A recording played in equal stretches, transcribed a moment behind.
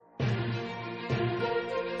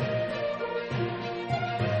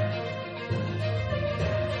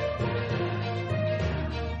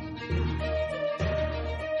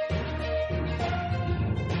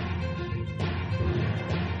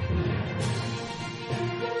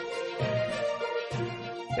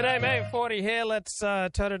G'day, mate. 40 here. Let's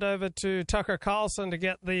turn it over to Tucker Carlson to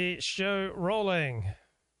get the show rolling.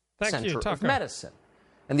 Thank you, Tucker. Of medicine.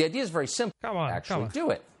 And the idea is very simple. Come on, actually do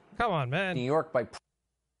it. Come on, man. New York by...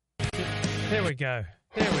 Here we go.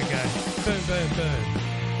 Here we go. Boom, boom, boom.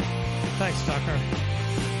 Thanks, Tucker.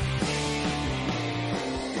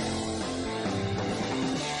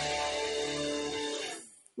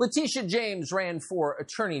 Letitia James ran for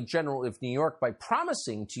Attorney General of New York by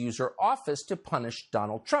promising to use her office to punish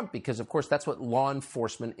Donald Trump because, of course, that's what law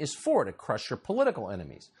enforcement is for, to crush your political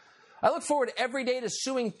enemies. I look forward every day to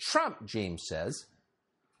suing Trump, James says.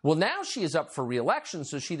 Well, now she is up for re-election,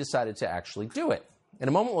 so she decided to actually do it. In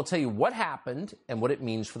a moment, we'll tell you what happened and what it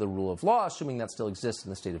means for the rule of law, assuming that still exists in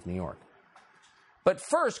the state of New York. But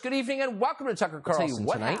first, good evening and welcome to Tucker Carlson. I'll tell you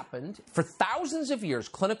what happened. For thousands of years,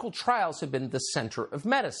 clinical trials have been the center of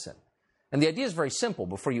medicine. And the idea is very simple.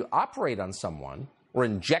 Before you operate on someone or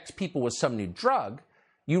inject people with some new drug,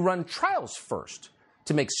 you run trials first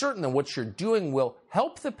to make certain that what you're doing will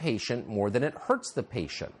help the patient more than it hurts the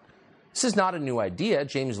patient. This is not a new idea.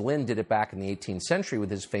 James Lind did it back in the 18th century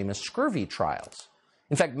with his famous scurvy trials.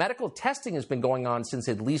 In fact, medical testing has been going on since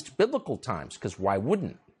at least biblical times, because why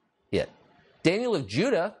wouldn't it? Daniel of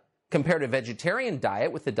Judah compared a vegetarian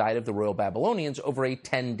diet with the diet of the royal Babylonians over a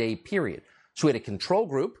 10-day period. So we had a control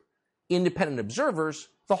group, independent observers,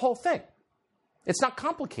 the whole thing. It's not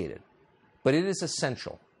complicated, but it is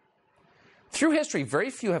essential. Through history,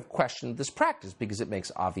 very few have questioned this practice because it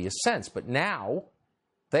makes obvious sense, but now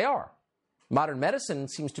they are. Modern medicine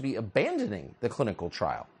seems to be abandoning the clinical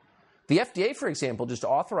trial. The FDA, for example, just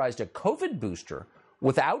authorized a COVID booster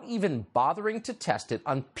without even bothering to test it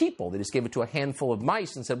on people. They just gave it to a handful of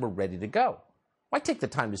mice and said, we're ready to go. Why take the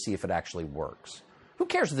time to see if it actually works? Who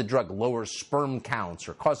cares if the drug lowers sperm counts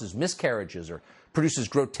or causes miscarriages or produces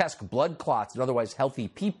grotesque blood clots in otherwise healthy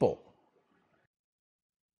people?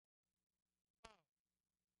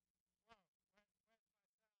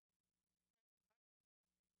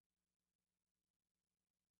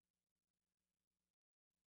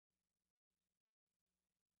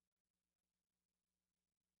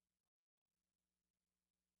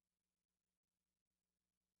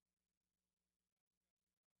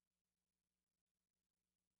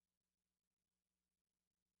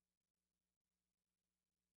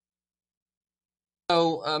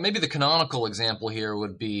 So maybe the canonical example here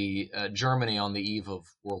would be Germany on the eve of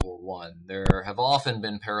World War I. There have often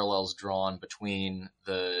been parallels drawn between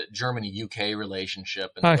the Germany-UK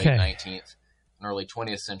relationship in the late 19th and early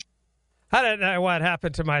 20th century. I don't know what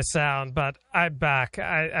happened to my sound, but I'm back.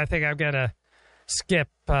 I think I'm going to skip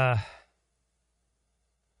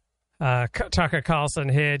Tucker Carlson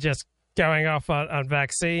here, just going off on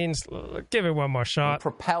vaccines. Give it one more shot.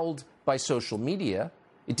 Propelled by social media.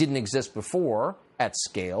 It didn't exist before at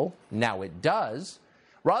scale. Now it does.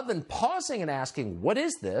 Rather than pausing and asking, what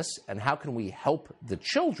is this and how can we help the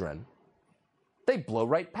children, they blow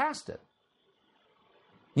right past it.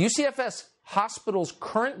 UCFS Hospital's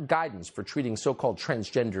current guidance for treating so-called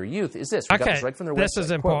transgender youth is this. We got this right from their website. This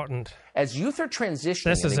is important. Quote, as youth are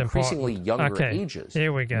transitioning at increasingly younger ages,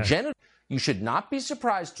 here we go. You should not be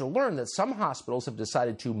surprised to learn that some hospitals have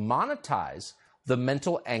decided to monetize the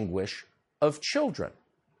mental anguish of children.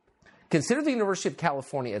 Consider the University of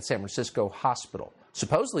California at San Francisco Hospital.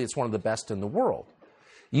 Supposedly, it's one of the best in the world.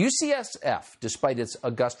 UCSF, despite its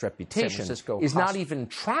august reputation, is not even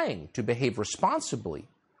trying to behave responsibly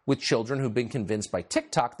with children who've been convinced by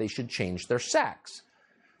TikTok they should change their sex.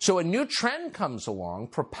 So a new trend comes along,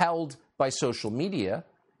 propelled by social media.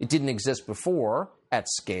 It didn't exist before at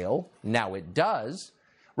scale. Now it does.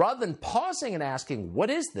 Rather than pausing and asking, what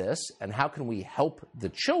is this and how can we help the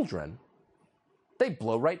children, they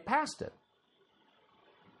blow right past it.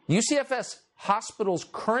 UCFS Hospital's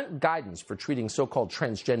current guidance for treating so-called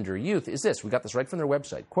transgender youth is this. We got this right from their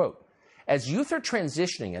website. Quote, as youth are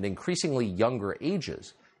transitioning at increasingly younger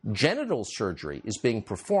ages, genital surgery is being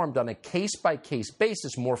performed on a case-by-case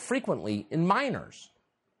basis more frequently in minors.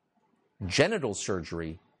 Genital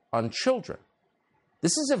surgery on children.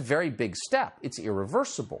 This is a very big step. It's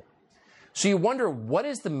irreversible. So you wonder, what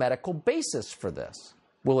is the medical basis for this?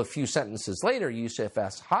 Well, a few sentences later,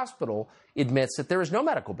 UCFS Hospital admits that there is no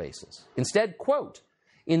medical basis. Instead, quote,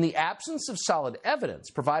 in the absence of solid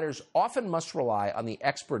evidence, providers often must rely on the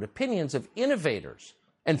expert opinions of innovators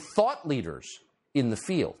and thought leaders in the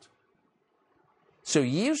field. So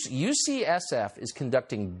UCSF is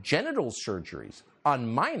conducting genital surgeries on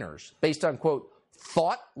minors based on, quote,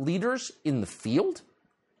 thought leaders in the field?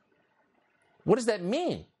 What does that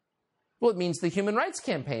mean? Well, it means the Human Rights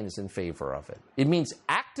Campaign is in favor of it. It means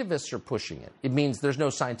activists are pushing it. It means there's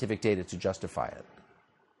no scientific data to justify it.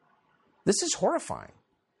 This is horrifying.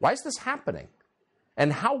 Why is this happening?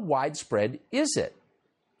 And how widespread is it?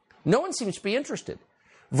 No one seems to be interested.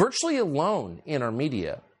 Virtually alone in our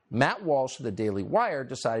media, Matt Walsh of the Daily Wire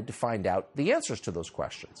decided to find out the answers to those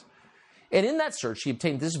questions. And in that search, he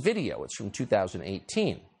obtained this video. It's from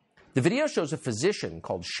 2018. The video shows a physician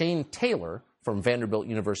called Shane Taylor from Vanderbilt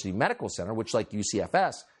University Medical Center, which, like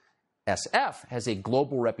UCSF, has a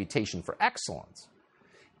global reputation for excellence.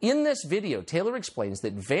 In this video, Taylor explains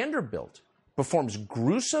that Vanderbilt performs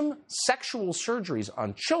gruesome sexual surgeries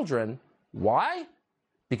on children. Why?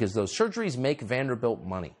 Because those surgeries make Vanderbilt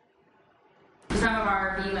money. Some of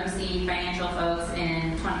our VUMC financial folks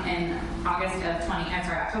in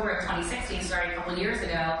October of 2016, started a couple of years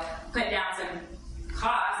ago, put down some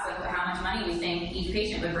costs of how much money we think each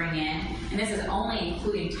patient would bring in. And this is only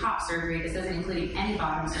including top surgery. This isn't including any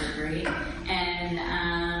bottom surgery.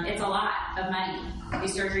 And it's a lot of money.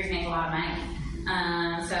 These surgeries make a lot of money.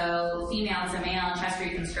 So females and male chest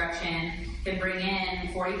reconstruction can bring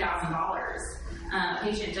in $40,000. A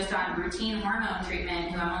patient just on routine hormone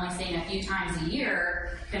treatment, who I'm only seeing a few times a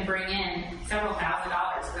year, can bring in several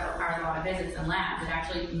 $1,000s. So that requires a lot of visits and labs. It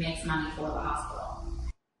actually makes money for the hospital.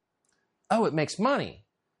 Oh, it makes money.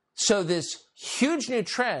 So this huge new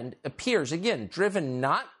trend appears, again, driven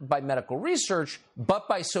not by medical research, but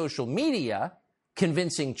by social media,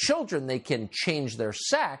 convincing children they can change their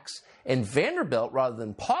sex. And Vanderbilt, rather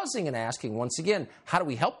than pausing and asking, once again, how do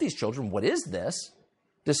we help these children? What is this?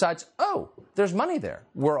 Decides, oh, there's money there.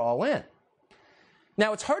 We're all in.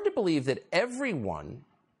 Now, it's hard to believe that everyone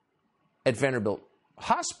at Vanderbilt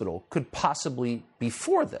Hospital could possibly be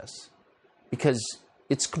for this, because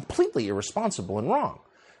it's completely irresponsible and wrong.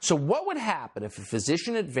 So what would happen if a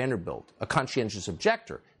physician at Vanderbilt, a conscientious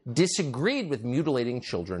objector, disagreed with mutilating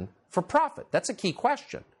children for profit? That's a key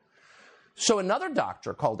question. So another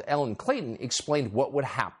doctor called Ellen Clayton explained what would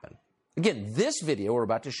happen. Again, this video we're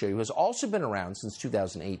about to show you has also been around since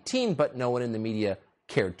 2018, but no one in the media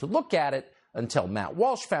cared to look at it until Matt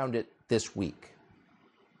Walsh found it this week.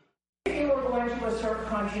 If you are going to assert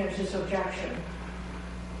conscientious objection,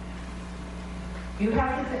 you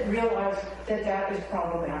have to realize that that is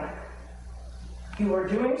problematic. You are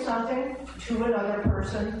doing something to another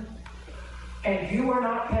person, and you are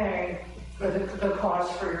not paying for the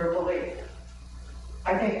cost for your belief.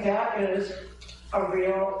 I think that is a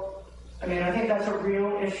real I think that's a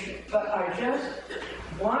real issue, but I just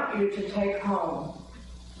want you to take home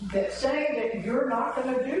that saying that you're not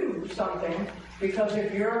going to do something because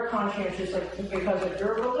of your conscientious, because of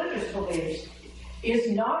your religious beliefs,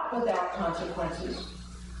 is not without consequences,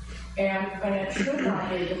 and it should not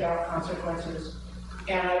be without consequences.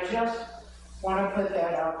 And I just want to put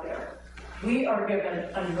that out there. We are given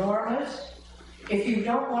enormous. If you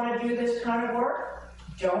don't want to do this kind of work,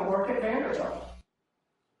 don't work at Vanderbilt.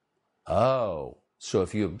 Oh, so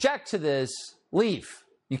if you object to this, leave.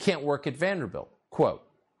 You can't work at Vanderbilt. Quote.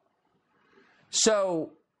 So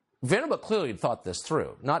Vanderbilt clearly thought this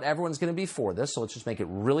through. Not everyone's going to be for this, so let's just make it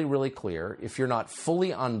really, really clear. If you're not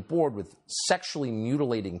fully on board with sexually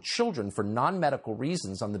mutilating children for non-medical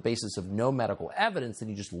reasons on the basis of no medical evidence, then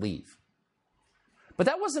you just leave. But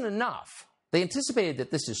that wasn't enough. They anticipated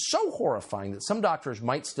that this is so horrifying that some doctors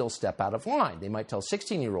might still step out of line. They might tell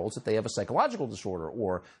 16-year-olds that they have a psychological disorder,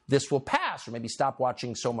 or this will pass, or maybe stop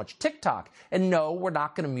watching so much TikTok. And no, we're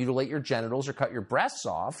not going to mutilate your genitals or cut your breasts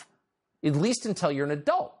off, at least until you're an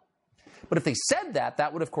adult. But if they said that,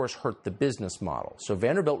 that would, of course, hurt the business model. So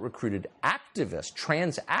Vanderbilt recruited activists,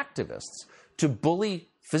 trans activists, to bully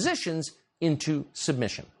physicians into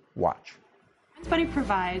submission. Watch. TransBuddy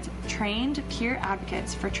provides trained peer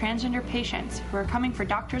advocates for transgender patients who are coming for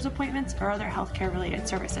doctor's appointments or other healthcare-related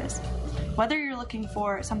services. Whether you're looking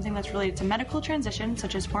for something that's related to medical transition,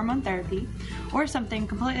 such as hormone therapy, or something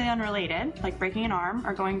completely unrelated, like breaking an arm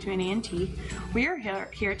or going to an ENT, we are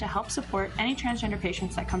here to help support any transgender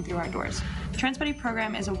patients that come through our doors. The TransBuddy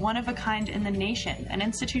program is a one-of-a-kind in the nation, and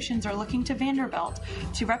institutions are looking to Vanderbilt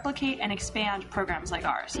to replicate and expand programs like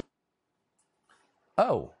ours.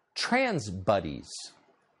 Oh. Trans buddies.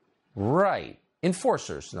 Right.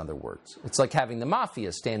 Enforcers, in other words. It's like having the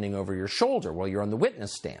mafia standing over your shoulder while you're on the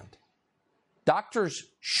witness stand. Doctors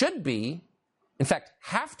should be, in fact,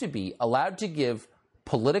 have to be allowed to give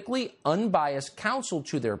politically unbiased counsel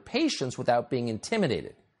to their patients without being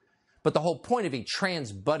intimidated. But the whole point of a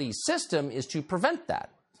trans buddy system is to prevent that.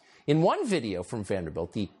 In one video from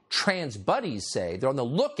Vanderbilt, the trans buddies say they're on the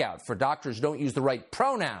lookout for doctors who don't use the right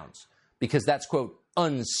pronouns because that's, quote,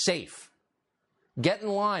 unsafe. Get in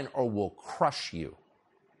line or we'll crush you.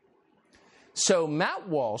 So Matt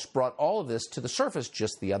Walsh brought all of this to the surface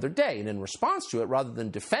just the other day, and in response to it, rather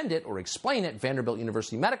than defend it or explain it, Vanderbilt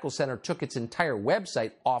University Medical Center took its entire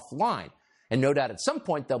website offline. And no doubt at some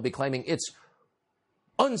point they'll be claiming it's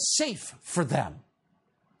unsafe for them,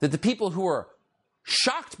 that the people who are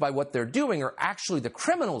shocked by what they're doing are actually the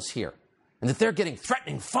criminals here, and that they're getting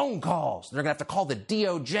threatening phone calls. They're going to have to call the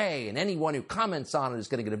DOJ, and anyone who comments on it is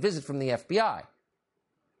going to get a visit from the FBI.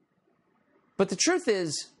 But the truth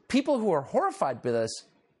is, people who are horrified by this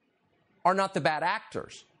are not the bad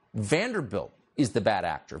actors. Vanderbilt is the bad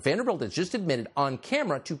actor. Vanderbilt has just admitted on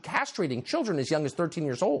camera to castrating children as young as 13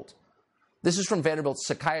 years old. This is from Vanderbilt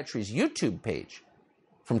Psychiatry's YouTube page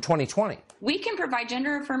from 2020. We can provide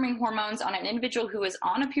gender-affirming hormones on an individual who is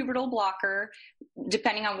on a pubertal blocker,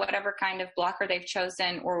 depending on whatever kind of blocker they've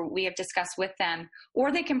chosen or we have discussed with them,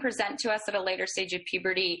 or they can present to us at a later stage of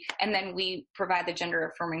puberty, and then we provide the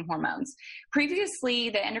gender-affirming hormones. Previously,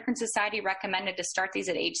 the Endocrine Society recommended to start these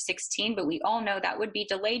at age 16, but we all know that would be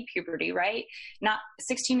delayed puberty, right? Not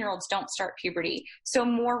 16-year-olds don't start puberty. So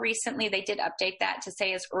more recently, they did update that to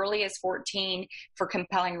say as early as 14 for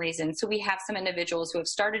compelling reasons. So we have some individuals who have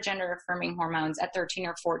started gender-affirming hormones at 13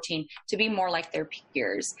 or 14 to be more like their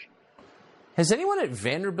peers. Has anyone at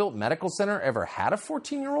Vanderbilt Medical Center ever had a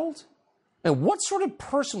 14-year-old? And what sort of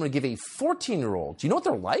person would give a 14-year-old? Do you know what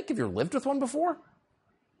they're like? Have you ever lived with one before?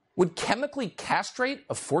 Would chemically castrate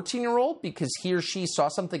a 14-year-old because he or she saw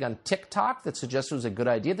something on TikTok that suggests it was a good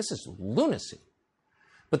idea? This is lunacy.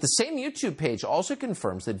 But the same YouTube page also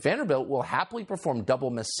confirms that Vanderbilt will happily perform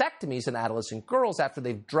double mastectomies in adolescent girls after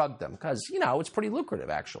they've drugged them, because, it's pretty lucrative,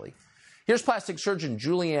 actually. Here's plastic surgeon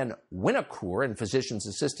Julianne Winocour and physician's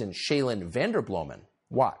assistant Shaylin Vanderbloemen.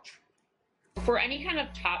 Watch. For any kind of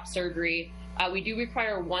top surgery, we do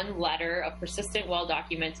require one letter of persistent,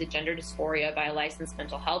 well-documented gender dysphoria by a licensed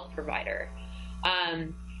mental health provider.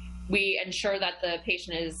 We ensure that the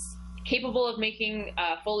patient is capable of making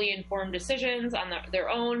fully informed decisions on their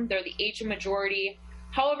own. They're the age majority.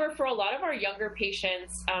 However, for a lot of our younger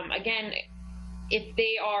patients, again, if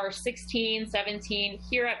they are 16, 17,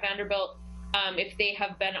 here at Vanderbilt, if they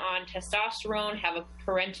have been on testosterone, have a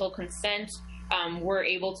parental consent, we're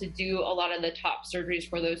able to do a lot of the top surgeries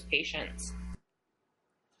for those patients.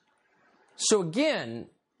 So again,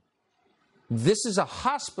 this is a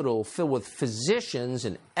hospital filled with physicians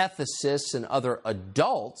and ethicists and other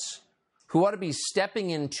adults who ought to be stepping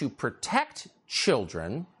in to protect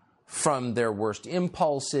children from their worst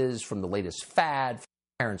impulses, from the latest fad, from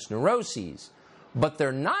parents' neuroses. But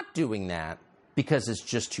they're not doing that because it's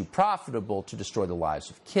just too profitable to destroy the lives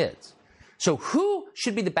of kids. So who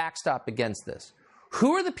should be the backstop against this?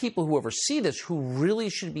 Who are the people who oversee this who really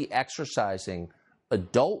should be exercising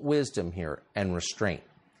adult wisdom here and restraint?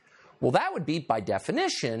 Well, that would be, by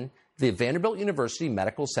definition, the Vanderbilt University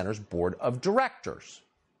Medical Center's Board of Directors.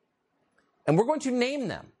 And we're going to name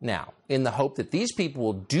them now in the hope that these people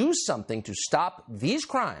will do something to stop these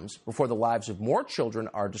crimes before the lives of more children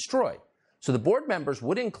are destroyed. So the board members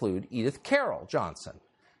would include Edith Carroll Johnson,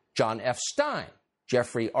 John F. Stein,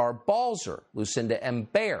 Jeffrey R. Balzer, Lucinda M.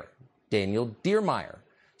 Baer, Daniel Diermeyer,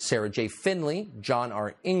 Sarah J. Finley, John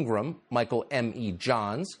R. Ingram, Michael M. E.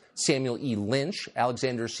 Johns, Samuel E. Lynch,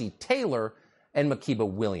 Alexander C. Taylor, and Makiba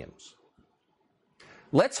Williams.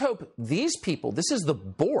 Let's hope these people, this is the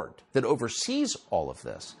board that oversees all of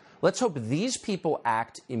this, let's hope these people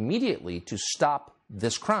act immediately to stop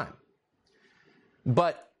this crime.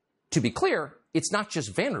 But to be clear, it's not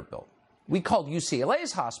just Vanderbilt. We called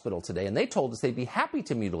UCLA's hospital today, and they told us they'd be happy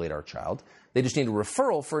to mutilate our child. They just need a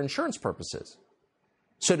referral for insurance purposes.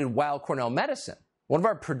 So did Weill Cornell Medicine. One of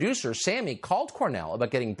our producers, Sammy, called Cornell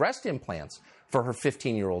about getting breast implants for her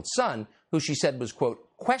 15-year-old son, who she said was, quote,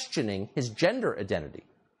 questioning his gender identity.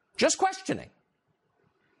 Just questioning.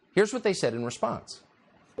 Here's what they said in response.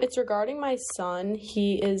 It's regarding my son.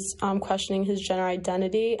 He is questioning his gender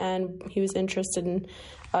identity, and he was interested in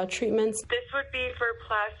treatments. This would be for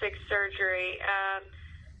plastic surgery.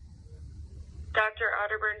 Dr.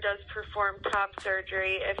 Otterburn does perform top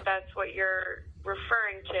surgery, if that's what you're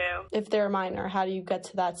referring to. If they're minor, how do you get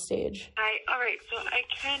to that stage? All right, so I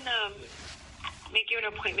can make you an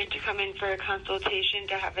appointment to come in for a consultation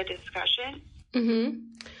to have a discussion. Mm-hmm.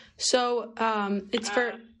 So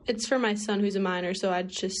it's for my son who's a minor, so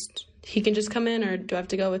he can just come in, or do I have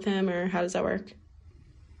to go with him, or how does that work?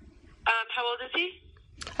 How old is he?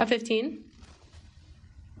 15.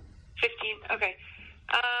 15, okay.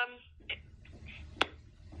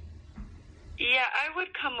 Yeah, I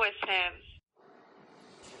would come with him.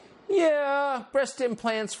 Yeah, breast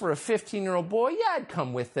implants for a 15-year-old boy. Yeah, I'd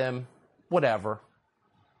come with them. Whatever.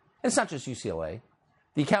 It's not just UCLA.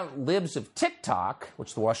 The account Libs of TikTok,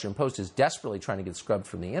 which the Washington Post is desperately trying to get scrubbed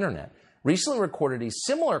from the internet, recently recorded a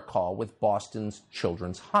similar call with Boston's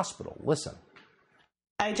Children's Hospital. Listen.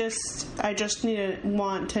 I just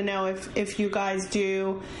want to know if you guys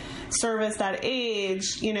do service that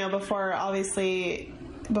age,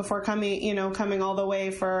 before coming all the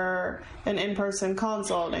way for an in-person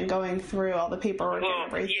consult and going through all the paperwork and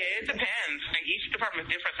everything. Yeah, it depends. Like, each department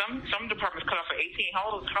is different. Some departments cut off at 18.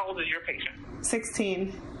 How old is your patient? 16.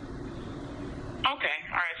 Okay, all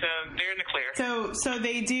right, so they're in the clear.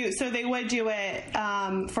 So they would do it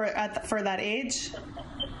for that age?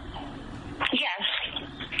 Yes.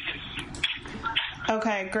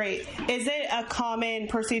 Okay, great. Is it a common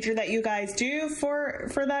procedure that you guys do for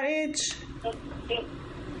that age?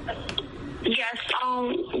 Yes,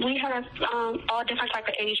 we have all different type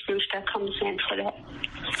of age groups that comes in for that.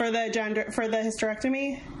 For the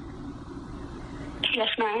hysterectomy? Yes,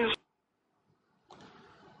 ma'am.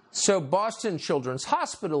 So Boston Children's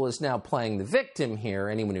Hospital is now playing the victim here.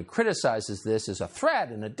 Anyone who criticizes this is a threat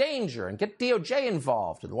and a danger, and get DOJ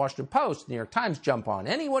involved. And the Washington Post, the New York Times jump on.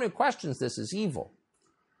 Anyone who questions this is evil.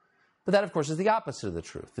 But that, of course, is the opposite of the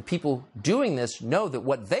truth. The people doing this know that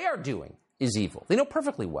what they are doing is evil. They know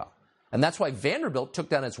perfectly well. And that's why Vanderbilt took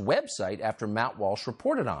down its website after Matt Walsh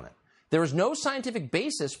reported on it. There is no scientific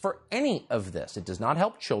basis for any of this. It does not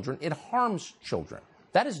help children. It harms children.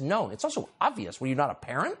 That is known. It's also obvious. Were you not a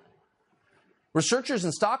parent? Researchers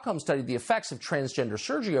in Stockholm studied the effects of transgender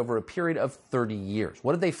surgery over a period of 30 years.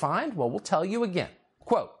 What did they find? Well, we'll tell you again.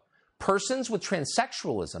 Quote, persons with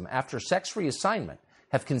transsexualism after sex reassignment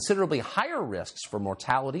have considerably higher risks for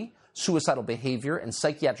mortality, suicidal behavior, and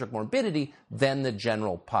psychiatric morbidity than the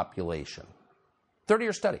general population.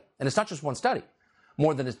 30-year study. And it's not just one study.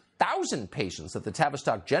 More than 1,000 patients at the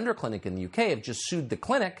Tavistock Gender Clinic in the UK have just sued the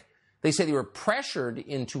clinic. They say they were pressured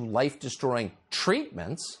into life-destroying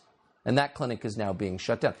treatments, and that clinic is now being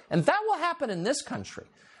shut down. And that will happen in this country.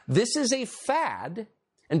 This is a fad,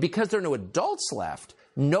 and because there are no adults left,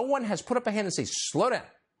 no one has put up a hand and say, slow down.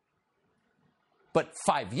 But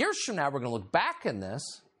 5 years from now, we're going to look back in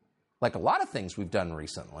this, like a lot of things we've done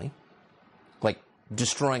recently, like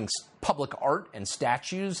destroying public art and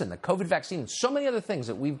statues and the COVID vaccine and so many other things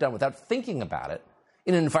that we've done without thinking about it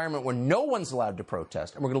in an environment where no one's allowed to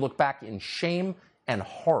protest. And we're going to look back in shame and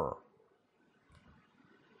horror.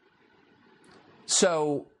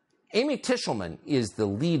 So Amy Tishelman is the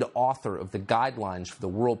lead author of the guidelines for the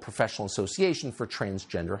World Professional Association for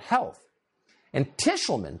Transgender Health. And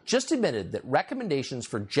Tishelman just admitted that recommendations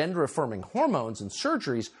for gender-affirming hormones and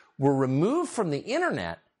surgeries were removed from the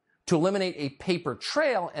internet to eliminate a paper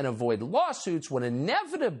trail and avoid lawsuits when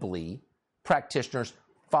inevitably practitioners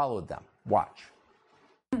followed them. Watch.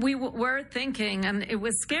 We were thinking, and it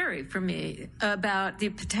was scary for me, about the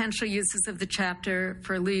potential uses of the chapter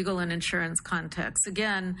for legal and insurance contexts.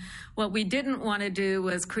 Again, what we didn't want to do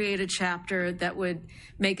was create a chapter that would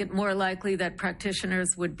make it more likely that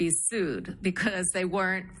practitioners would be sued because they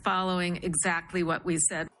weren't following exactly what we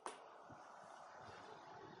said.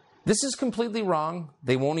 This is completely wrong.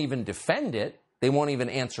 They won't even defend it. They won't even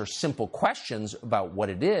answer simple questions about what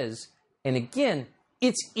it is. And again,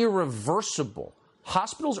 it's irreversible.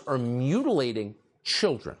 Hospitals are mutilating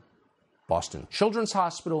children. Boston Children's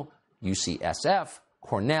Hospital, UCSF,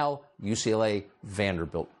 Cornell, UCLA,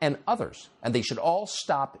 Vanderbilt, and others. And they should all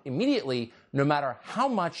stop immediately, no matter how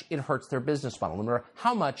much it hurts their business model, no matter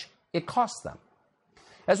how much it costs them.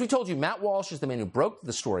 As we told you, Matt Walsh is the man who broke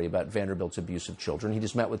the story about Vanderbilt's abuse of children. He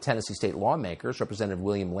just met with Tennessee state lawmakers, Representative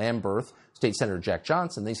William Lamberth, State Senator Jack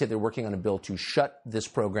Johnson. They say they're working on a bill to shut this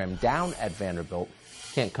program down at Vanderbilt.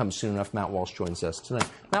 Can't come soon enough. Matt Walsh joins us tonight.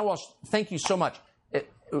 Matt Walsh, thank you so much.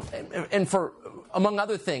 And for, among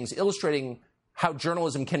other things, illustrating how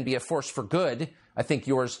journalism can be a force for good, I think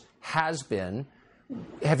yours has been.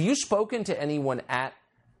 Have you spoken to anyone at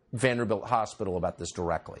Vanderbilt Hospital about this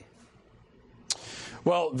directly?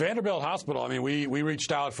 Well, Vanderbilt Hospital, I mean, we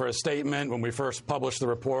reached out for a statement when we first published the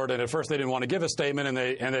report, and at first they didn't want to give a statement, and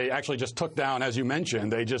they actually just took down, as you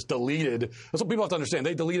mentioned, they just deleted. That's what people have to understand.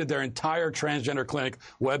 They deleted their entire transgender clinic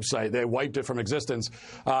website. They wiped it from existence.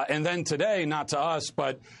 And then today, not to us,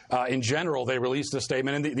 but in general, they released a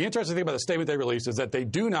statement. And the interesting thing about the statement they released is that they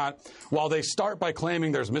do not, while they start by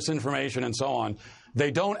claiming there's misinformation and so on, they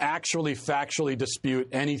don't actually factually dispute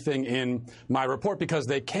anything in my report because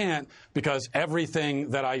they can't, because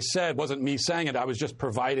everything that I said wasn't me saying it. I was just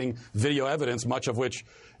providing video evidence, much of which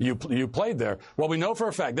you played there. Well, we know for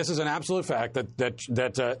a fact, this is an absolute fact,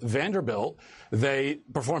 that Vanderbilt, they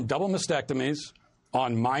performed double mastectomies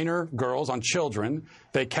on minor girls, on children.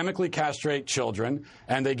 They chemically castrate children,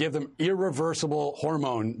 and they give them irreversible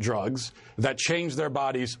hormone drugs that change their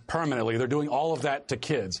bodies permanently. They're doing all of that to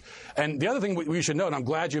kids. And the other thing we should note, and I'm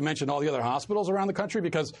glad you mentioned all the other hospitals around the country,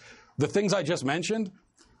 because the things I just mentioned,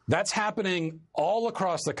 that's happening all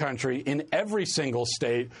across the country, in every single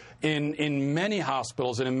state, in many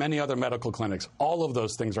hospitals and in many other medical clinics. All of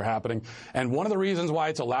those things are happening. And one of the reasons why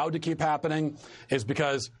it's allowed to keep happening is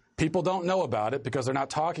because people don't know about it, because they're not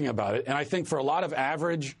talking about it. And I think for a lot of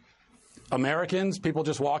average Americans, people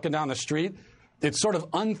just walking down the street, it's sort of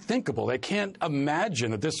unthinkable. They can't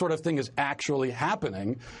imagine that this sort of thing is actually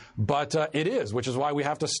happening, but it is, which is why we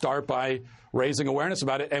have to start by raising awareness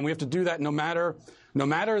about it. And we have to do that no matter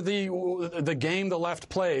the game the left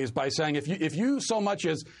plays, by saying if you so much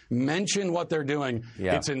as mention what they're doing,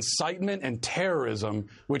 it's incitement and terrorism,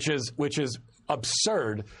 which is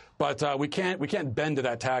absurd. But we can't bend to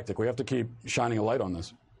that tactic. We have to keep shining a light on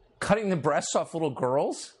this. Cutting the breasts off little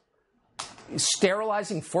girls?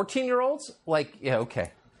 Sterilizing 14-year-olds?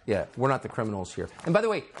 Okay. Yeah, we're not the criminals here. And by the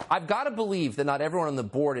way, I've got to believe that not everyone on the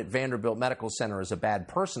board at Vanderbilt Medical Center is a bad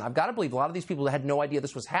person. I've got to believe a lot of these people had no idea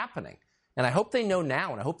this was happening. And I hope they know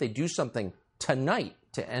now, and I hope they do something tonight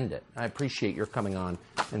to end it. I appreciate your coming on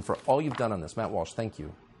and for all you've done on this. Matt Walsh, thank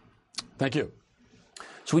you. Thank you.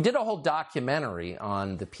 So we did a whole documentary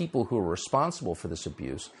on the people who are responsible for this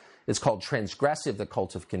abuse. It's called Transgressive, The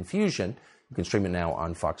Cult of Confusion. You can stream it now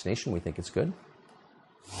on Fox Nation. We think it's good.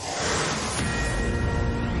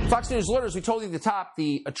 Fox News alerters, we told you at the top,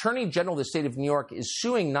 the Attorney General of the state of New York is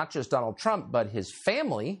suing not just Donald Trump, but his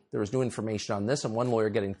family. There is new information on this, and one lawyer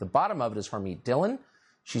getting to the bottom of it is Harmeet Dillon.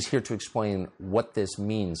 She's here to explain what this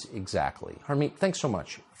means exactly. Harmeet, thanks so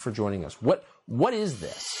much for joining us. What is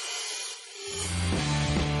this?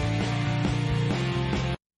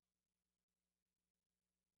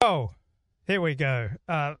 Oh, here we go.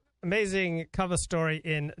 Amazing cover story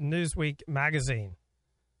in Newsweek magazine.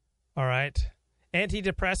 All right.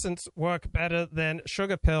 Antidepressants work better than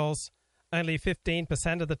sugar pills only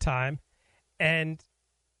 15% of the time. And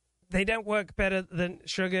they don't work better than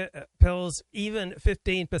sugar pills even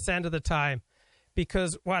 15% of the time.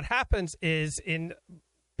 Because what happens is in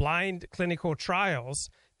blind clinical trials,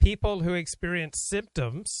 people who experience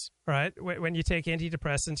symptoms, right? When you take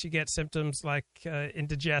antidepressants, you get symptoms like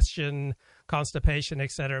indigestion, constipation,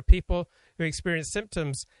 etc. People who experience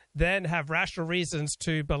symptoms then have rational reasons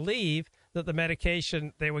to believe that the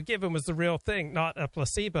medication they were given was the real thing, not a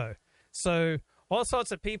placebo. So all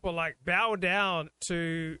sorts of people bow down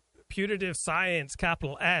to putative science,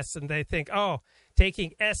 capital S, and they think, oh,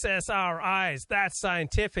 taking SSRIs, that's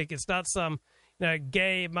scientific. It's not some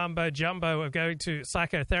gay mumbo jumbo of going to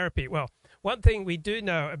psychotherapy. Well, one thing we do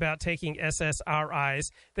know about taking SSRIs,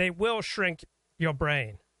 they will shrink your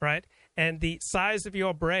brain, right? And the size of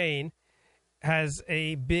your brain has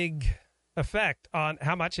a big effect on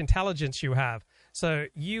how much intelligence you have. So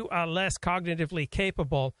you are less cognitively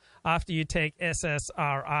capable after you take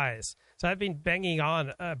SSRIs. So I've been banging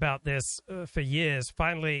on about this for years.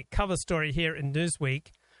 Finally, cover story here in Newsweek.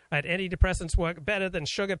 Right, antidepressants work better than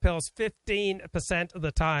sugar pills 15% of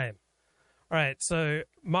the time. All right, so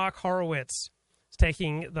Mark Horowitz is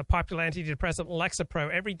taking the popular antidepressant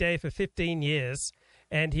Lexapro every day for 15 years,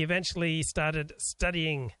 and he eventually started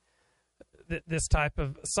studying this type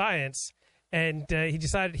of science, and he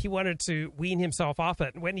decided he wanted to wean himself off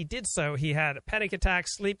it. And when he did so, he had panic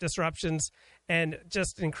attacks, sleep disruptions, and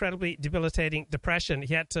just incredibly debilitating depression.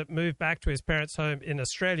 He had to move back to his parents' home in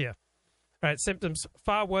Australia. Right, symptoms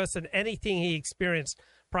far worse than anything he experienced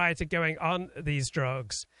prior to going on these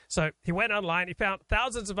drugs. So he went online. He found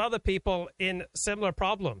thousands of other people in similar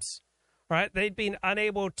problems. Right, they'd been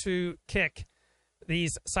unable to kick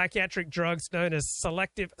these psychiatric drugs known as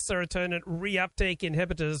selective serotonin reuptake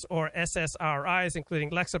inhibitors, or SSRIs, including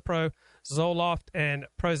Lexapro, Zoloft, and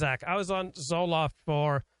Prozac. I was on Zoloft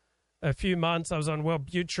for a few months. I was on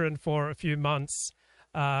Wellbutrin for a few months.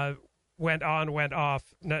 Went on, went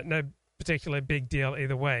off. No particularly big deal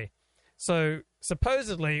either way. So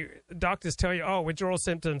supposedly doctors tell you, withdrawal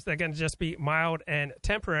symptoms, they're going to just be mild and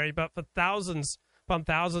temporary, but for thousands upon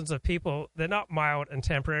thousands of people, they're not mild and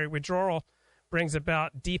temporary. Withdrawal brings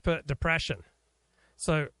about deeper depression.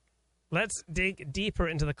 So let's dig deeper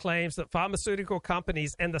into the claims that pharmaceutical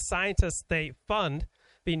companies and the scientists they fund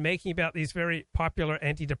been making about these very popular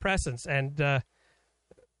antidepressants. And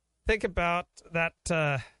think about that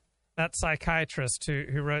psychiatrist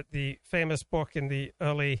who wrote the famous book in the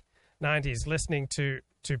early 90s, Listening to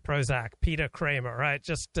Prozac, Peter Kramer, right?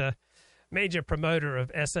 Just major promoter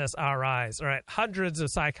of SSRIs. All right, hundreds of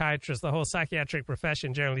psychiatrists, the whole psychiatric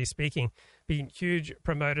profession, generally speaking, being huge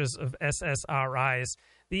promoters of SSRIs.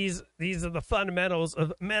 These are the fundamentals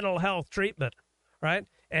of mental health treatment, right?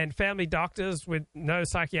 And family doctors with no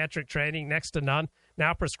psychiatric training, next to none,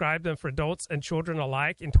 now prescribe them for adults and children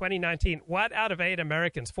alike. In 2019, 1 out of 8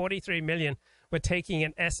 Americans, 43 million, were taking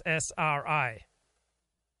an SSRI.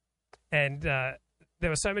 And there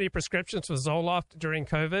were so many prescriptions for Zoloft during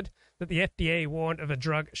COVID that the FDA warned of a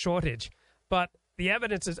drug shortage. But the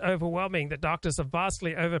evidence is overwhelming that doctors are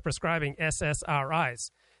vastly overprescribing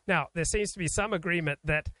SSRIs. Now, there seems to be some agreement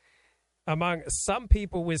that among some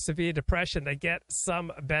people with severe depression, they get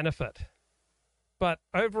some benefit. But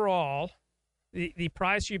overall, the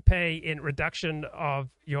price you pay in reduction of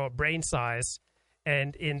your brain size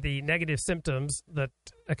and in the negative symptoms that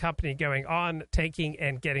accompany going on, taking,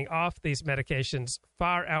 and getting off these medications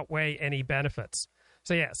far outweigh any benefits.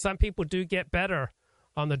 So, yeah, some people do get better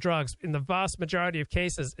on the drugs. In the vast majority of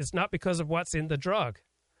cases, it's not because of what's in the drug,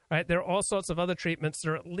 right? There are all sorts of other treatments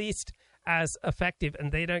that are at least as effective,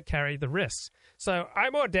 and they don't carry the risks. So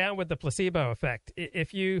I'm more down with the placebo effect.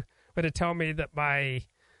 If you were to tell me that my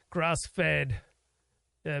grass-fed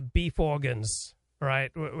beef organs,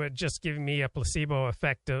 right, were just giving me a placebo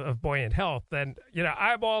effect of buoyant health, then,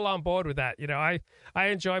 I'm all on board with that. I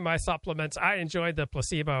enjoy my supplements. I enjoy the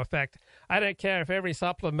placebo effect. I don't care if every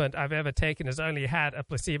supplement I've ever taken has only had a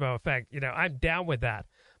placebo effect. I'm down with that.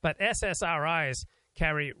 But SSRIs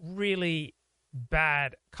carry really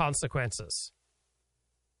bad consequences.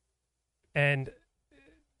 And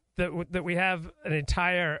that we have an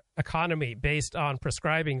entire economy based on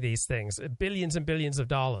prescribing these things, billions and billions of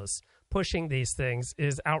dollars pushing these things,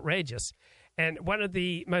 is outrageous. And one of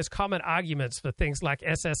the most common arguments for things like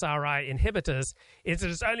SSRI inhibitors is that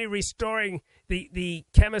it's only restoring the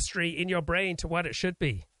chemistry in your brain to what it should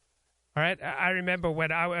be. All right. I remember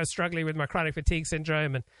when I was struggling with my chronic fatigue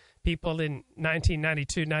syndrome, and people in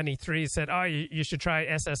 1992, 93 said, oh, you should try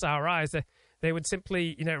SSRIs. They would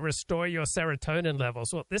simply, restore your serotonin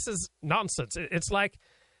levels. Well, this is nonsense. It's like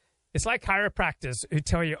chiropractors who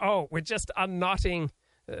tell you, oh, we're just unknotting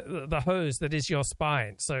the hose that is your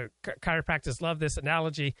spine. So chiropractors love this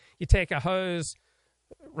analogy. You take a hose,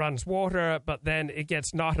 runs water, but then it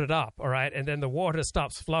gets knotted up, all right? And then the water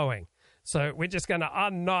stops flowing. So we're just going to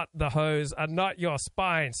unknot the hose, unknot your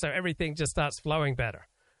spine, so everything just starts flowing better,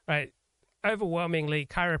 right? Overwhelmingly,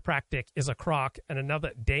 chiropractic is a crock, and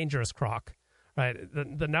another dangerous crock, right?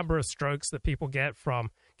 The number of strokes that people get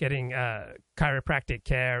from getting chiropractic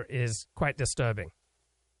care is quite disturbing.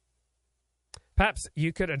 Perhaps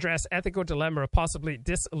you could address ethical dilemma of possibly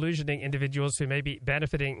disillusioning individuals who may be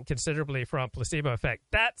benefiting considerably from placebo effect.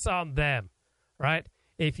 That's on them, right?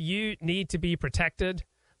 If you need to be protected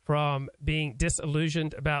from being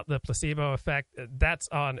disillusioned about the placebo effect, that's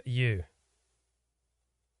on you.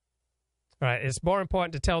 All right, it's more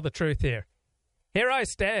important to tell the truth here. Here I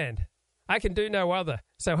stand. I can do no other.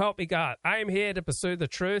 So help me God. I am here to pursue the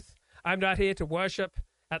truth. I'm not here to worship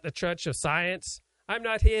at the Church of Science. I'm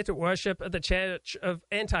not here to worship at the Church of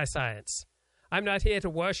Anti-Science. I'm not here to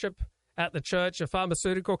worship at the Church of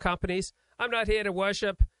Pharmaceutical Companies. I'm not here to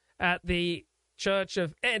worship at the Church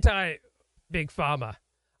of Anti-Big Pharma.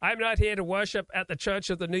 I'm not here to worship at the Church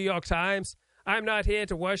of the New York Times. I'm not here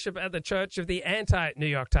to worship at the Church of the Anti-New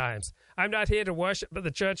York Times. I'm not here to worship at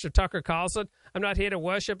the Church of Tucker Carlson. I'm not here to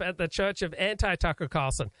worship at the Church of Anti-Tucker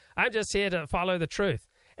Carlson. I'm just here to follow the truth.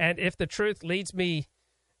 And if the truth leads me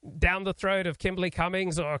down the throat of Kimberly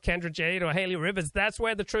Cummings or Kendra Jade or Haley Rivers, that's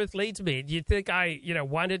where the truth leads me. Do you think I,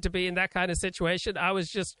 wanted to be in that kind of situation? I was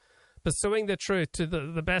just pursuing the truth to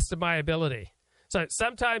the best of my ability. So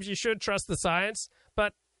sometimes you should trust the science,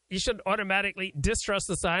 but you shouldn't automatically distrust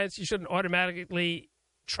the science. You shouldn't automatically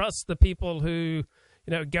trust the people who,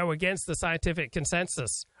 go against the scientific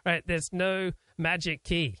consensus, right? There's no magic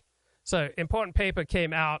key. So important paper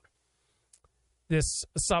came out this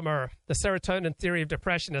summer, The Serotonin Theory of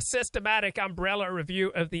Depression, a systematic umbrella review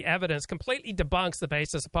of the evidence, completely debunks the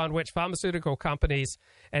basis upon which pharmaceutical companies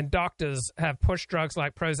and doctors have pushed drugs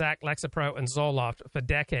like Prozac, Lexapro, and Zoloft for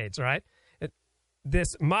decades, right?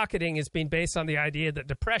 This marketing has been based on the idea that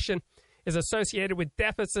depression is associated with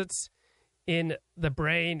deficits in the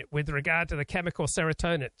brain with regard to the chemical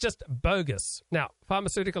serotonin. Just bogus. Now,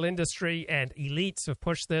 pharmaceutical industry and elites have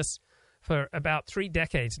pushed this for about 3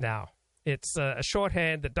 decades now. It's a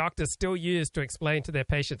shorthand that doctors still use to explain to their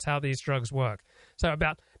patients how these drugs work. So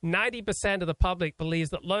about 90% of the public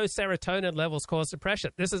believes that low serotonin levels cause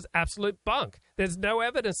depression. This is absolute bunk. There's no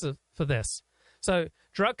evidence for this. So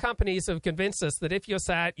drug companies have convinced us that if you're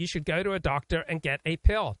sad, you should go to a doctor and get a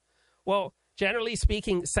pill. Well, Generally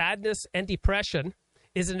speaking, sadness and depression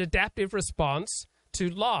is an adaptive response to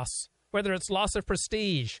loss, whether it's loss of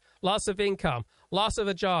prestige, loss of income, loss of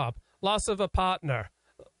a job, loss of a partner,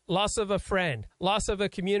 loss of a friend, loss of a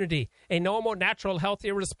community. A normal, natural,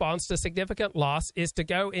 healthy response to significant loss is to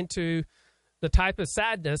go into the type of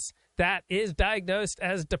sadness that is diagnosed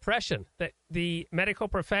as depression. The medical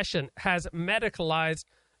profession has medicalized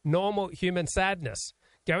normal human sadness,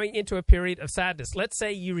 going into a period of sadness. Let's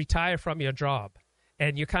say you retire from your job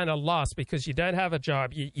and you're kind of lost because you don't have a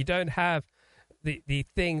job. You don't have the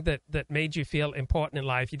thing that made you feel important in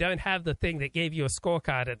life. You don't have the thing that gave you a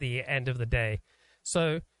scorecard at the end of the day.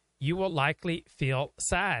 So you will likely feel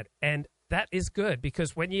sad. And that is good,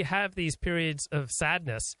 because when you have these periods of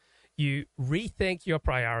sadness, you rethink your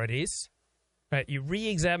priorities, right? You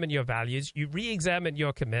re-examine your values. You re-examine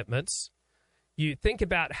your commitments. You think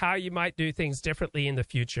about how you might do things differently in the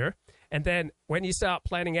future. And then when you start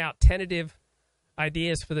planning out tentative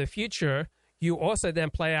ideas for the future, you also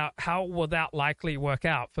then play out how will that likely work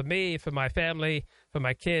out for me, for my family, for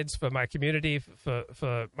my kids, for my community,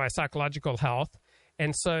 for my psychological health.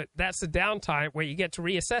 And so that's the downtime where you get to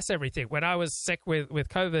reassess everything. When I was sick with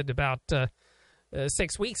COVID about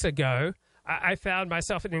 6 weeks ago, I found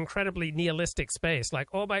myself in an incredibly nihilistic space. Like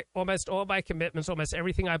almost all my commitments, almost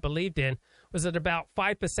everything I believed in was at about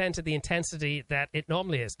 5% of the intensity that it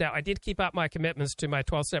normally is. Now, I did keep up my commitments to my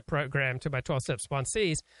 12-step program, to my 12-step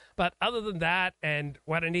sponsees, but other than that and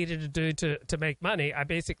what I needed to do to make money, I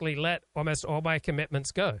basically let almost all my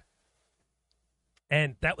commitments go.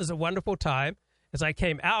 And that was a wonderful time as I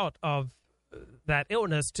came out of that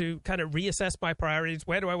illness to kind of reassess my priorities.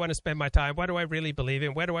 Where do I want to spend my time? What do I really believe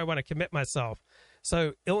in? Where do I want to commit myself?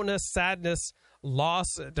 So illness, sadness,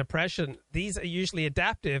 loss, depression, these are usually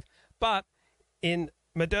adaptive, but in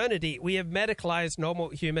modernity, we have medicalized normal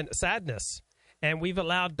human sadness, and we've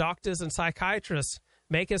allowed doctors and psychiatrists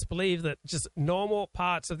make us believe that just normal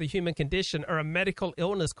parts of the human condition are a medical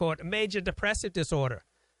illness called a major depressive disorder,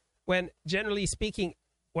 when generally speaking,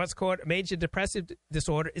 what's called a major depressive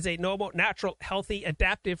disorder is a normal, natural, healthy,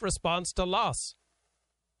 adaptive response to loss.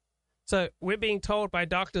 So we're being told by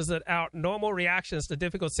doctors that our normal reactions to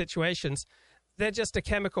difficult situations, they're just a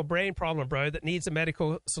chemical brain problem, bro, that needs a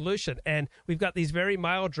medical solution. And we've got these very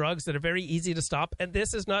mild drugs that are very easy to stop, and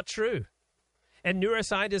this is not true. And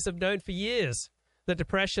neuroscientists have known for years that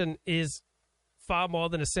depression is far more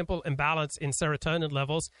than a simple imbalance in serotonin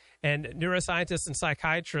levels, and neuroscientists and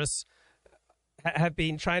psychiatrists have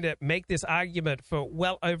been trying to make this argument for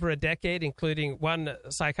well over a decade, including one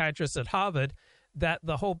psychiatrist at Harvard, that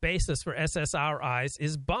the whole basis for SSRIs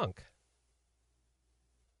is bunk.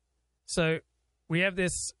 So we have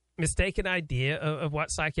this mistaken idea of what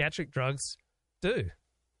psychiatric drugs do,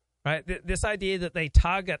 right? This idea that they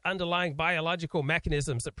target underlying biological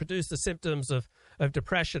mechanisms that produce the symptoms of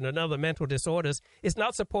depression and other mental disorders is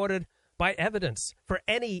not supported by evidence for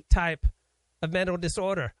any type of mental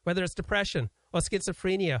disorder, whether it's depression or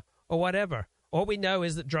schizophrenia or whatever. All we know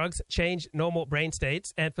is that drugs change normal brain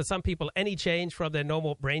states, and for some people, any change from their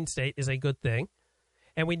normal brain state is a good thing.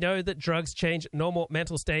 And we know that drugs change normal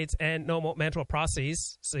mental states and normal mental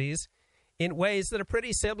processes in ways that are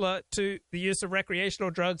pretty similar to the use of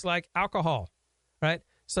recreational drugs like alcohol, right?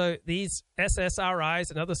 So these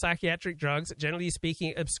SSRIs and other psychiatric drugs, generally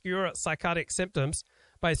speaking, obscure psychotic symptoms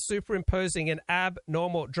by superimposing an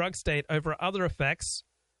abnormal drug state over other effects,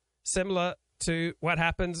 similar to what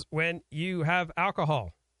happens when you have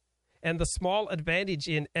alcohol. And the small advantage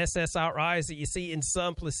in SSRIs that you see in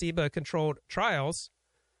some placebo-controlled trials,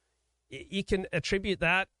 you can attribute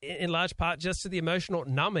that in large part just to the emotional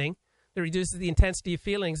numbing that reduces the intensity of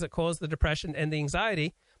feelings that cause the depression and the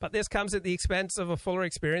anxiety. But this comes at the expense of a fuller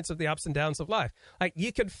experience of the ups and downs of life. Like,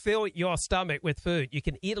 you can fill your stomach with food. You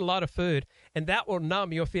can eat a lot of food, and that will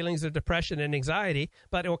numb your feelings of depression and anxiety,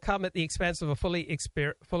 but it will come at the expense of a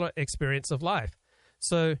fuller experience of life.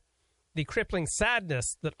 So the crippling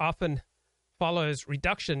sadness that often follows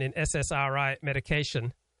reduction in SSRI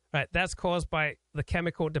medication, right, that's caused by the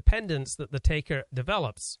chemical dependence that the taker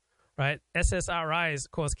develops. Right? SSRIs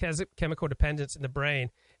cause chemical dependence in the brain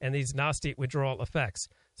and these nasty withdrawal effects.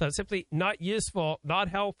 So it's simply not useful, not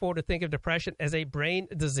helpful to think of depression as a brain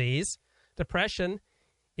disease. Depression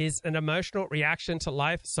is an emotional reaction to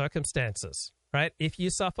life circumstances, right? If you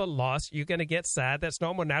suffer loss, you're going to get sad. That's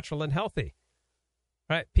normal, natural, and healthy,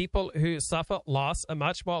 right? People who suffer loss are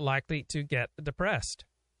much more likely to get depressed,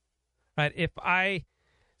 right? If I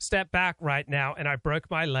step back right now and I broke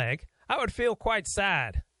my leg, I would feel quite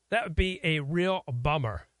sad. That would be a real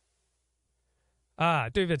bummer.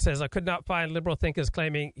 Duvid says, I could not find liberal thinkers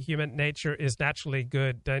claiming human nature is naturally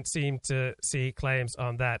good. Don't seem to see claims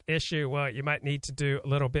on that issue. Well, you might need to do a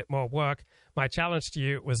little bit more work. My challenge to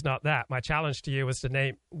you was not that. My challenge to you was to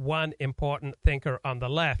name one important thinker on the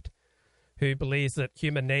left who believes that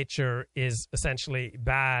human nature is essentially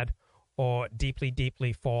bad or deeply,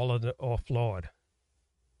 deeply fallen or flawed.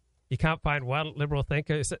 You can't find one liberal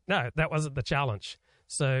thinker who said, no, that wasn't the challenge.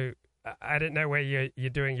 So I don't know where you're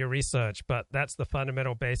doing your research, but that's the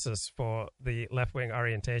fundamental basis for the left-wing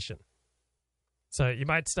orientation. So you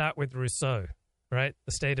might start with Rousseau, right?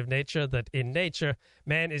 The state of nature, that in nature,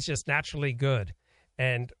 man is just naturally good.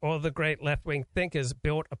 And all the great left-wing thinkers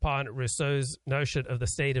built upon Rousseau's notion of the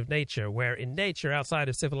state of nature, where in nature, outside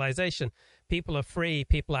of civilization, people are free,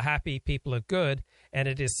 people are happy, people are good, and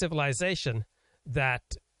it is civilization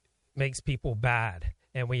that makes people bad.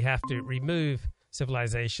 And we have to remove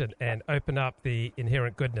civilization and open up the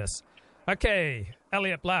inherent goodness. Okay,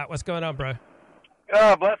 Elliot Blatt, what's going on, bro?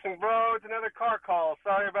 Oh, blessing, bro. It's another car call.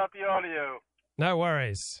 Sorry about the audio. No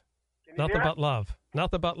worries. Nothing but love.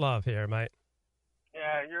 Nothing but love here, mate.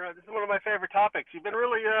 Yeah, this is one of my favorite topics. You've been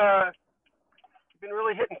really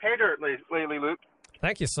hitting pay dirt lately, Luke.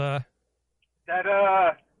 Thank you, sir. That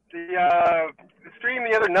the stream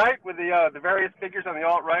the other night with the various figures on the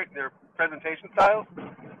alt-right and their presentation styles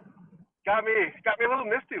got me a little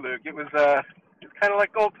misty, Luke. It was kind of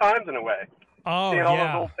like old times in a way. Oh, seeing all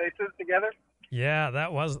those old faces together. Yeah,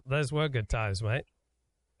 those were good times, mate.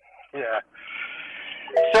 Yeah.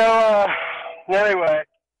 So anyway,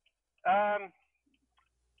 so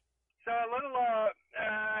a little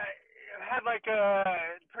had like a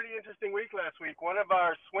pretty interesting week last week. One of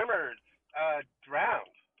our swimmers drowned.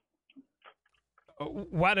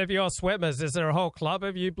 One of your swimmers? Is there a whole club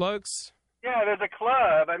of you blokes? Yeah, there's a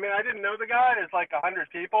club. I mean, I didn't know the guy. There's like 100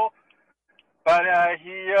 people, but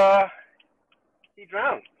he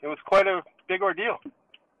drowned. It was quite a big ordeal,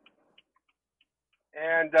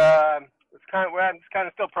 and I'm just kind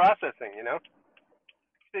of still processing. You know,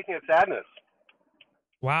 speaking of sadness.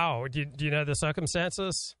 Wow. Do you know the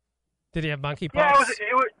circumstances? Did he have monkeypox? Yeah,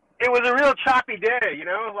 it was a real choppy day. You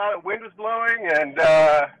know, a lot of wind was blowing, and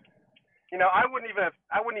you know, I wouldn't even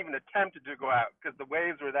attempt to go out because the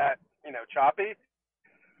waves were that, you know, choppy.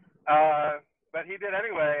 But he did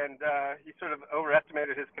anyway, and he sort of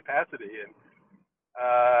overestimated his capacity, and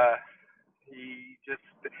he just,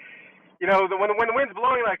 you know, when the wind's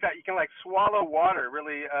blowing like that, you can like swallow water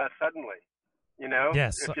really suddenly. You know,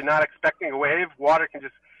 yes. If you're not expecting a wave, water can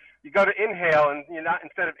just, you go to inhale, and you're not,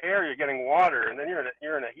 instead of air, you're getting water, and then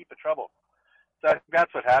you're in a heap of trouble. So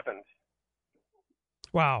that's what happened.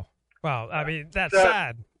 Wow. I mean, that's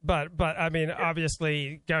sad, but I mean,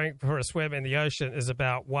 obviously, going for a swim in the ocean is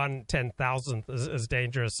about 1/10,000th as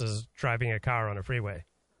dangerous as driving a car on a freeway.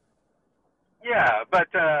 Yeah, but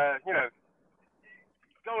you know,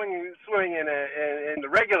 swimming in the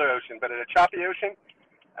regular ocean, but in a choppy ocean,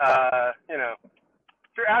 you know,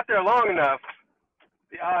 if you're out there long enough,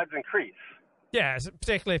 the odds increase. Yeah,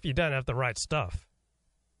 particularly if you don't have the right stuff.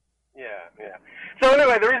 Yeah. So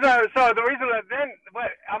anyway, the reason that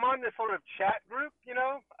I'm on this sort of chat group, you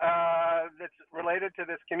know, that's related to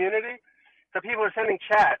this community. So people are sending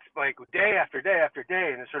chats like day after day after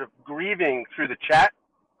day, and they're sort of grieving through the chat,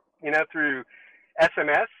 you know, through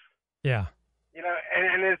SMS. Yeah. You know,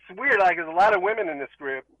 and it's weird. Like there's a lot of women in this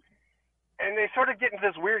group, and they sort of get into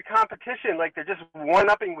this weird competition. Like they're just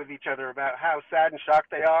one-upping with each other about how sad and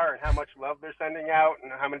shocked they are, and how much love they're sending out, and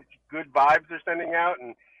how many good vibes they're sending out,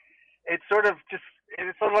 and it's sort of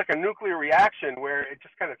like a nuclear reaction where it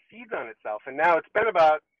just kind of feeds on itself. And now it's been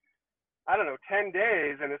about, I don't know, 10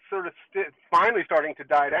 days, and it's sort of finally starting to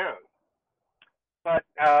die down. But,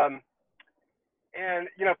 and,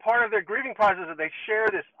 you know, part of their grieving process is they share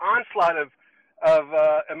this onslaught of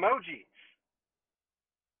emojis.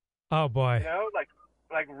 Oh, boy. You know,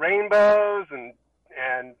 like rainbows and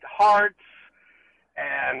hearts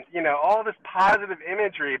and, you know, all this positive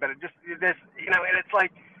imagery, but you know, and it's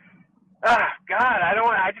like, God,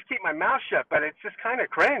 I just keep my mouth shut, but it's just kind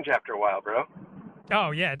of cringe after a while, bro.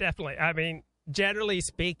 Oh, yeah, definitely. I mean, generally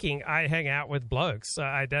speaking, I hang out with blokes.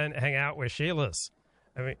 I don't hang out with Sheilas.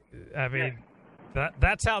 I mean,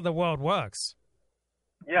 that's how the world works.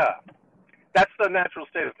 Yeah. That's the natural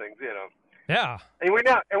state of things, you know. Yeah. And we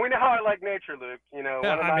know how I like nature, Luke, you know.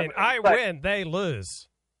 Yeah, I mean, I win, they lose.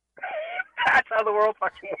 That's how the world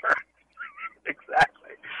fucking works. Exactly.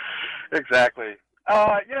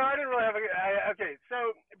 You know, I didn't really have okay,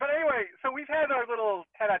 so, but anyway, so we've had our little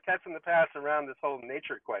tete-a-tetes in the past around this whole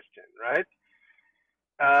nature question, right?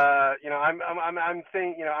 I'm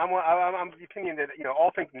saying, I'm of the opinion that,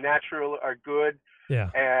 all things natural are good. Yeah.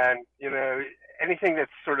 And, anything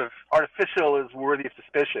that's sort of artificial is worthy of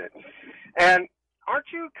suspicion. And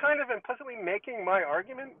aren't you kind of implicitly making my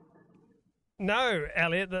argument? No,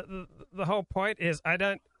 Elliot. The whole point is I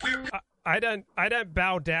don't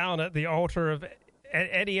bow down at the altar of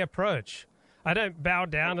any approach. I don't bow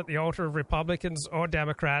down at the altar of Republicans or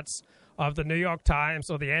Democrats, of the New York Times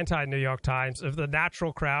or the anti-New York Times, of the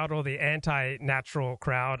natural crowd or the anti-natural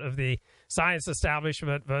crowd, of the science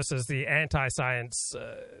establishment versus the anti-science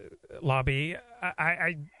lobby.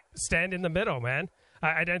 I stand in the middle, man.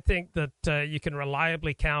 I don't think that you can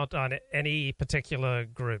reliably count on any particular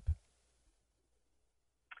group.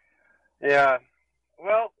 Yeah.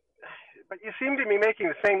 Well, but you seem to be making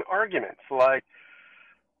the same arguments. Like,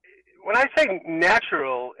 when I say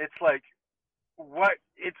natural, it's like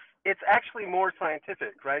it's actually more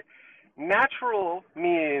scientific, right? Natural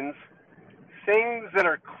means things that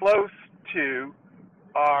are close to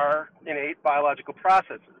our innate biological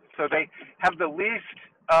processes. So they have the least,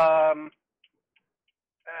 the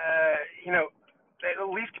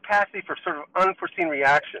least capacity for sort of unforeseen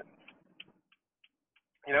reactions.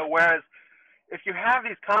 Whereas if you have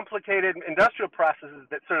these complicated industrial processes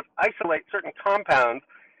that sort of isolate certain compounds,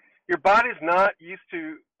 your body's not used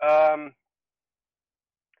to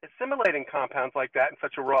assimilating compounds like that in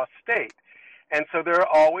such a raw state. And so there are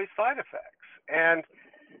always side effects. And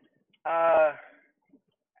I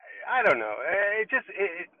don't know. It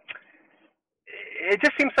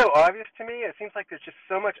just seems so obvious to me. It seems like there's just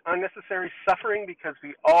so much unnecessary suffering because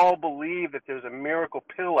we all believe that there's a miracle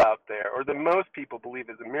pill out there, or that most people believe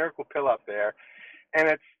there's a miracle pill out there. And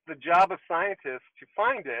it's the job of scientists to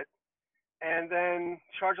find it and then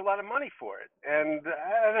charge a lot of money for it. And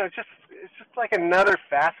I don't know, it's just like another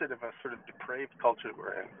facet of a sort of depraved culture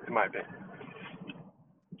we're in my opinion.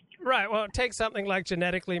 Right. Well, take something like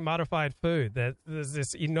genetically modified food. There's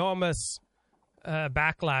this enormous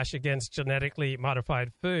backlash against genetically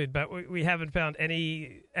modified food, but we haven't found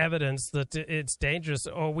any evidence that it's dangerous,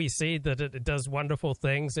 or we see that it does wonderful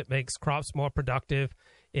things. It makes crops more productive.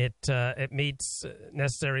 It meets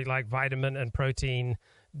necessary like vitamin and protein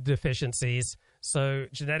deficiencies. So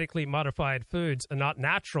genetically modified foods are not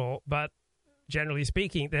natural, but generally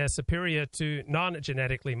speaking, they're superior to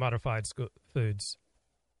non-genetically modified foods.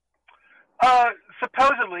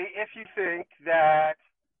 Supposedly, if you think that,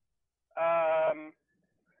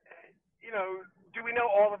 do we know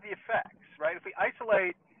all of the effects, right? If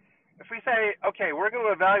we say, okay, we're going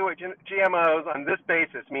to evaluate GMOs on this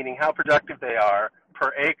basis, meaning how productive they are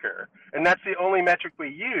per acre, and that's the only metric we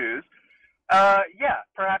use, yeah,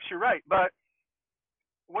 perhaps you're right. But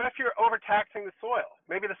what if you're overtaxing the soil?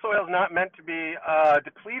 Maybe the soil is not meant to be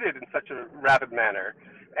depleted in such a rapid manner,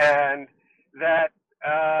 and that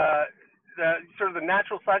the sort of the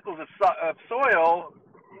natural cycles of soil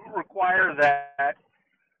require that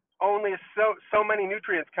only so many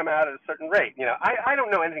nutrients come out at a certain rate. I don't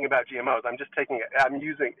know anything about GMOs. I'm just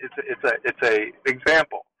it's a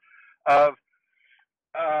example of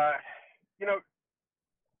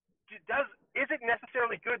is it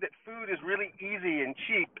necessarily good that food is really easy and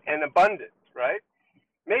cheap and abundant, right?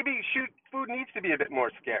 Maybe food needs to be a bit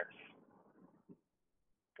more scarce.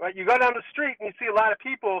 Right? You go down the street and you see a lot of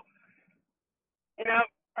people,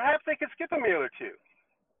 perhaps they could skip a meal or two.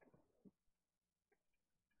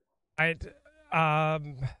 I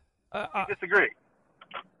disagree.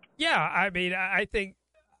 Yeah, I mean, I think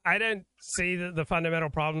I don't see the fundamental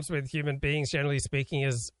problems with human beings, generally speaking,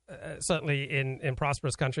 as certainly in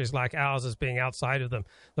prosperous countries like ours, as being outside of them.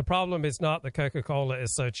 The problem is not that Coca-Cola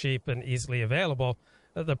is so cheap and easily available.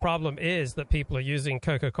 The problem is that people are using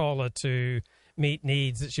Coca-Cola to meet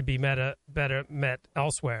needs that should be better met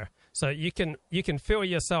elsewhere. So you can fill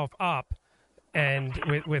yourself up and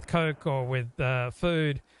with Coke or with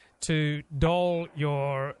food to dull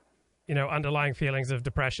your underlying feelings of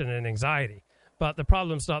depression and anxiety. But the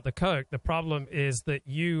problem's not the Coke. The problem is that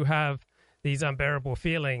you have these unbearable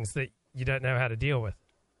feelings that you don't know how to deal with.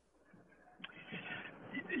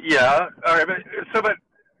 Yeah. All right. But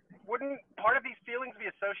wouldn't part of these feelings be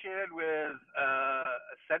associated with a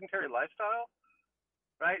sedentary lifestyle?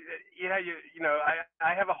 Right?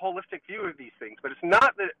 I have a holistic view of these things, but it's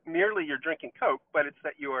not that merely you're drinking Coke, but it's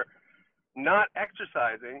that you're not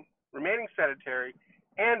exercising, remaining sedentary,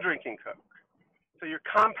 and drinking Coke. So you're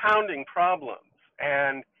compounding problems,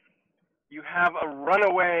 and you have a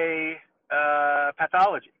runaway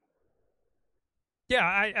pathology. Yeah,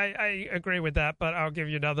 I agree with that, but I'll give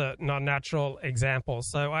you another non-natural example.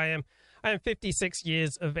 So I am 56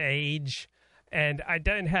 years of age, And I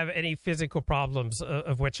don't have any physical problems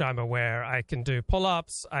of which I'm aware. I can do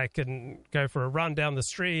pull-ups. I can go for a run down the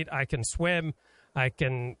street. I can swim. I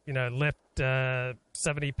can, lift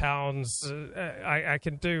 70 pounds. I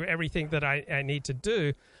can do everything that I need to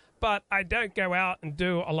do. But I don't go out and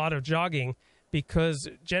do a lot of jogging because,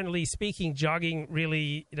 generally speaking, jogging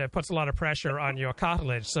really puts a lot of pressure on your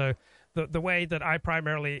cartilage. So the way that I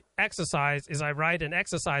primarily exercise is I ride an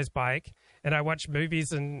exercise bike and I watch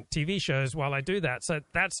movies and TV shows while I do that. So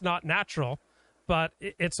that's not natural, but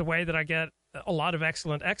it's a way that I get a lot of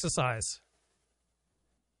excellent exercise.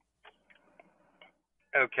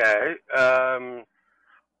 Okay.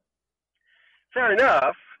 Fair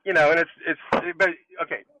enough. And but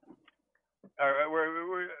okay.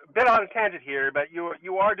 We're a bit on a tangent here, but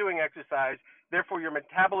you are doing exercise. Therefore, your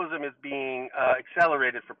metabolism is being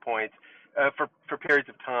accelerated for points for periods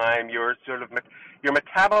of time. You're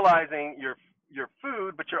metabolizing your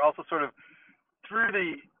food, but you're also sort of through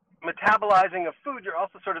the metabolizing of food, you're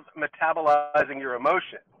also sort of metabolizing your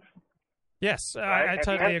emotions. Yes, right? I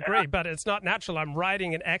totally agree, but it's not natural. I'm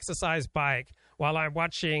riding an exercise bike while I'm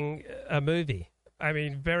watching a movie. I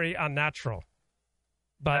mean, very unnatural,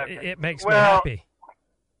 but okay. it makes me happy.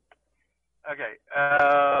 Okay.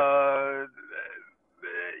 All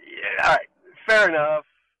right. Fair enough,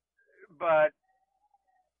 but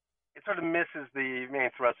it sort of misses the main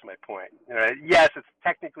thrust of my point. Yes, it's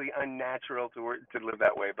technically unnatural to live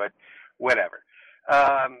that way, but whatever.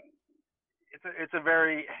 It's a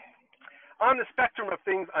very on the spectrum of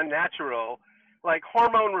things unnatural, like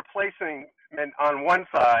hormone replacement on one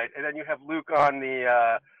side, and then you have Luke on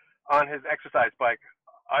his exercise bike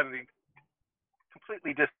on the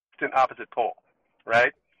completely distant opposite pole,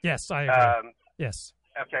 right? Yes, I agree. Yes.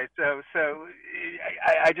 Okay, so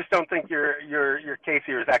I just don't think your case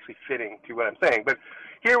here is actually fitting to what I'm saying. But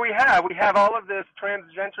here we have all of this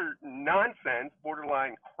transgender nonsense,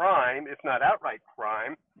 borderline crime, if not outright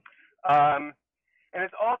crime, and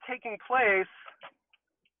it's all taking place.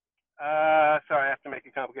 Sorry, I have to make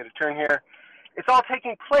a complicated turn here. It's all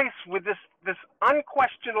taking place with this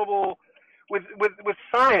unquestionable, with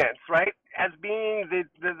science, right, as being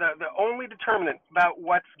the only determinant about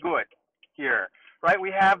what's good here. Right,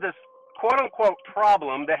 we have this quote-unquote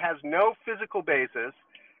problem that has no physical basis.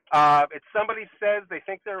 It's somebody says they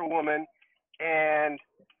think they're a woman, and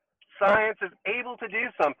science is able to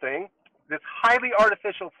do something, this highly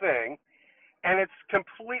artificial thing, and it's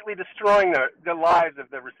completely destroying the lives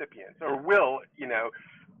of the recipients, or will,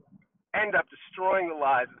 end up destroying the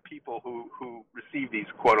lives of the people who receive these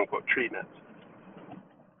quote-unquote treatments.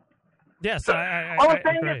 Yes, so, I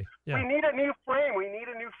agree. Yeah. We need a new frame. We need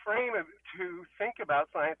a new frame to think about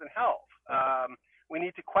science and health. We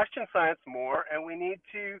need to question science more, and we need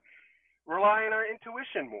to rely on our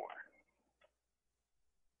intuition more.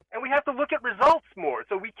 And we have to look at results more.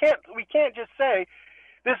 So we can't just say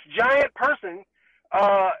this giant person,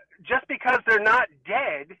 just because they're not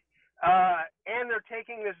dead and they're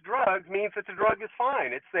taking this drug means that the drug is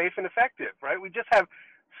fine. It's safe and effective, right? We just have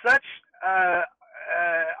such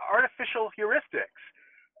artificial heuristics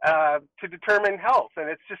to determine health, and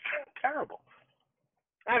it's just terrible.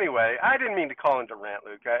 Anyway, I didn't mean to call in to rant,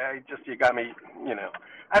 Luke. You got me,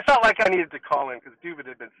 I felt like I needed to call in because David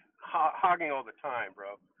had been hogging all the time,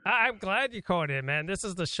 bro. I'm glad you called in, man. This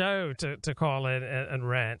is the show to call in and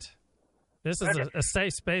rant. This is a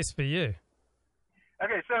safe space for you.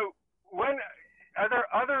 Okay, so are there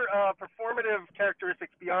other performative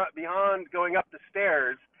characteristics beyond going up the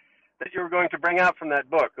stairs that you were going to bring out from that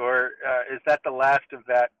book, or is that the last of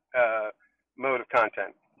that mode of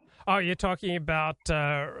content? Oh, you're talking about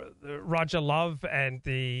Roger Love and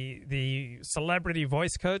the celebrity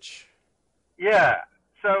voice coach? Yeah.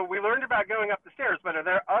 So we learned about going up the stairs, but are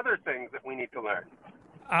there other things that we need to learn?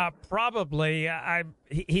 Probably.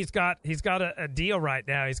 He's got a deal right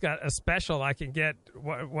now. He's got a special. I can get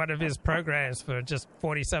one of his programs for just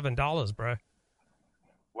 $47, bro.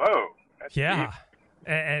 Whoa. That's yeah. Cheap.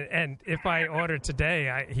 And if I order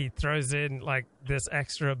today, he throws in like this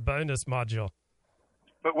extra bonus module.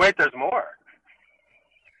 But wait, there's more.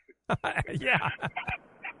 Yeah.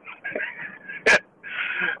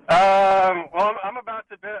 Well, I'm about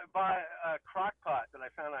to buy a crock pot that I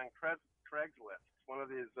found on Craigslist. One of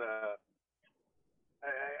these.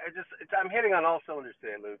 I'm hitting on all cylinders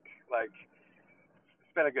today, Luke. Like,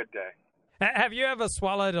 it's been a good day. Have you ever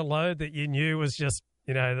swallowed a load that you knew was just,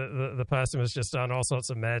 the person was just on all sorts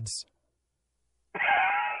of meds?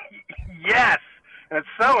 Yes, and it's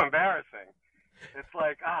so embarrassing. It's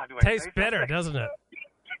like, do I tastes say bitter, something? doesn't it?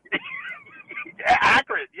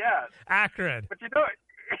 Acrid, yes. Acrid. But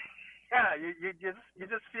yeah, you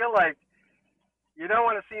just feel like you don't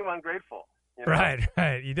want to seem ungrateful. You know?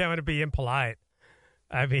 Right. You don't want to be impolite.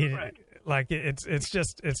 I mean, like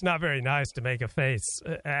it's not very nice to make a face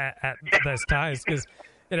at those times because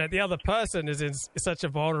the other person is in such a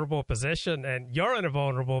vulnerable position, and you're in a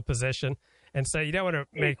vulnerable position, and so you don't want to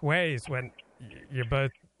make waves when you're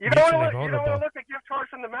both mutually vulnerable. You don't want to look a gift horse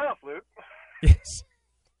in the mouth, Luke. Yes.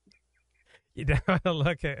 You don't want to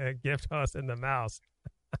look at a gift horse in the mouth.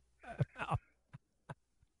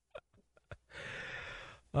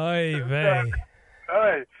 Oy vey.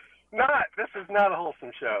 This is not a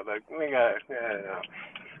wholesome show. Like we got.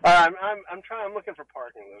 I'm looking for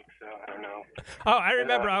parking, Luke. So I don't know. Oh, I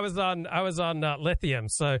remember. I was on Lithium.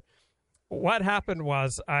 So what happened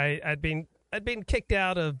was I'd been kicked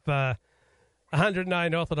out of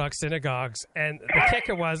 109 Orthodox synagogues, and the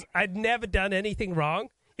kicker was I'd never done anything wrong.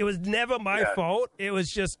 It was never my fault. It was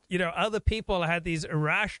just other people had these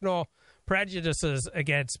irrational prejudices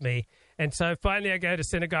against me, and so finally I go to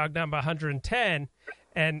synagogue number 110,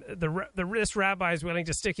 and this rabbi is willing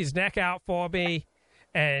to stick his neck out for me.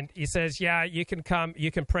 And he says, "Yeah, you can come,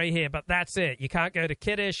 you can pray here, but that's it. You can't go to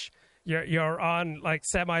Kiddush. You're on like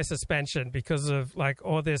semi-suspension because of like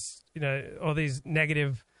all this, all these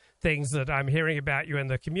negative things that I'm hearing about you in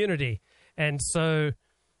the community." And so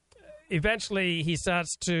eventually he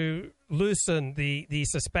starts to loosen the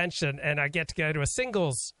suspension, and I get to go to a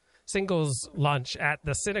singles lunch at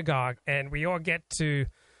the synagogue, and we all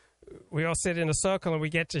sit in a circle and we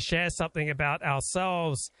get to share something about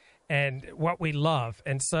ourselves and what we love.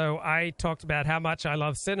 And so I talked about how much I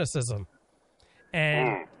love cynicism.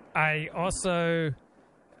 And I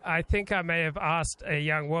think I may have asked a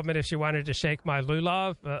young woman if she wanted to shake my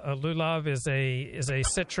lulav. A lulav is a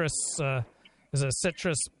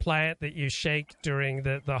citrus plant that you shake during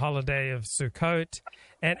the holiday of Sukkot.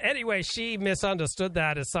 And anyway, she misunderstood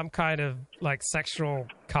that as some kind of like sexual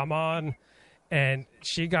come on, and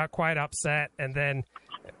she got quite upset. And then,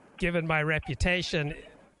 given my reputation,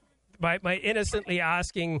 by innocently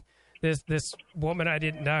asking this woman I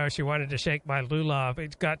didn't know, she wanted to shake my lulav,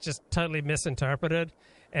 it got just totally misinterpreted.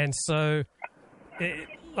 And so,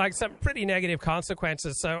 like some pretty negative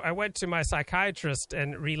consequences. So I went to my psychiatrist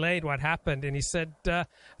and relayed what happened, and he said, I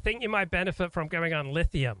think you might benefit from going on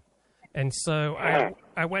lithium. And so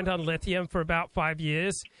I went on lithium for about 5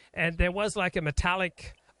 years, and there was like a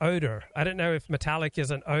metallic odor. I don't know if metallic is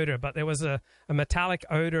an odor, but there was a metallic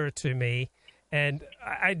odor to me. And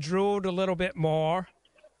I drooled a little bit more,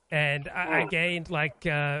 and I gained like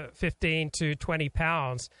 15 to 20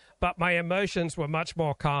 pounds, but my emotions were much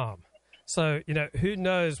more calm. So, who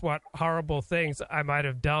knows what horrible things I might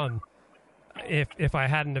have done if I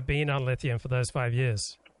hadn't have been on lithium for those 5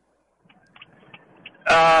 years.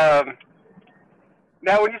 Now,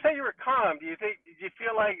 when you say you were calm, did it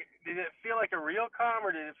feel like a real calm,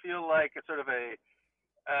 or did it feel like a sort of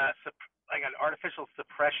like an artificial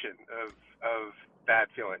suppression of bad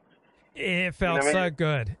feelings? It felt so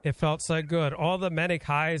good. It felt so good. All the manic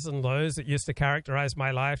highs and lows that used to characterize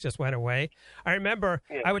my life just went away. I remember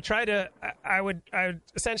I would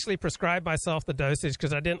essentially prescribe myself the dosage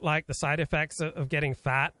because I didn't like the side effects of getting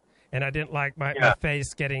fat, and I didn't like my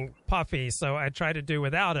face getting puffy, so I tried to do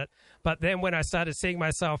without it. But then when I started seeing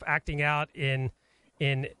myself acting out in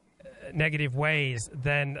negative ways,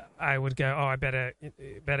 then I would go, I better.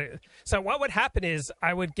 So what would happen is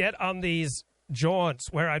I would get on these jaunts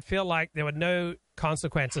where I'd feel like there were no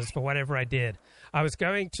consequences for whatever I did. I was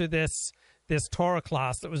going to this Torah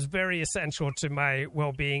class that was very essential to my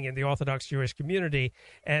well-being in the Orthodox Jewish community,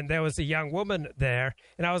 and there was a young woman there,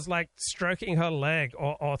 and I was like stroking her leg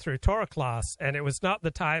all through Torah class, and it was not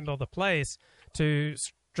the time or the place to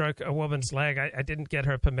stroke a woman's leg. I didn't get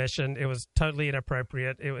her permission. It was totally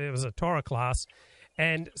inappropriate. It was a Torah class.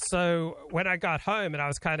 And so when I got home and I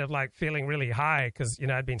was kind of like feeling really high because,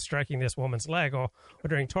 I'd been stroking this woman's leg or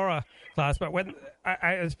during Torah class, but when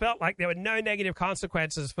I felt like there were no negative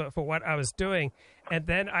consequences for what I was doing. And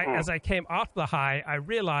then as I came off the high, I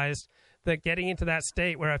realized that getting into that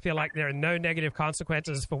state where I feel like there are no negative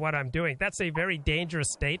consequences for what I'm doing, that's a very dangerous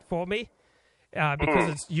state for me. Because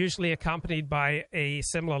it's usually accompanied by a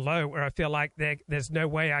similar low where I feel like there's no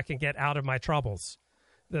way I can get out of my troubles.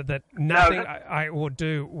 That nothing I will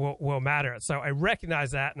do will matter. So I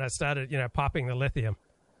recognized that, and I started, popping the lithium.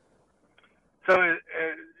 So is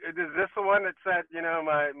this the one that said,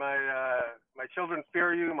 my children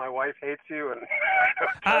fear you, my wife hates you, and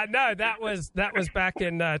no, that was back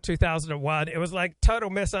in 2001. It was like total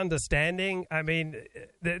misunderstanding. I mean,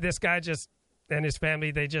 this guy and his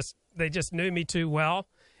family, they just knew me too well,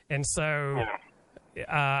 and so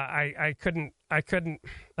I couldn't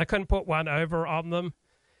put one over on them.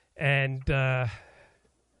 And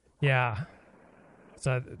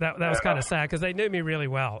So that was kind of sad because they knew me really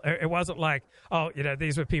well. It wasn't like, oh,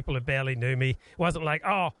 these were people who barely knew me. It wasn't like,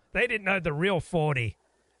 oh, they didn't know the real 40.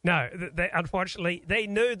 No, unfortunately, they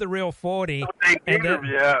knew the real 40.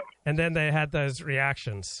 And then they had those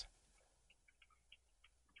reactions.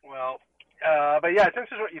 Well, but yeah, it's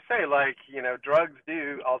interesting what you say. Like, drugs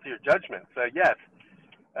do alter your judgment. So yes.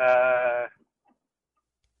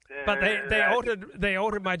 But they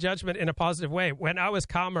altered my judgment in a positive way. When I was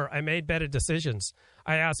calmer, I made better decisions.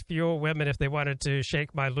 I asked fewer women if they wanted to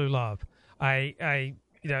shake my lulav. I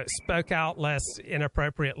spoke out less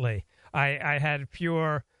inappropriately. I had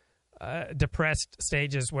fewer depressed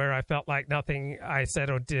stages where I felt like nothing I said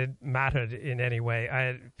or did mattered in any way. I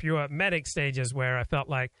had fewer manic stages where I felt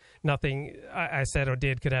like nothing I said or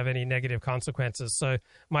did could have any negative consequences. So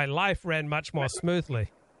my life ran much more smoothly.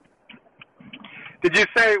 Did you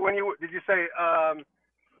say would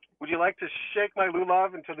you like to shake my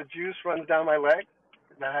lulav until the juice runs down my leg?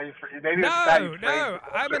 Is that how you? Maybe No.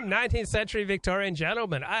 I'm a 19th century Victorian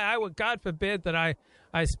gentleman. I would, God forbid that I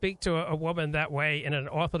speak to a woman that way in an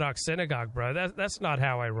Orthodox synagogue, bro. That's not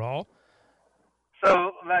how I roll.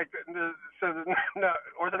 So no,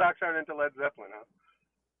 Orthodox aren't into Led Zeppelin, huh?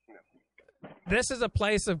 This is a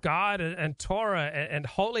place of God and Torah and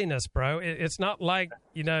holiness, bro. It's not like,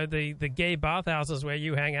 the gay bathhouses where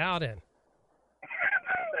you hang out in.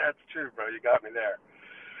 That's true, bro. You got me there.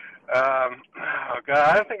 Oh, God.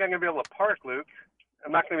 I don't think I'm going to be able to park, Luke.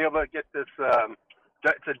 I'm not going to be able to get this.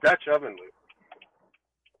 It's a Dutch oven, Luke.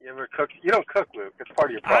 You ever cook? You don't cook, Luke. It's part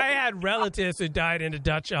of your problem. I had relatives who died in a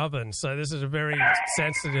Dutch oven, so this is a very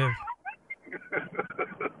sensitive...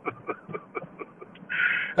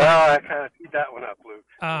 I kind of teed that one up, Luke.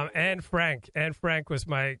 Anne Frank was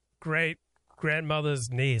my great-grandmother's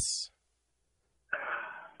niece.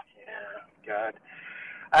 Yeah, God.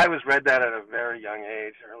 I read that at a very young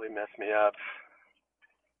age. It really messed me up.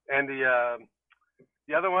 And the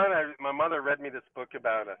other one, my mother read me this book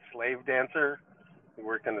about a slave dancer who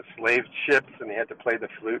worked on the slave ships, and he had to play the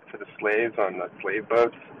flute for the slaves on the slave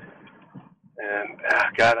boats. And,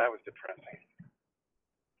 God, that was depressing.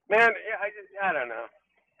 Man, I don't know.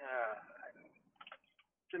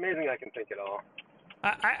 It's amazing I can think it all.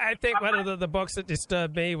 I think one of the books that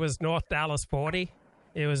disturbed me was North Dallas 40.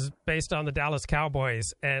 It was based on the Dallas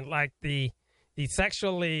Cowboys, and like the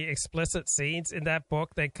sexually explicit scenes in that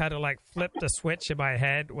book, they kind of like flipped a switch in my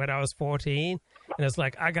head when I was 14, and it's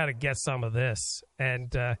like, I got to get some of this,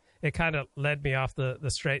 and it kind of led me off the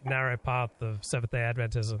straight and narrow path of Seventh-day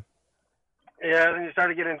Adventism. Yeah, then you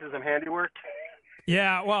started getting into some handiwork.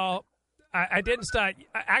 Yeah, well, I didn't start.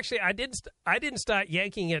 Actually, I didn't start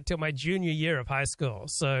yanking it till my junior year of high school.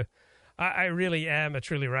 So, I really am a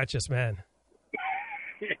truly righteous man.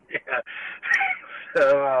 Yeah.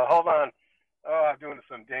 So hold on. Oh, I'm doing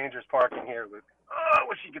some dangerous parking here, Luke. Oh, I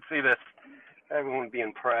wish you could see this. Everyone would be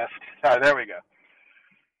impressed. All right, there we go.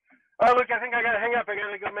 Oh, Luke, I think I got to hang up. I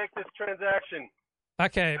got to go make this transaction.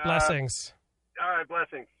 Okay, blessings. All right,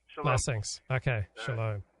 blessings. Shalom. Blessings. Okay,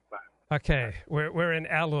 shalom. Right. Okay, we're in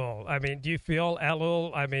Elul. I mean, do you feel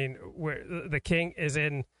Elul? I mean, the king is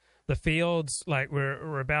in the fields. Like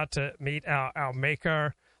we're about to meet our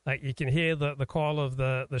maker. Like you can hear the call of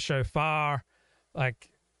the shofar. Like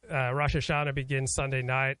Rosh Hashanah begins Sunday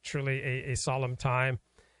night. Truly a solemn time.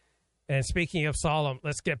 And speaking of solemn,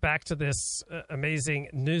 let's get back to this amazing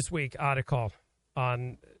Newsweek article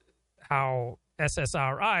on how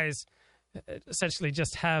SSRIs essentially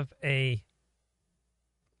just have a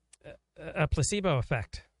placebo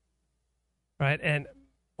effect, right? And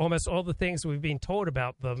almost all the things we've been told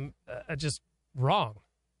about them are just wrong.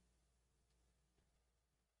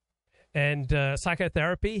 And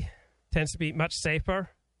psychotherapy tends to be much safer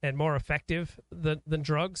and more effective than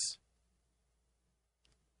drugs.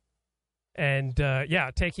 And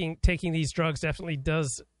taking these drugs definitely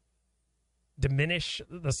does diminish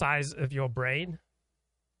the size of your brain.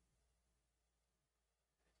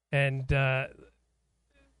 And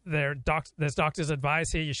there's doctors'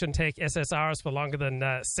 advice here. You shouldn't take SSRIs for longer than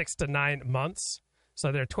 6 to 9 months.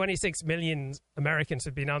 So there are 26 million Americans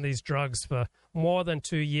who've been on these drugs for more than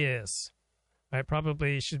 2 years. Right?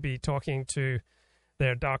 Probably should be talking to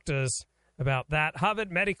their doctors about that.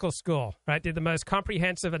 Harvard Medical School, right, did the most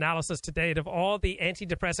comprehensive analysis to date of all the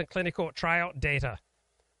antidepressant clinical trial data.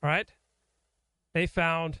 Right? They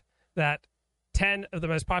found that 10 of the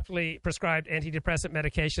most popularly prescribed antidepressant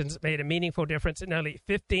medications made a meaningful difference in only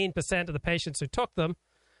 15% of the patients who took them,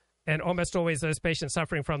 and almost always those patients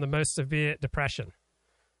suffering from the most severe depression.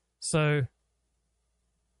 So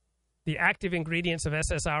The active ingredients of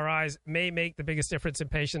SSRIs may make the biggest difference in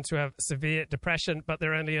patients who have severe depression, but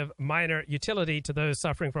they're only of minor utility to those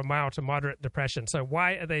suffering from mild to moderate depression. So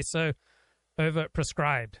why are they so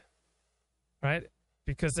overprescribed? Right?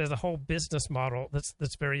 Because there's a whole business model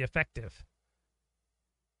that's very effective.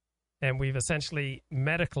 And we've essentially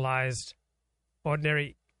medicalized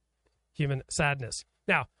ordinary human sadness.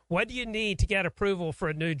 Now, what do you need to get approval for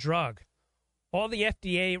a new drug? All the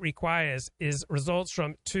FDA requires is results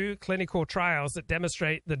from 2 clinical trials that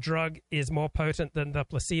demonstrate the drug is more potent than the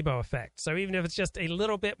placebo effect. So even if it's just a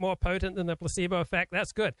little bit more potent than the placebo effect,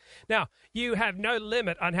 that's good. Now, you have no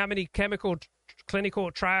limit on how many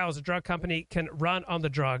clinical trials a drug company can run on the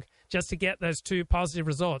drug just to get those 2 positive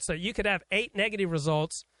results. So you could have 8 negative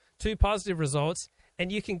results, 2 positive results, and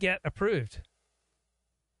you can get approved.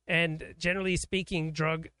 And generally speaking,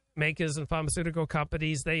 drug makers and pharmaceutical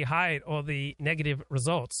companies, they hide all the negative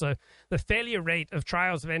results. So the failure rate of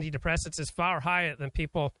trials of antidepressants is far higher than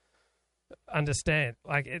people understand.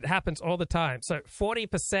 Like, it happens all the time. So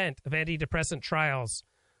 40% of antidepressant trials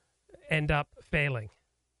end up failing.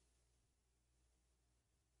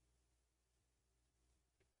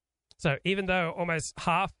 So even though almost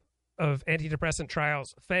half of antidepressant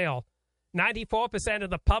trials fail, 94% of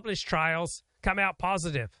the published trials come out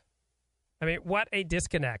positive. I mean, what a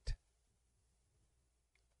disconnect.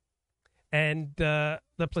 And the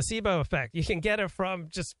placebo effect, you can get it from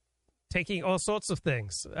just taking all sorts of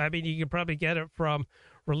things. I mean, you can probably get it from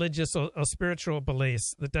religious or spiritual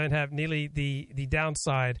beliefs that don't have nearly the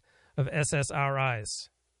downside of SSRIs.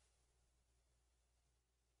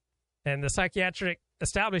 And the psychiatric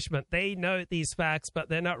establishment, they know these facts, but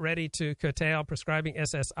they're not ready to curtail prescribing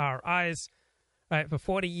SSRIs. Right, for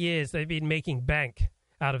 40 years, they've been making bank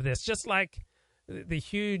out of this, just like the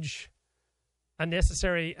huge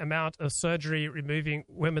unnecessary amount of surgery removing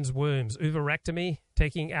women's wombs, oophorectomy,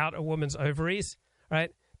 taking out a woman's ovaries,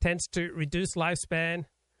 right, tends to reduce lifespan,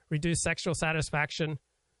 reduce sexual satisfaction,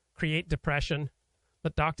 create depression,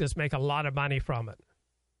 but doctors make a lot of money from it.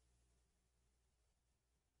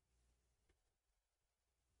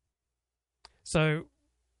 So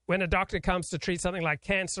when a doctor comes to treat something like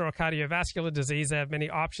cancer or cardiovascular disease, they have many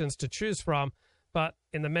options to choose from. But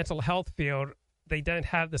in the mental health field, they don't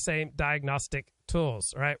have the same diagnostic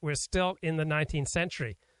tools, right? We're still in the 19th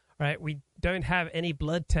century, right? We don't have any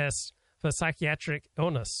blood tests for psychiatric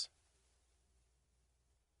illness.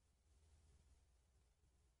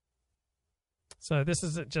 So this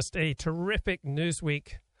is just a terrific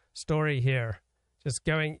Newsweek story here, just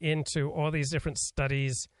going into all these different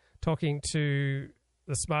studies, talking to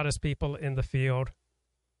the smartest people in the field,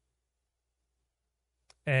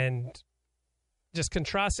 and just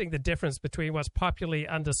contrasting the difference between what's popularly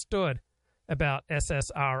understood about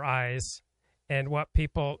SSRIs and what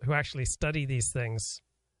people who actually study these things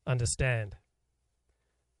understand.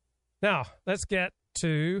 Now, let's get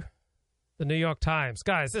to the New York Times.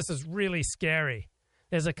 Guys, this is really scary.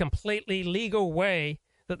 There's a completely legal way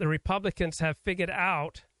that the Republicans have figured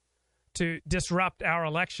out to disrupt our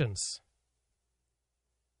elections.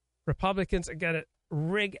 Republicans are going to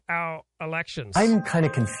rig our elections. I'm kind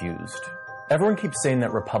of confused. Everyone keeps saying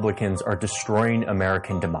that Republicans are destroying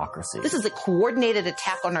American democracy. This is a coordinated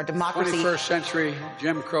attack on our democracy. 21st century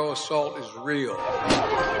Jim Crow assault is real. Like,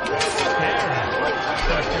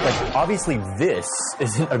 obviously this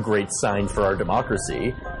isn't a great sign for our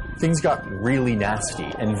democracy. Things got really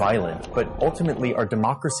nasty and violent, but ultimately our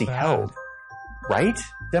democracy held. Right?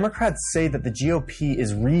 Democrats say that the GOP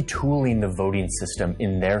is retooling the voting system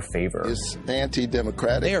in their favor. It's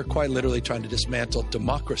anti-democratic. They are quite literally trying to dismantle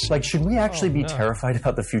democracy. Like, should we actually be terrified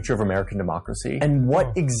about the future of American democracy? And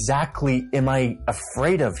what exactly am I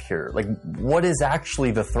afraid of here? Like, what is actually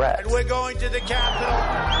the threat? And we're going to the Capitol.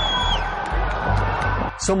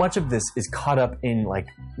 So much of this is caught up in, like...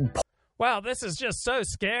 Wow, this is just so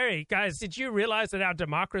scary. Guys, did you realize that our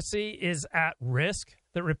democracy is at risk?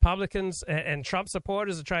 That Republicans and Trump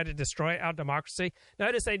supporters are trying to destroy our democracy?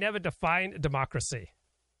 Notice they never define democracy,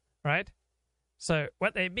 right? So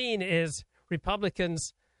what they mean is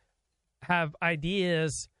Republicans have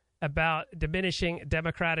ideas about diminishing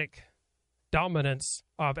democratic dominance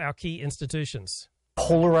of our key institutions.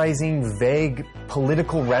 Polarizing, vague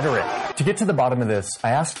political rhetoric. To get to the bottom of this, I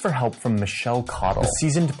asked for help from Michelle Cottle, a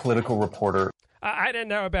seasoned political reporter. I don't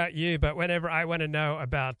know about you, but whenever I want to know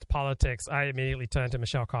about politics, I immediately turn to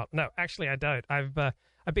Michelle Cottle. No, actually, I don't. I've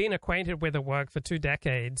been acquainted with her work for 2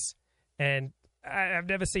 decades, and I've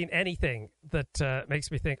never seen anything that makes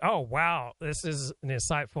me think, oh, wow, this is an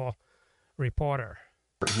insightful reporter.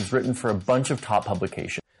 He's written for a bunch of top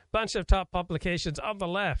publications. bunch of top publications on the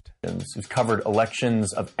left. Who've covered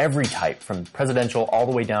elections of every type, from presidential all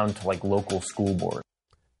the way down to like local school board.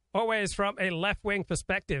 Always from a left-wing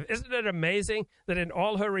perspective. Isn't it amazing that in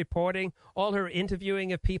all her reporting, all her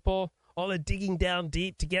interviewing of people, all her digging down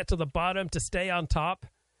deep to get to the bottom, to stay on top,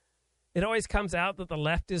 it always comes out that the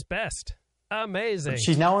left is best. Amazing.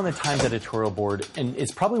 She's now on the Times editorial board and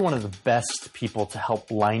is probably one of the best people to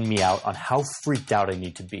help line me out on how freaked out I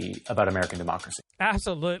need to be about American democracy.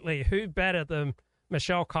 Absolutely. Who better than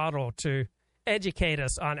Michelle Cottle to educate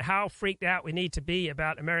us on how freaked out we need to be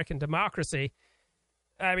about American democracy?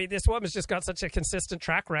 I mean, this woman's just got such a consistent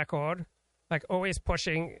track record, like always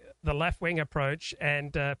pushing the left-wing approach,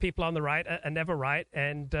 and people on the right are never right,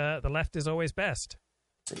 and the left is always best.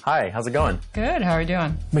 Hi, how's it going? Good, how are you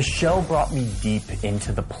doing? Michelle brought me deep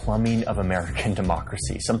into the plumbing of American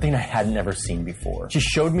democracy, something I hadn't ever seen before. She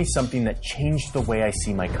showed me something that changed the way I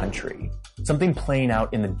see my country, something playing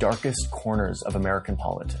out in the darkest corners of American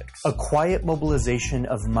politics. A quiet mobilization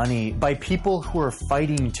of money by people who are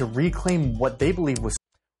fighting to reclaim what they believe was...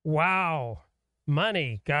 Wow.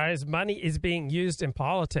 Money, guys. Money is being used in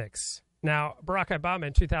politics. Now, Barack Obama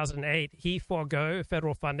in 2008, he forego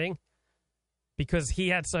federal funding because he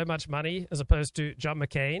had so much money as opposed to John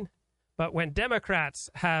McCain. But when Democrats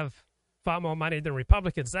have far more money than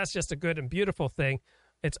Republicans, that's just a good and beautiful thing.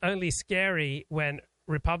 It's only scary when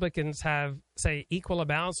Republicans have, say, equal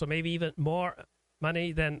amounts or maybe even more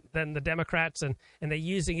money than the Democrats, and they're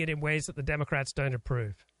using it in ways that the Democrats don't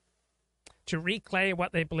approve to reclaim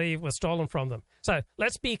what they believe was stolen from them. So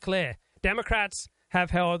let's be clear. Democrats have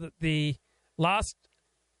held the last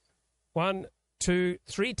 1, 2,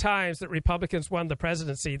 3 times that Republicans won the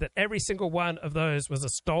presidency, that every single one of those was a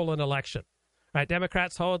stolen election. Right?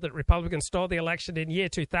 Democrats hold that Republicans stole the election in year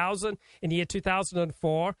 2000, in year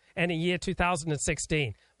 2004, and in year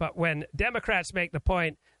 2016. But when Democrats make the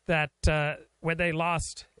point that when they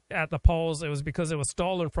lost at the polls, it was because it was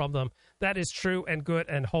stolen from them, that is true and good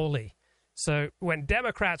and holy. So when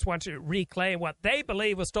Democrats want to reclaim what they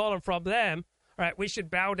believe was stolen from them, right, we should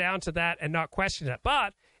bow down to that and not question it.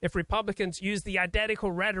 But if Republicans use the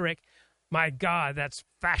identical rhetoric, my God, that's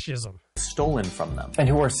fascism. Stolen from them, and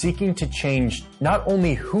who are seeking to change not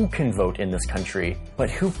only who can vote in this country, but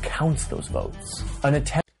who counts those votes. An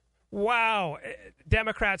attempt. Wow.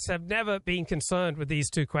 Democrats have never been concerned with these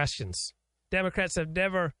two questions. Democrats have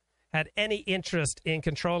never had any interest in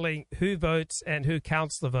controlling who votes and who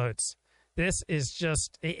counts the votes. This is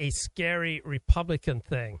just a scary Republican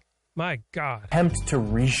thing. My God. Attempt to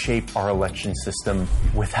reshape our election system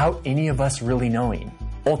without any of us really knowing.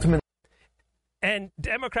 Ultimately. And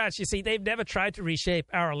Democrats, you see, they've never tried to reshape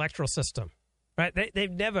our electoral system, right? They've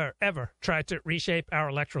never, ever tried to reshape our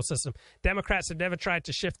electoral system. Democrats have never tried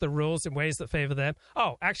to shift the rules in ways that favor them.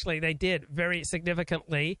 Oh, actually, they did very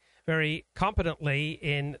significantly, very competently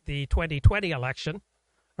in the 2020 election,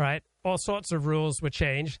 right? All sorts of rules were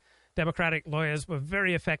changed. Democratic lawyers were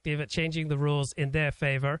very effective at changing the rules in their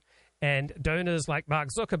favor. And donors like Mark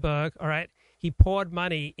Zuckerberg, all right, he poured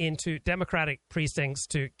money into Democratic precincts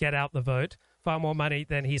to get out the vote, far more money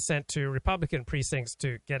than he sent to Republican precincts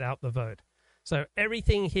to get out the vote. So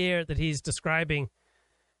everything here that he's describing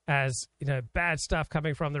as, you know, bad stuff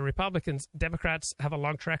coming from the Republicans, Democrats have a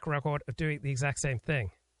long track record of doing the exact same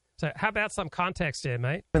thing. So how about some context here,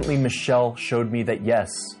 mate? Michelle showed me that,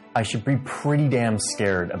 yes, I should be pretty damn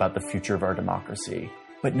scared about the future of our democracy,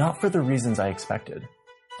 but not for the reasons I expected.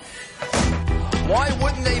 Why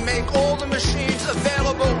wouldn't they make all the machines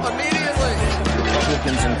available immediately?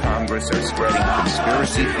 Republicans in Congress are spreading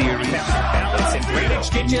conspiracy theories.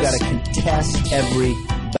 You got to contest every...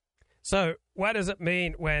 So what does it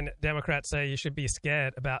mean when Democrats say you should be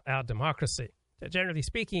scared about our democracy? Generally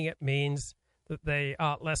speaking, it means that they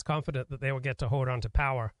are less confident that they will get to hold on to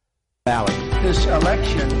power. This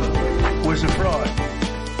election was a fraud.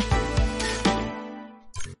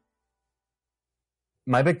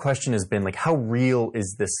 My big question has been, like, how real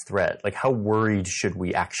is this threat? Like, how worried should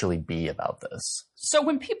we actually be about this? So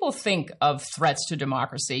when people think of threats to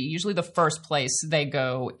democracy, usually the first place they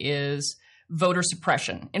go is voter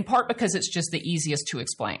suppression, in part because it's just the easiest to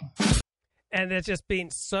explain. And there's just been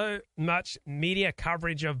so much media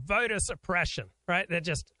coverage of voter suppression, right? They're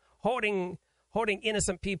just holding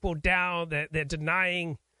innocent people down. They're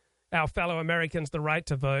denying our fellow Americans the right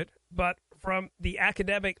to vote. But from the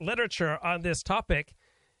academic literature on this topic,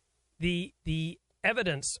 the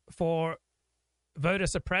evidence for voter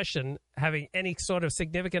suppression having any sort of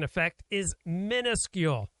significant effect is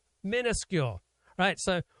minuscule, right?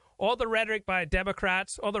 So all the rhetoric by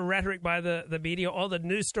Democrats, all the rhetoric by the media, all the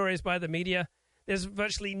news stories by the media, there's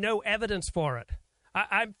virtually no evidence for it.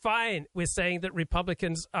 I'm fine with saying that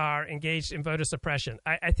Republicans are engaged in voter suppression.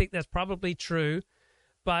 I think that's probably true,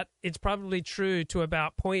 but it's probably true to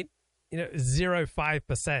about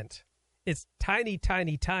 0.05%. It's tiny,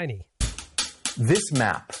 tiny, tiny. This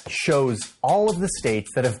map shows all of the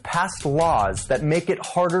states that have passed laws that make it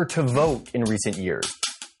harder to vote in recent years.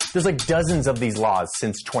 There's like dozens of these laws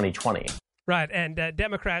since 2020. Right, and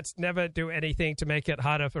Democrats never do anything to make it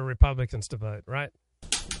harder for Republicans to vote, right?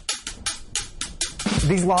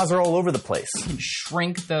 These laws are all over the place.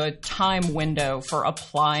 Shrink the time window for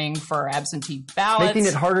applying for absentee ballots. Making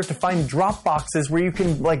it harder to find drop boxes where you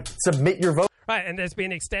can, submit your vote. Right, and there's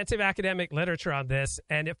been extensive academic literature on this,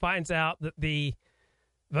 and it finds out that the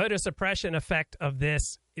voter suppression effect of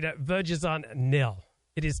this, verges on nil.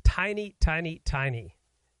 It is tiny, tiny, tiny.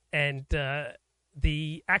 And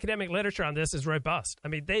the academic literature on this is robust. I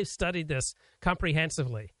mean, they've studied this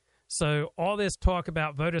comprehensively. So all this talk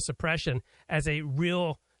about voter suppression as a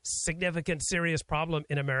real significant, serious problem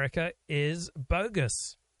in America is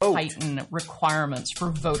bogus. Tighten requirements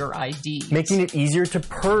for voter ID. Making it easier to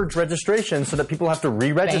purge registration so that people have to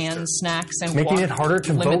re-register. Ban snacks and making it harder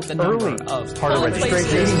to vote early. Harder registration.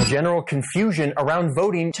 Creating general confusion around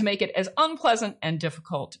voting. To make it as unpleasant and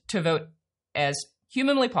difficult to vote as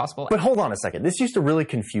humanly possible. But hold on a second. This used to really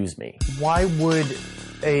confuse me. Why would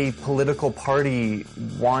a political party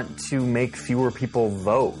want to make fewer people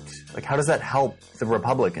vote? How does that help the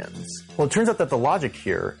Republicans? Well, it turns out that the logic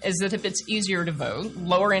here is that if it's easier to vote,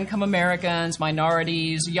 lower-income Americans,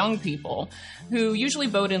 minorities, young people, who usually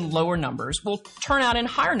vote in lower numbers, will turn out in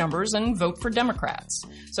higher numbers and vote for Democrats.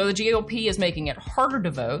 So the GOP is making it harder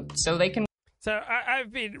to vote so they can... So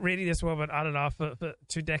I've been reading this woman on and off for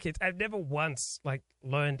 2 decades. I've never once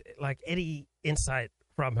learned any insight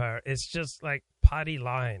from her. It's just party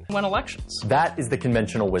line. Win elections. That is the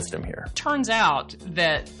conventional wisdom here. Turns out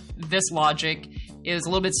that this logic is a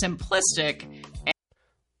little bit simplistic.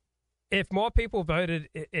 If more people voted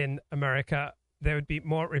in America, there would be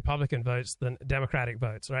more Republican votes than Democratic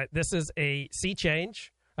votes, right? This is a sea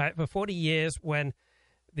change. Right? For 40 years, when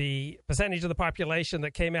the percentage of the population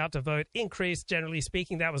that came out to vote increased, generally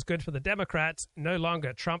speaking, that was good for the Democrats. No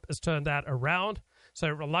longer. Trump has turned that around. So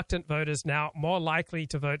reluctant voters now more likely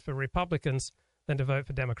to vote for Republicans than to vote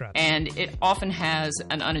for Democrats. And it often has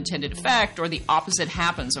an unintended effect, or the opposite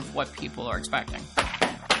happens of what people are expecting.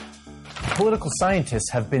 Political scientists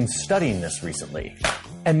have been studying this recently.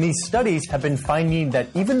 And these studies have been finding that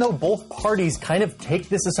even though both parties kind of take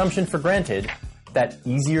this assumption for granted, that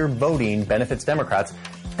easier voting benefits Democrats,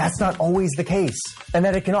 that's not always the case. And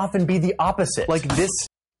that it can often be the opposite. Like this.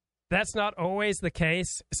 That's not always the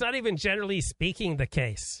case. It's not even generally speaking the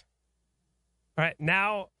case. All right,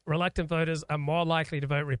 now reluctant voters are more likely to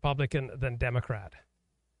vote Republican than Democrat.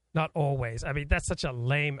 Not always. I mean, that's such a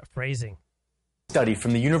lame phrasing. Study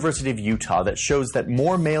from the University of Utah that shows that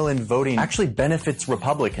more mail-in voting actually benefits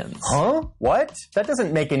Republicans. Huh? What? That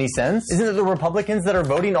doesn't make any sense. Isn't it the Republicans that are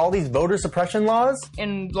voting all these voter suppression laws?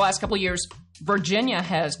 In the last couple of years, Virginia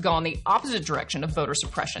has gone the opposite direction of voter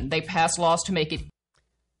suppression. They passed laws to make it...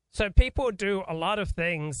 So people do a lot of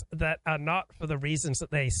things that are not for the reasons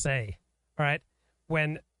that they say. All right?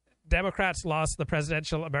 When Democrats lost the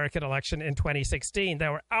presidential American election in 2016, they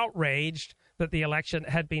were outraged that the election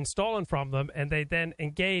had been stolen from them, and they then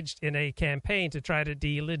engaged in a campaign to try to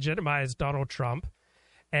delegitimize Donald Trump.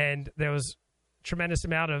 And there was a tremendous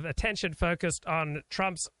amount of attention focused on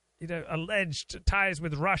Trump's alleged ties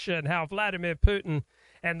with Russia and how Vladimir Putin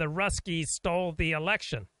and the Ruskies stole the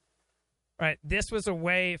election. Right? This was a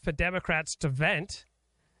way for Democrats to vent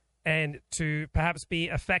and to perhaps be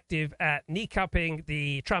effective at knee-cupping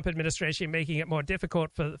the Trump administration, making it more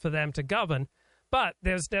difficult for them to govern. But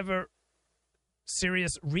there's never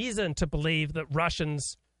serious reason to believe that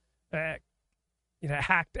Russians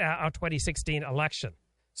hacked our 2016 election.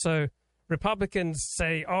 So Republicans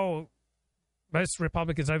say, most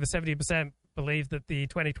Republicans, over 70%, believe that the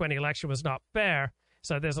 2020 election was not fair.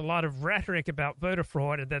 So there's a lot of rhetoric about voter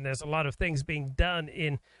fraud, and then there's a lot of things being done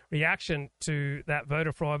in reaction to that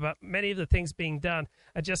voter fraud. But many of the things being done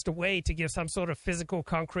are just a way to give some sort of physical,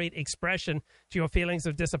 concrete expression to your feelings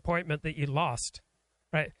of disappointment that you lost.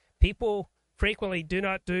 Right? People frequently do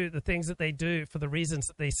not do the things that they do for the reasons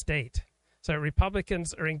that they state. So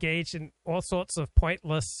Republicans are engaged in all sorts of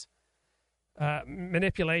pointless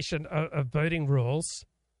manipulation of voting rules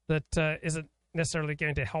that isn't necessarily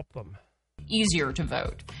going to help them. Easier to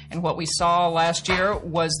vote. And what we saw last year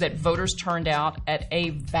was that voters turned out at a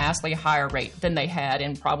vastly higher rate than they had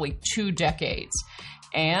in probably 2 decades.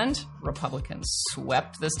 And Republicans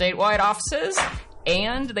swept the statewide offices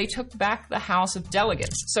and they took back the House of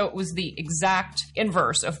Delegates. So it was the exact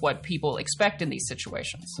inverse of what people expect in these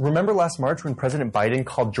situations. Remember last March when President Biden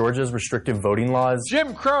called Georgia's restrictive voting laws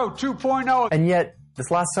Jim Crow 2.0? And yet, this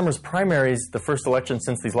last summer's primaries, the first election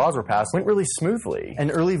since these laws were passed, went really smoothly. And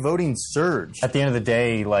early voting surged. At the end of the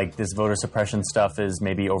day, like, this voter suppression stuff is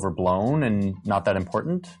maybe overblown and not that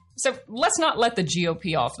important. So let's not let the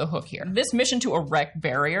GOP off the hook here. This mission to erect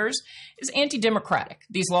barriers is anti-democratic.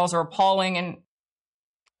 These laws are appalling and...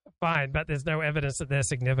 Fine, but there's no evidence that they're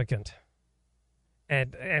significant.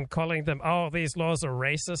 And calling them, oh, these laws are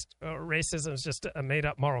racist, racism is just a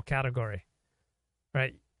made-up moral category,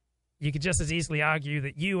 right? You could just as easily argue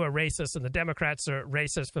that you are racist and the Democrats are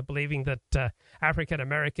racist for believing that African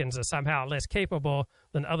Americans are somehow less capable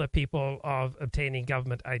than other people of obtaining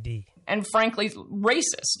government ID. And frankly,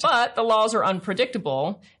 racist. But the laws are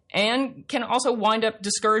unpredictable and can also wind up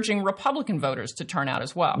discouraging Republican voters to turn out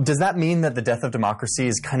as well. Does that mean that the death of democracy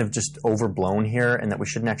is kind of just overblown here and that we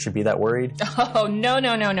shouldn't actually be that worried? Oh, no.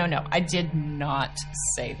 I did not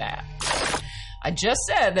say that. I just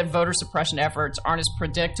said that voter suppression efforts aren't as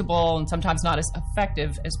predictable and sometimes not as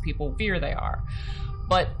effective as people fear they are.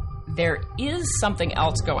 But there is something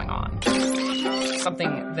else going on.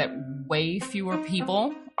 Something that way fewer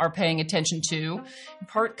people are paying attention to, in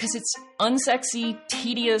part because it's unsexy,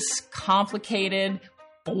 tedious, complicated,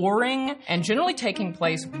 boring, and generally taking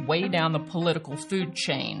place way down the political food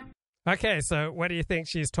chain. Okay, so what do you think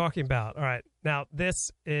she's talking about? All right, now this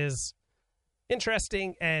is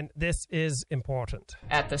interesting, and this is important.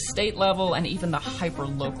 At the state level and even the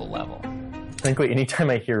hyper-local level. Frankly, anytime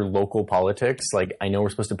I hear local politics, like, I know we're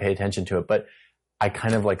supposed to pay attention to it, but I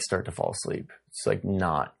kind of, like, start to fall asleep. It's, like,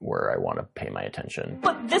 not where I want to pay my attention.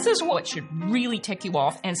 But this is what should really tick you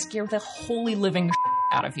off and scare the holy living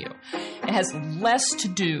out of you. It has less to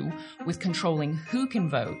do with controlling who can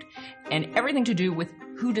vote and everything to do with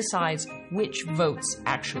who decides which votes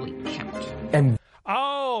actually count. And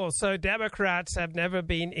oh, so Democrats have never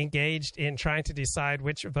been engaged in trying to decide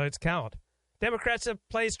which votes count. Democrats have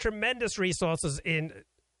placed tremendous resources in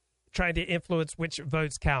trying to influence which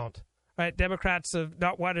votes count. Right? Democrats have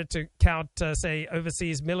not wanted to count, say,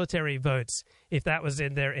 overseas military votes if that was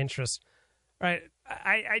in their interest. Right?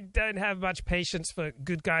 I don't have much patience for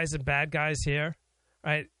good guys and bad guys here.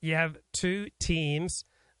 Right? You have two teams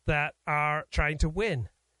that are trying to win.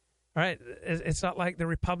 Right? It's not like the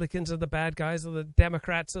Republicans are the bad guys or the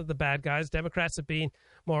Democrats are the bad guys. Democrats have been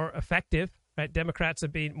more effective. Right? Democrats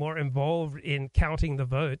have been more involved in counting the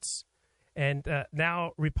votes. And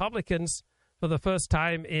now Republicans, for the first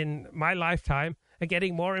time in my lifetime, are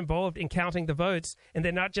getting more involved in counting the votes. And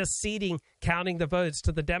they're not just ceding counting the votes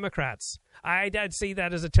to the Democrats. I don't see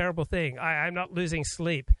that as a terrible thing. I'm not losing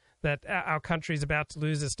sleep that our country is about to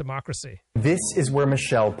lose its democracy. This is where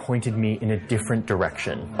Michelle pointed me in a different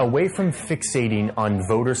direction, away from fixating on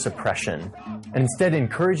voter suppression, and instead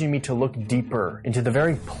encouraging me to look deeper into the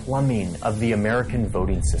very plumbing of the American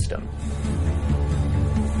voting system.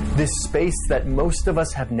 This space that most of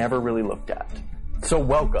us have never really looked at. So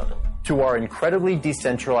welcome to our incredibly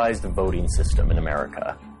decentralized voting system in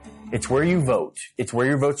America. It's where you vote. It's where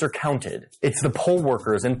your votes are counted. It's the poll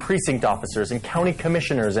workers and precinct officers and county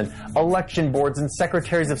commissioners and election boards and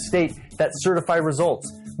secretaries of state that certify results.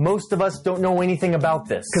 Most of us don't know anything about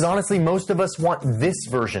this because honestly, most of us want this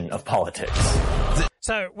version of politics.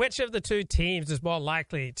 So which of the two teams is more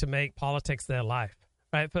likely to make politics their life?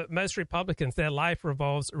 Right? For most Republicans, their life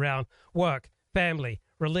revolves around work, family,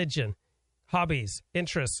 religion, hobbies,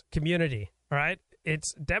 interests, community. All right?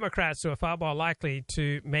 It's Democrats who are far more likely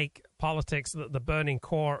to make politics the burning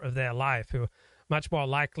core of their life, who are much more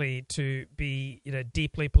likely to be,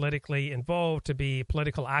 deeply politically involved, to be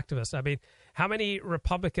political activists. I mean, how many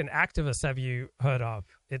Republican activists have you heard of?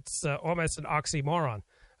 It's almost an oxymoron.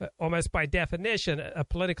 Almost by definition, a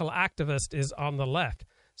political activist is on the left.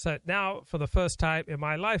 So now, for the first time in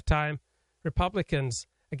my lifetime, Republicans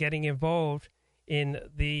are getting involved in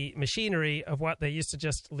the machinery of what they used to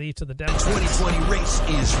just leave to the Democrats. 2020 race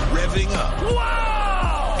is revving up.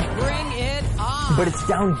 Wow! Bring it on! But it's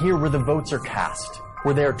down here where the votes are cast,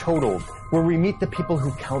 where they are totaled, where we meet the people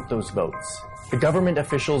who count those votes. The government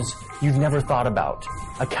officials you've never thought about.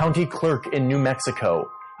 A county clerk in New Mexico,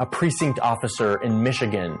 a precinct officer in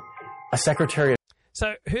Michigan, a secretary of...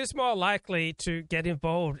 So who's more likely to get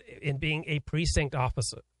involved in being a precinct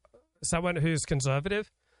officer? Someone who's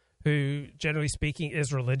conservative, who, generally speaking,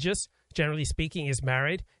 is religious, generally speaking, is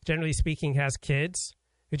married, generally speaking, has kids,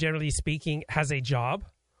 who, generally speaking, has a job,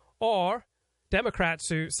 or Democrats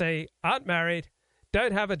who, say, aren't married,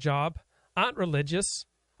 don't have a job, aren't religious,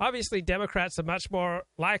 Obviously, Democrats are much more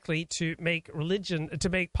likely to make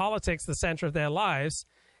politics the center of their lives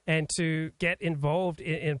and to get involved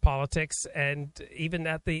in politics and even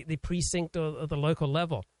at the precinct or the local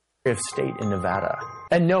level. Of State in Nevada.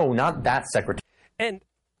 And no, not that secretary. And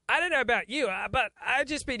I don't know about you, but I've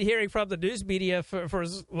just been hearing from the news media for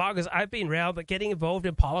as long as I've been around that getting involved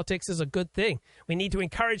in politics is a good thing. We need to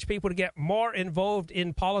encourage people to get more involved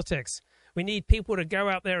in politics. We need people to go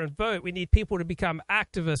out there and vote. We need people to become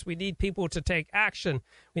activists. We need people to take action.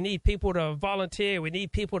 We need people to volunteer. We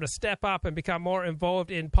need people to step up and become more involved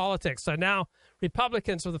in politics. So now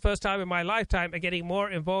Republicans, for the first time in my lifetime, are getting more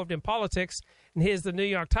involved in politics. And here's the New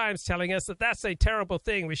York Times telling us that that's a terrible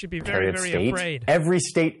thing. We should be very, very afraid. Every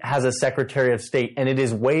state has a Secretary of State, and it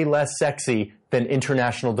is way less sexy than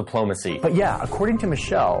international diplomacy. But yeah, according to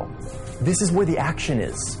Michelle, this is where the action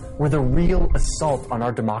is, where the real assault on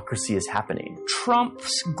our democracy is happening.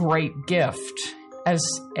 Trump's great gift as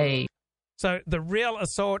a... So the real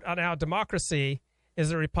assault on our democracy is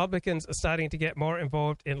the Republicans are starting to get more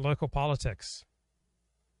involved in local politics.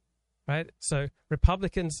 Right? So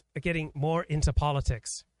Republicans are getting more into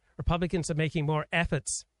politics. Republicans are making more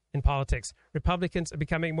efforts in politics. Republicans are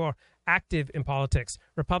becoming more active in politics.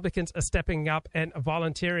 Republicans are stepping up and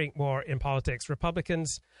volunteering more in politics.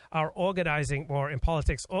 Republicans are organizing more in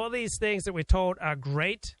politics. All these things that we're told are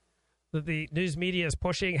great, that the news media is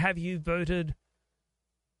pushing. Have you voted?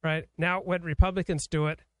 Right? Now, when Republicans do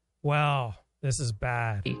it, well, this is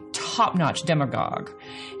bad. A top-notch demagogue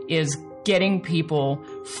is getting people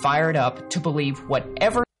fired up to believe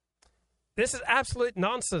whatever. This is absolute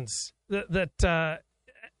nonsense that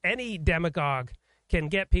any demagogue can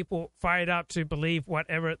get people fired up to believe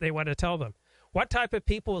whatever they want to tell them. What type of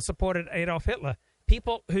people supported Adolf Hitler?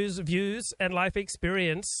 People whose views and life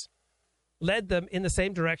experience led them in the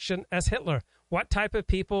same direction as Hitler. What type of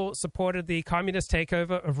people supported the communist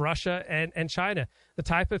takeover of Russia and China? The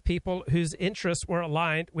type of people whose interests were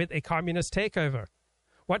aligned with a communist takeover.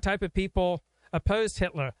 What type of people opposed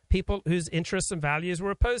Hitler? People whose interests and values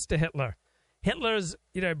were opposed to Hitler. Hitler's,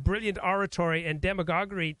 brilliant oratory and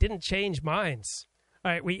demagoguery didn't change minds.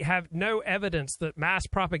 All right, we have no evidence that mass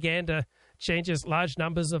propaganda changes large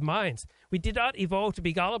numbers of minds. We did not evolve to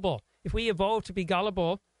be gullible. If we evolved to be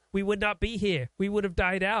gullible, we would not be here. We would have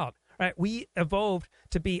died out. Right? We evolved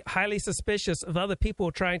to be highly suspicious of other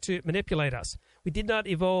people trying to manipulate us. We did not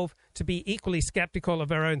evolve to be equally skeptical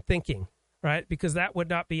of our own thinking, right? Because that would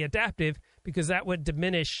not be adaptive, because that would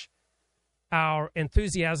diminish our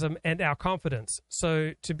enthusiasm and our confidence.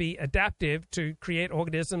 So to be adaptive, to create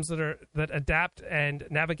organisms that adapt and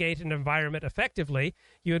navigate an environment effectively,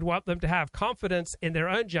 you would want them to have confidence in their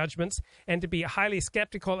own judgments and to be highly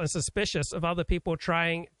skeptical and suspicious of other people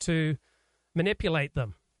trying to manipulate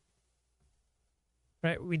them.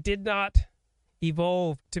 Right? We did not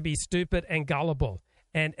evolve to be stupid and gullible.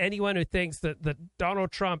 And anyone who thinks that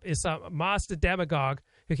Donald Trump is some master demagogue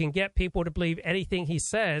who can get people to believe anything he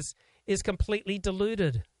says is completely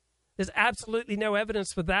deluded. There's absolutely no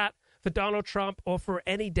evidence for that, for Donald Trump or for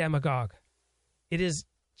any demagogue. It is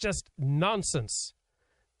just nonsense.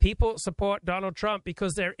 People support Donald Trump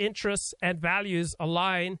because their interests and values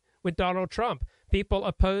align with Donald Trump. People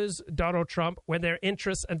oppose Donald Trump when their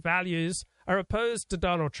interests and values are opposed to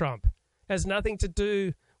Donald Trump. It has nothing to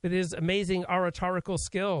do with his amazing oratorical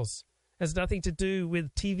skills. It has nothing to do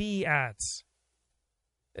with TV ads.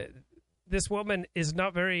 This woman is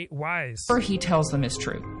not very wise. Whatever he tells them is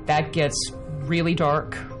true. That gets really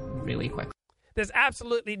dark really quick. There's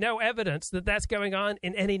absolutely no evidence that that's going on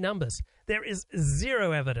in any numbers. There is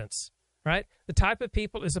zero evidence, right? The type of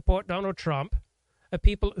people who support Donald Trump are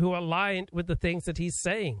people who are aligned with the things that he's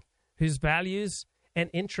saying, whose values and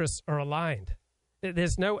interests are aligned.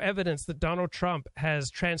 There's no evidence that Donald Trump has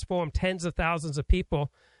transformed tens of thousands of people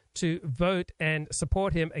to vote and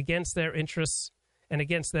support him against their interests and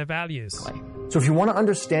against their values. So if you want to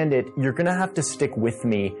understand it, you're going to have to stick with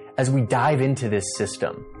me as we dive into this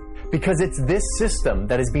system. Because it's this system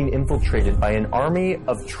that is being infiltrated by an army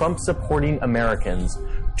of Trump-supporting Americans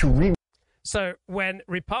to So when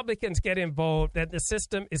Republicans get involved, then the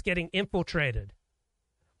system is getting infiltrated.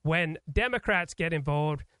 When Democrats get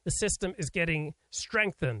involved, the system is getting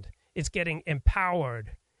strengthened. It's getting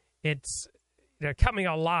empowered. It's coming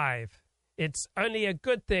alive. It's only a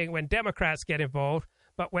good thing when Democrats get involved,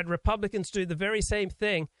 but when Republicans do the very same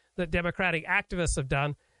thing that Democratic activists have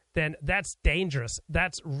done, then that's dangerous.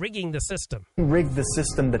 That's rigging the system. Rig the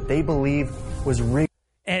system that they believe was rigged.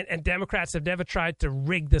 And Democrats have never tried to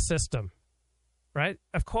rig the system, right?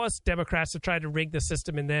 Of course, Democrats have tried to rig the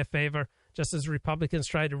system in their favor, just as Republicans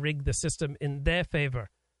try to rig the system in their favor.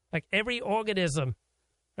 Like every organism,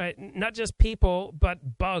 right? Not just people,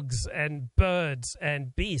 but bugs and birds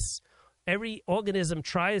and beasts. Every organism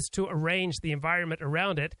tries to arrange the environment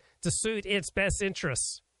around it to suit its best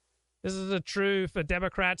interests. This is as true for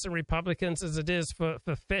Democrats and Republicans as it is for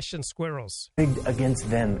fish and squirrels. Rigged against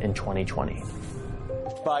them in 2020.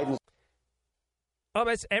 Biden.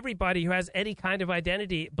 Almost everybody who has any kind of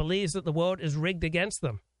identity believes that the world is rigged against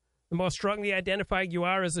them. The more strongly identified you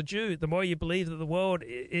are as a Jew, the more you believe that the world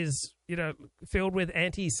is, filled with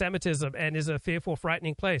anti-Semitism and is a fearful,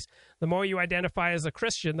 frightening place. The more you identify as a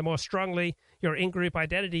Christian, the more strongly your in-group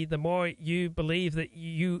identity, the more you believe that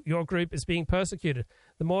your group is being persecuted.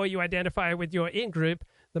 The more you identify with your in-group,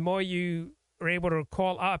 the more you are able to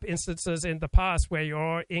call up instances in the past where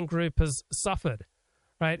your in-group has suffered.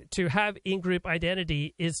 Right? To have in-group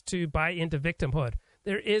identity is to buy into victimhood.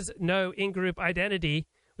 There is no in-group identity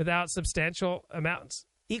without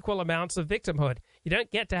equal amounts of victimhood. You don't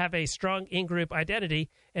get to have a strong in-group identity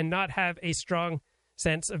and not have a strong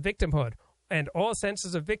sense of victimhood. And all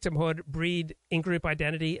senses of victimhood breed in-group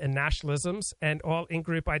identity and nationalisms, and all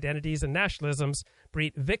in-group identities and nationalisms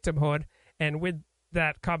breed victimhood. And with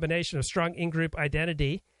that combination of strong in-group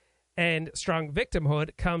identity and strong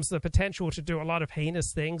victimhood comes the potential to do a lot of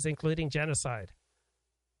heinous things, including genocide.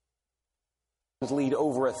 Lead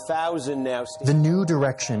over 1,000 now. The new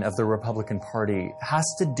direction of the Republican Party has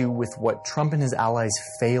to do with what Trump and his allies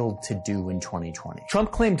failed to do in 2020. Trump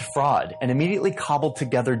claimed fraud and immediately cobbled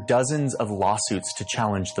together dozens of lawsuits to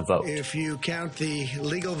challenge the vote. If you count the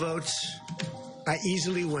legal votes, I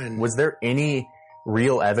easily win. Was there any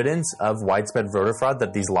real evidence of widespread voter fraud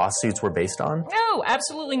that these lawsuits were based on? No,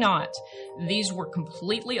 absolutely not. These were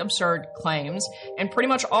completely absurd claims, and pretty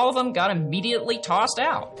much all of them got immediately tossed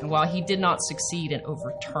out. And while he did not succeed in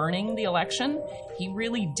overturning the election, he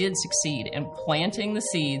really did succeed in planting the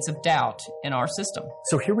seeds of doubt in our system.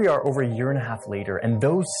 So here we are over a year and a half later, and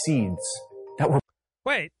those seeds that were...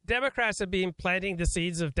 Wait, Democrats have been planting the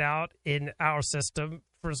seeds of doubt in our system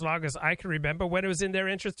for as long as I can remember, when it was in their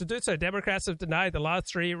interest to do so. Democrats have denied the last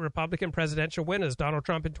three Republican presidential winners, Donald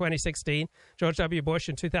Trump in 2016, George W. Bush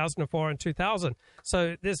in 2004 and 2000.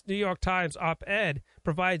 So this New York Times op-ed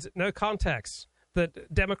provides no context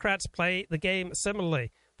that Democrats play the game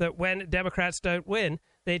similarly, that when Democrats don't win,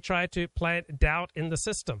 they try to plant doubt in the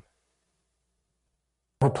system.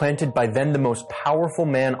 Were planted by then the most powerful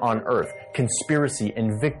man on earth, conspiracy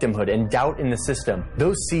and victimhood and doubt in the system.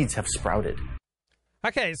 Those seeds have sprouted.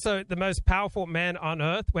 Okay, so the most powerful man on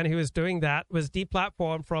earth, when he was doing that, was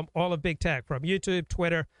deplatformed from all of big tech, from YouTube,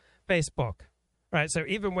 Twitter, Facebook. Right, so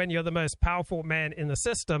even when you're the most powerful man in the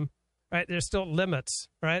system, right, there's still limits,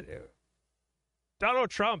 right? Donald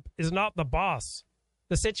Trump is not the boss.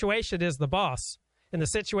 The situation is the boss. And the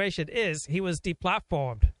situation is he was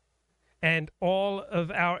deplatformed. And all of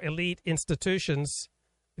our elite institutions,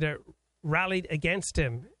 rallied against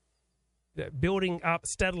him, building up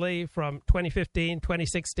steadily from 2015,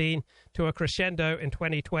 2016 to a crescendo in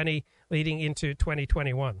 2020, leading into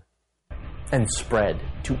 2021. And spread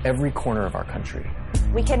to every corner of our country.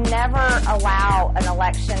 We can never allow an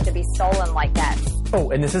election to be stolen like that.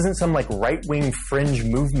 Oh, and this isn't some right-wing fringe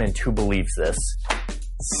movement who believes this.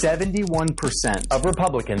 71% of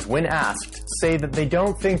Republicans, when asked, say that they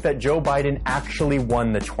don't think that Joe Biden actually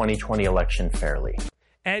won the 2020 election fairly.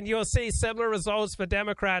 And you'll see similar results for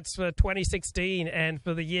Democrats for 2016 and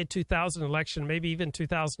for the year 2000 election, maybe even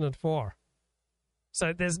 2004.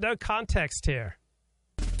 So there's no context here.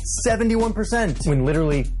 71%. When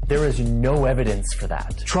literally there is no evidence for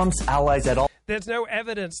that. Trump's allies at all. There's no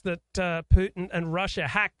evidence that Putin and Russia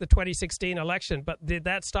hacked the 2016 election, but did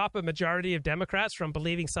that stop a majority of Democrats from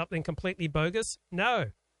believing something completely bogus?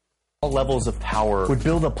 No. All levels of power would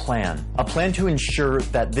build a plan to ensure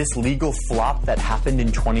that this legal flop that happened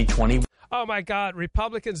in 2020. Oh my God,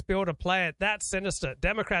 Republicans build a plan. That's sinister.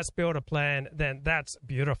 Democrats build a plan, then that's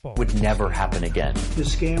beautiful. Would never happen again. The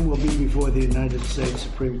scam will be before the United States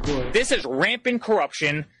Supreme Court. This is rampant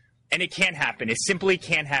corruption, and it can't happen. It simply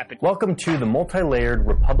can't happen. Welcome to the multi-layered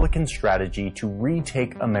Republican strategy to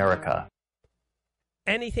retake America.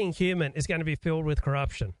 Anything human is going to be filled with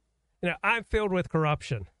corruption. I'm filled with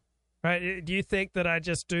corruption. Right? Do you think that I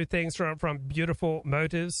just do things from beautiful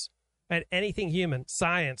motives? Right? Anything human,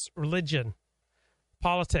 science, religion,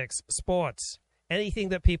 politics, sports, anything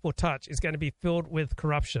that people touch is going to be filled with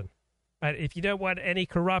corruption. Right? If you don't want any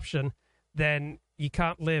corruption, then you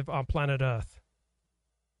can't live on planet Earth.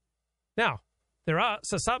 Now, there are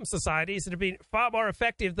some societies that have been far more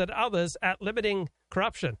effective than others at limiting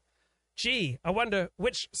corruption. Gee, I wonder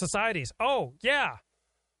which societies. Oh, yeah,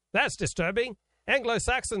 that's disturbing.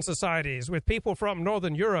 Anglo-Saxon societies with people from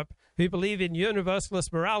Northern Europe who believe in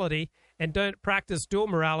universalist morality and don't practice dual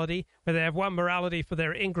morality, where they have one morality for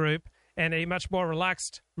their in-group and a much more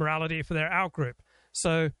relaxed morality for their out-group.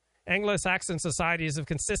 So Anglo-Saxon societies have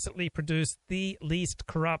consistently produced the least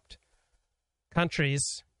corrupt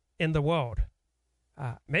countries in the world.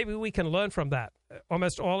 Maybe we can learn from that.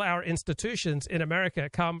 Almost all our institutions in America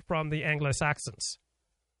come from the Anglo-Saxons.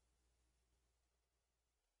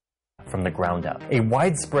 From the ground up. A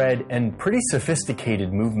widespread and pretty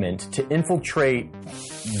sophisticated movement to infiltrate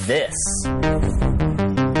this.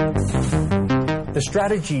 The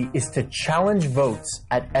strategy is to challenge votes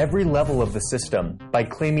at every level of the system by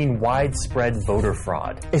claiming widespread voter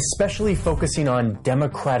fraud, especially focusing on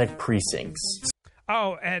Democratic precincts.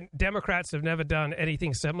 Oh, and Democrats have never done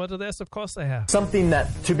anything similar to this? Of course they have. Something that,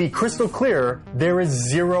 to be crystal clear, there is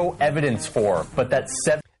zero evidence for, but that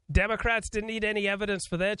Democrats didn't need any evidence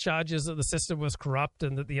for their charges that the system was corrupt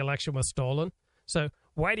and that the election was stolen. So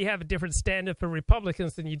why do you have a different standard for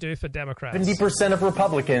Republicans than you do for Democrats? 70% of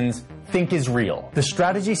Republicans think is real. The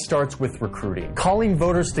strategy starts with recruiting, calling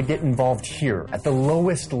voters to get involved here at the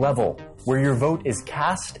lowest level, where your vote is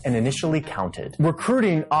cast and initially counted.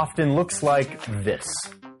 Recruiting often looks like this.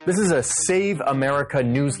 This is a Save America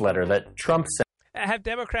newsletter that Trump sent. Have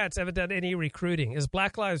Democrats ever done any recruiting? Has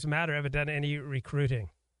Black Lives Matter ever done any recruiting?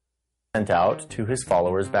 Sent out to his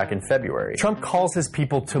followers back in February. Trump calls his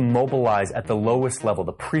people to mobilize at the lowest level,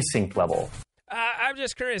 the precinct level. I'm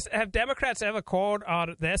just curious, have Democrats ever called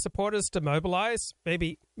on their supporters to mobilize,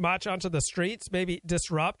 maybe march onto the streets, maybe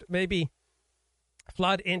disrupt, maybe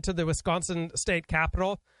flood into the Wisconsin state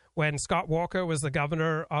capitol when Scott Walker was the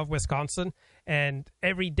governor of Wisconsin, and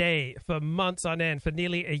every day for months on end, for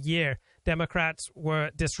nearly a year, Democrats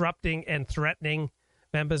were disrupting and threatening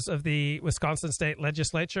members of the Wisconsin state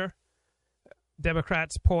legislature?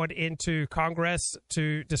 Democrats poured into Congress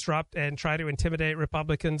to disrupt and try to intimidate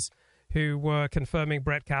Republicans who were confirming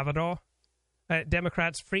Brett Kavanaugh.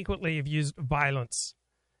 Democrats frequently have used violence,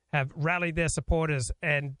 have rallied their supporters,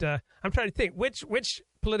 and I'm trying to think which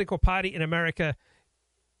political party in America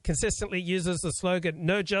consistently uses the slogan,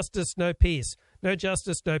 no justice, no peace. No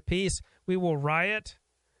justice, no peace. We will riot.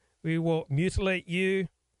 We will mutilate you.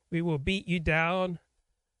 We will beat you down.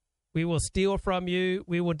 We will steal from you.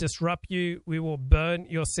 We will disrupt you. We will burn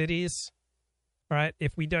your cities. All right,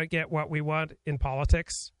 if we don't get what we want in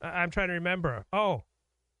politics. I'm trying to remember. Oh,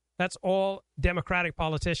 that's all Democratic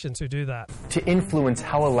politicians who do that. To influence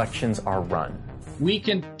how elections are run. We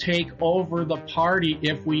can take over the party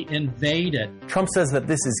if we invade it. Trump says that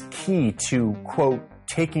this is key to, quote,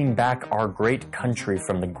 taking back our great country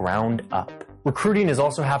from the ground up. Recruiting is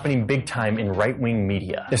also happening big time in right-wing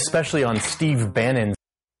media, especially on Steve Bannon's.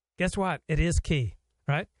 Guess what? It is key,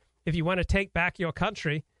 right? If you want to take back your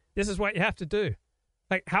country, this is what you have to do.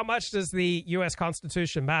 Like, how much does the U.S.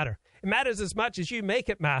 Constitution matter? It matters as much as you make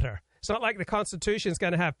it matter. It's not like the Constitution is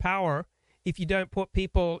going to have power if you don't put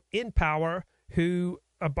people in power who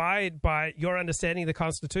abide by your understanding of the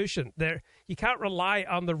Constitution. You can't rely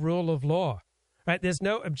on the rule of law, right? There's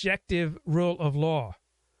no objective rule of law,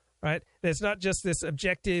 right? There's not just this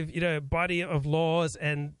objective, body of laws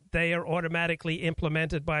and they are automatically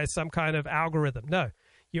implemented by some kind of algorithm. No,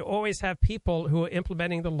 you always have people who are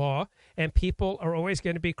implementing the law, and people are always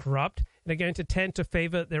going to be corrupt and are going to tend to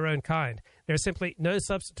favor their own kind. There's simply no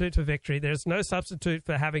substitute for victory. There's no substitute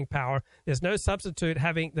for having power. There's no substitute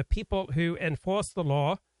having the people who enforce the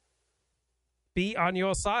law be on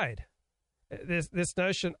your side. This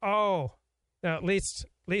notion, at least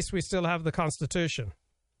we still have the Constitution,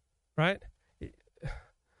 right?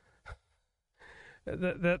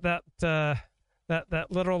 That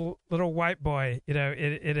little white boy, in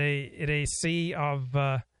a sea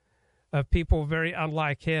of people very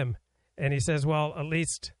unlike him, and he says, "Well, at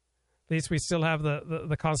least we still have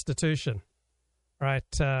the Constitution," right?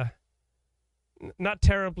 Not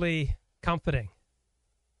terribly comforting,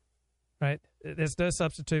 right? There's no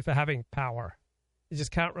substitute for having power. You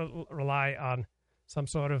just can't rely on some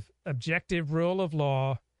sort of objective rule of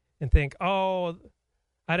law and think, "Oh,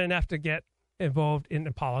 I don't have to get involved in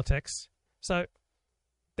the politics." So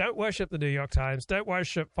don't worship the New York Times. Don't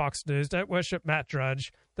worship Fox News. Don't worship Matt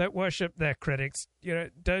Drudge. Don't worship their critics.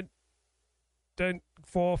 Don't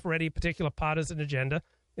fall for any particular partisan agenda.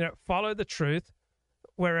 Follow the truth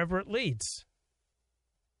wherever it leads.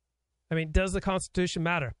 I mean, does the Constitution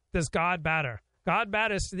matter? Does God matter? God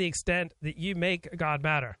matters to the extent that you make God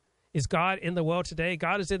matter. Is God in the world today?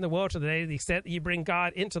 God is in the world today to the extent that you bring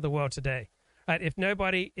God into the world today. Right? If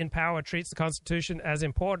nobody in power treats the Constitution as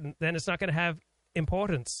important, then it's not going to have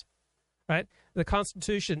importance, right? The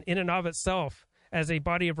Constitution in and of itself as a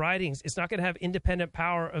body of writings is not going to have independent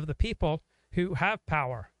power of the people who have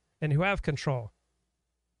power and who have control,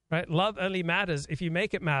 right? Love only matters if you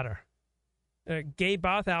make it matter. Gay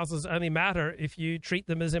bathhouses only matter if you treat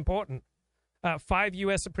them as important. 5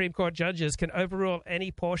 U.S. Supreme Court judges can overrule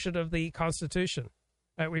any portion of the Constitution.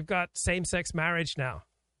 We've got same-sex marriage now.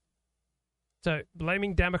 So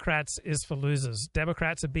blaming Democrats is for losers.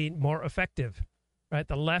 Democrats have been more effective, right?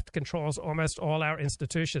 The left controls almost all our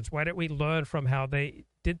institutions. Why don't we learn from how they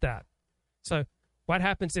did that? So what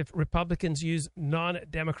happens if Republicans use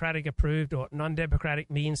non-democratic approved or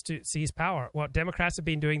non-democratic means to seize power? Well, Democrats have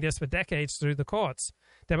been doing this for decades through the courts.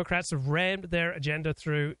 Democrats have rammed their agenda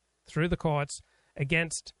through the courts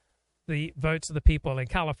against the votes of the people. In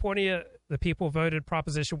California, the people voted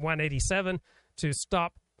Proposition 187 to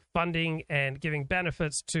stop funding and giving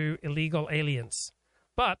benefits to illegal aliens.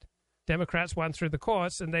 But Democrats won through the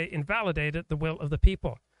courts and they invalidated the will of the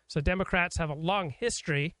people. So Democrats have a long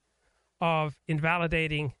history of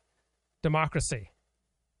invalidating democracy.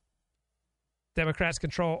 Democrats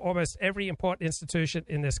control almost every important institution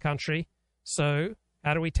in this country. So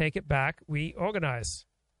how do we take it back? We organize.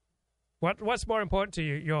 What's more important to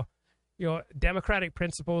you, your democratic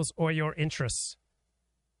principles or your interests?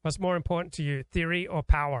 What's more important to you, theory or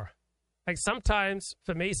power? Like sometimes,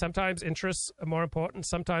 for me, sometimes interests are more important,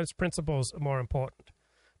 sometimes principles are more important.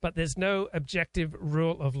 But there's no objective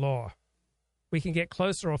rule of law. We can get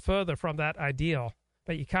closer or further from that ideal,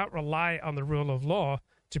 but you can't rely on the rule of law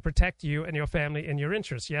to protect you and your family and your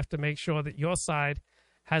interests. You have to make sure that your side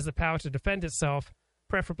has the power to defend itself,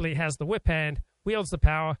 preferably has the whip hand, wields the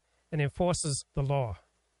power, and enforces the law.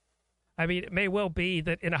 I mean, it may well be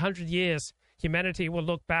that in 100 years, humanity will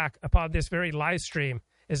look back upon this very live stream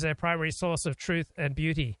as their primary source of truth and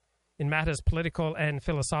beauty in matters political and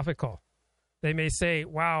philosophical. They may say,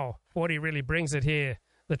 wow, 40 really brings it here.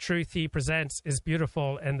 The truth he presents is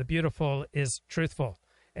beautiful, and the beautiful is truthful.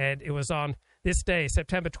 And it was on this day,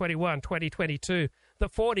 September 21, 2022,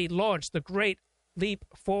 that 40 launched the great leap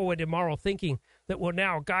forward in moral thinking that will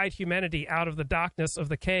now guide humanity out of the darkness of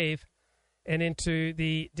the cave and into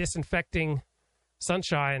the disinfecting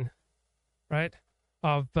sunshine, right,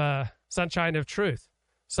 of sunshine of truth.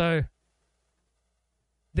 So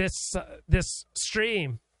this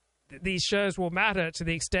stream, these shows will matter to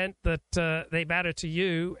the extent that they matter to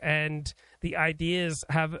you, and the ideas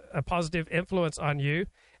have a positive influence on you,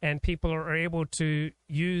 and people are able to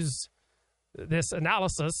use this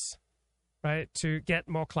analysis, right, to get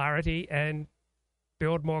more clarity and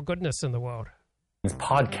build more goodness in the world.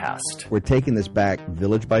 Podcast. We're taking this back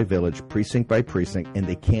village by village, precinct by precinct, and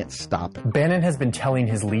they can't stop it. Bannon has been telling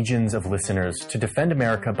his legions of listeners to defend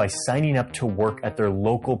America by signing up to work at their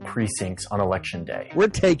local precincts on Election Day. We're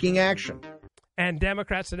taking action. And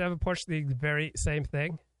Democrats have never pushed the very same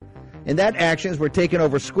thing. And that action is we're taking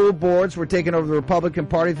over school boards, we're taking over the Republican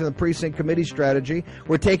Party through the precinct committee strategy,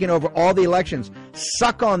 we're taking over all the elections.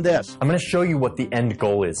 Suck on this. I'm going to show you what the end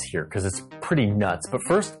goal is here, because it's pretty nuts. But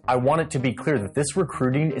first, I want it to be clear that this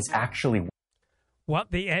recruiting is actually... What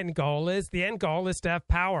the end goal is? The end goal is to have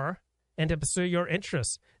power and to pursue your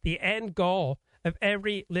interests. The end goal of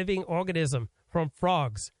every living organism, from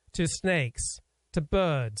frogs to snakes to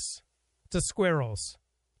birds to squirrels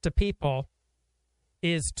to people,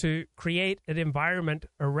 is to create an environment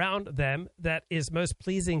around them that is most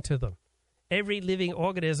pleasing to them. Every living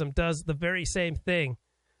organism does the very same thing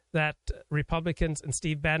that Republicans and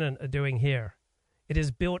Steve Bannon are doing here. It is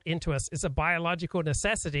built into us. It's a biological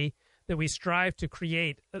necessity that we strive to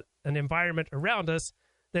create an environment around us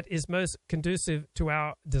that is most conducive to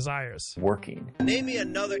our desires. Working. Name me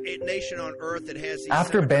another nation on earth that has these...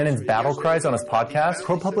 After Bannon's battle cries on his podcast,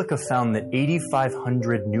 ProPublica found that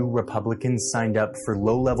 8,500 new Republicans signed up for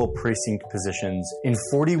low-level precinct positions in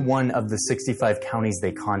 41 of the 65 counties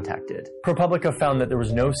they contacted. ProPublica found that there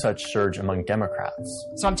was no such surge among Democrats.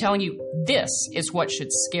 So I'm telling you, this is what should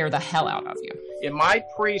scare the hell out of you. In my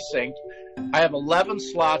precinct, I have 11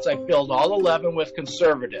 slots. I filled all 11 with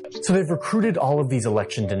conservatives. So they've recruited all of these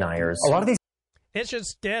election deniers. A lot of these... It should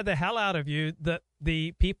scare the hell out of you that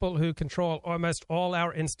the people who control almost all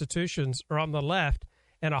our institutions are on the left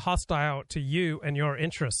and are hostile to you and your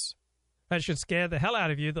interests. That should scare the hell out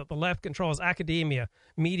of you that the left controls academia,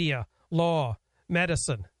 media, law,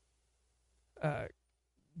 medicine,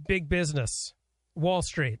 big business, Wall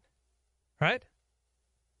Street, right?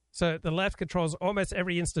 So the left controls almost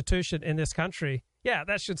every institution in this country. Yeah,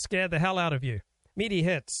 that should scare the hell out of you. Meaty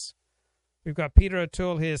hits. We've got Peter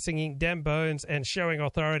O'Toole here singing Dem Bones and Showing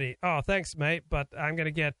Authority. Oh, thanks, mate, but I'm going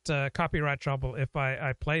to get copyright trouble if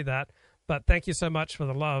I play that. But thank you so much for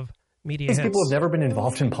the love. Meaty hits. These people have never been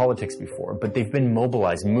involved in politics before, but they've been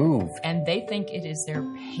mobilized, moved. And they think it is their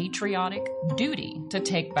patriotic duty to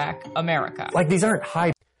take back America. Like, these aren't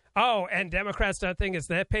high... Oh, and Democrats don't think it's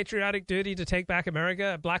their patriotic duty to take back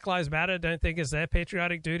America. Black Lives Matter don't think it's their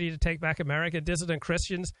patriotic duty to take back America. Dissident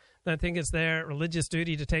Christians don't think it's their religious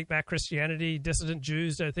duty to take back Christianity. Dissident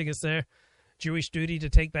Jews don't think it's their Jewish duty to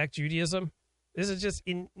take back Judaism. This is just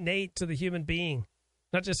innate to the human being.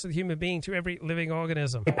 Not just to the human being, to every living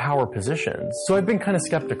organism. Power positions. So I've been kind of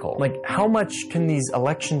skeptical. Like, how much can these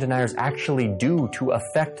election deniers actually do to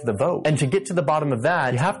affect the vote? And to get to the bottom of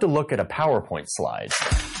that, you have to look at a PowerPoint slide.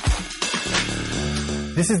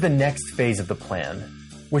 This is the next phase of the plan,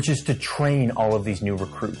 which is to train all of these new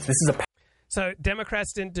recruits. This is a So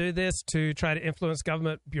Democrats didn't do this to try to influence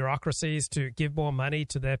government bureaucracies, to give more money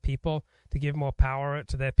to their people, to give more power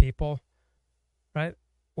to their people, right?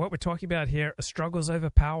 What we're talking about here are struggles over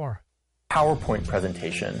power. PowerPoint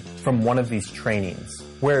presentation from one of these trainings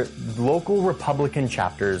where local Republican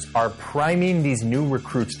chapters are priming these new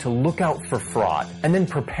recruits to look out for fraud and then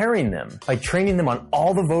preparing them by training them on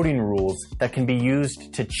all the voting rules that can be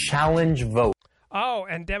used to challenge votes. Oh,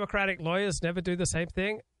 and Democratic lawyers never do the same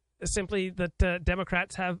thing. Simply that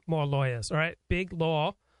Democrats have more lawyers, all right? Big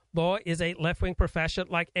law. Law is a left-wing profession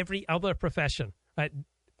like every other profession, right?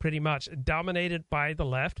 Pretty much dominated by the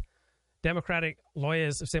left. Democratic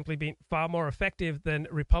lawyers have simply been far more effective than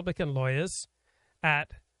Republican lawyers at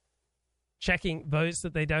checking votes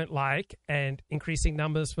that they don't like and increasing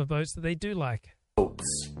numbers for votes that they do like.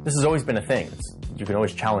 This has always been a thing. You can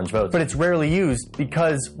always challenge votes, but it's rarely used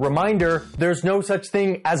because, reminder, there's no such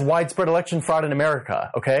thing as widespread election fraud in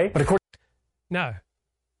America, okay? But of course, no,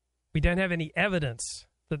 we don't have any evidence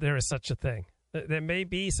that there is such a thing. There may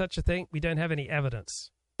be such a thing. We don't have any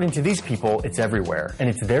evidence. according to these people, it's everywhere, and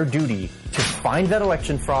it's their duty to find that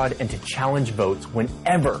election fraud and to challenge votes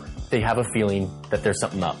whenever they have a feeling that there's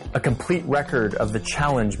something up. A complete record of the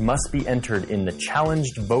challenge must be entered in the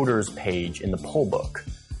challenged voters page in the poll book.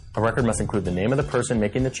 A record must include the name of the person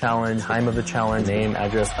making the challenge, time of the challenge, name,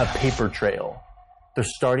 address, a paper trail. They're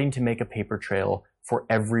starting to make a paper trail for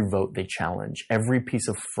every vote they challenge, every piece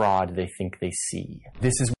of fraud they think they see.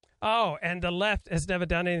 This is Oh, and the left has never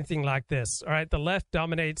done anything like this. All right, the left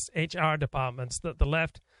dominates HR departments. The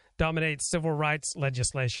left dominates civil rights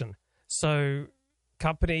legislation. So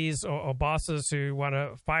companies or bosses who want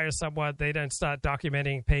to fire someone, they don't start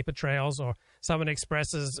documenting paper trails, or someone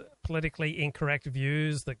expresses politically incorrect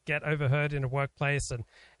views that get overheard in a workplace, and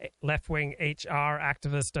left-wing HR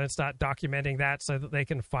activists don't start documenting that so that they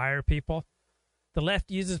can fire people. The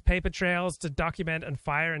left uses paper trails to document and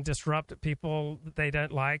fire and disrupt people that they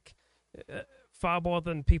don't like far more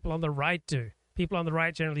than people on the right do. People on the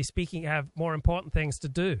right, generally speaking, have more important things to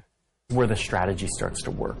do. Where the strategy starts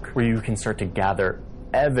to work, where you can start to gather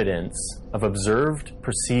evidence of observed,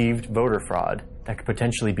 perceived voter fraud that could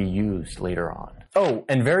potentially be used later on. Oh,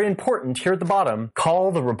 and very important, here at the bottom,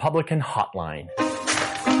 call the Republican hotline.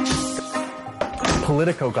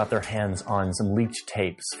 Politico got their hands on some leaked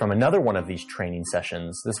tapes from another one of these training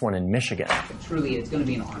sessions, this one in Michigan. Truly, it's going to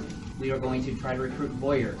be an army. We are going to try to recruit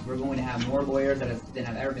lawyers. We're going to have more lawyers than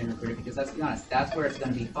have ever been recruited, because let's be honest, that's where it's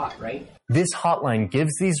going to be fought, right? This hotline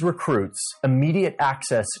gives these recruits immediate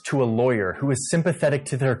access to a lawyer who is sympathetic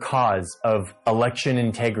to their cause of election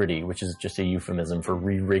integrity, which is just a euphemism for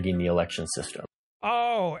re-rigging the election system.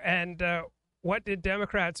 Oh, and what did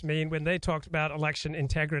Democrats mean when they talked about election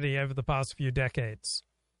integrity over the past few decades?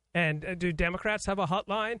 And do Democrats have a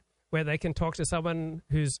hotline where they can talk to someone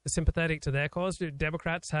who's sympathetic to their cause? Do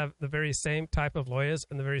Democrats have the very same type of lawyers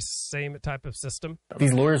and the very same type of system?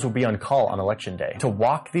 These lawyers will be on call on Election Day to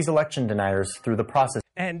walk these election deniers through the process.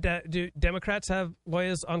 And do Democrats have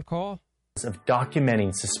lawyers on call? Of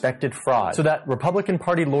documenting suspected fraud, so that Republican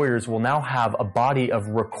Party lawyers will now have a body of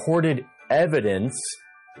recorded evidence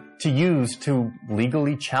to use to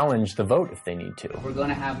legally challenge the vote if they need to. We're going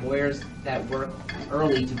to have lawyers that work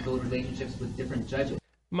early to build relationships with different judges.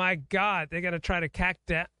 My God, they're going to try to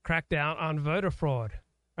crack down on voter fraud,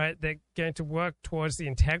 right? They're going to work towards the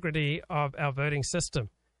integrity of our voting system.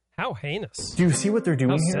 How heinous. Do you see what they're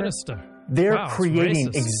doing here? Sinister. They're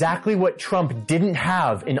creating exactly what Trump didn't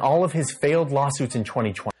have in all of his failed lawsuits in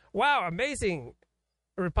 2020. Wow, amazing.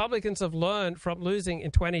 Republicans have learned from losing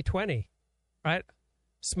in 2020, right?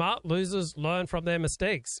 Smart losers learn from their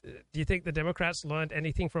mistakes. Do you think the Democrats learned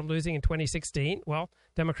anything from losing in 2016? Well,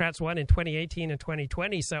 Democrats won in 2018 and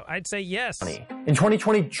 2020, so I'd say yes. In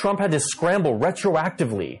 2020, Trump had to scramble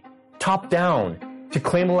retroactively, top down, to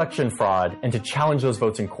claim election fraud and to challenge those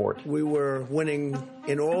votes in court. We were winning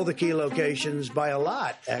in all the key locations by a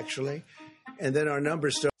lot, actually. And then our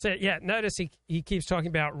numbers started. So, yeah, notice he keeps talking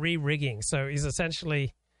about re-rigging. So he's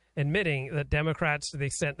essentially admitting that Democrats, to the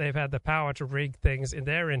extent they've had the power to rig things in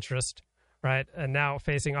their interest, right? And now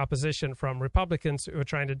facing opposition from Republicans who are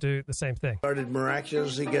trying to do the same thing. Started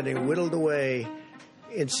miraculously getting whittled away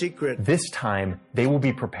in secret. This time, they will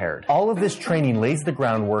be prepared. All of this training lays the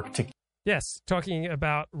groundwork to... Yes, talking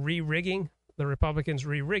about re-rigging, the Republicans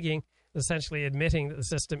re-rigging, essentially admitting that the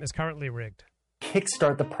system is currently rigged.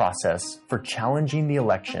 Kickstart the process for challenging the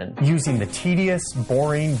election using the tedious,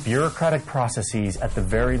 boring, bureaucratic processes at the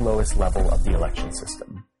very lowest level of the election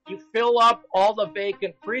system. You fill up all the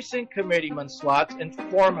vacant precinct committeeman slots and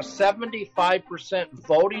form a 75%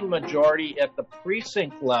 voting majority at the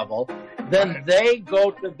precinct level. Then they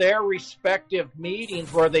go to their respective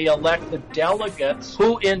meetings where they elect the delegates,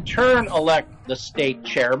 who in turn elect the state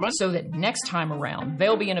chairman. So that next time around,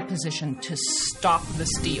 they'll be in a position to stop the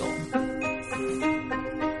steal.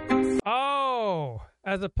 Oh,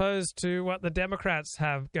 as opposed to what the Democrats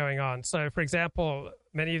have going on. So, for example,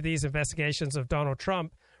 many of these investigations of Donald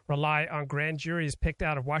Trump rely on grand juries picked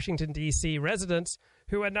out of Washington, D.C. residents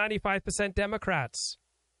who are 95% Democrats,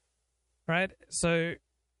 right? So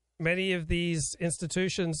many of these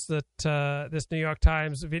institutions that this New York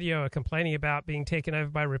Times video are complaining about being taken over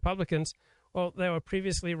by Republicans, well, they were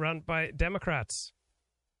previously run by Democrats.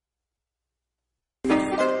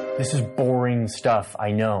 This is boring stuff,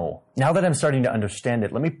 I know. Now that I'm starting to understand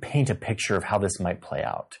it, let me paint a picture of how this might play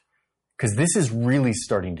out. Because this is really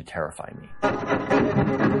starting to terrify me.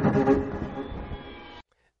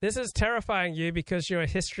 This is terrifying you because you're a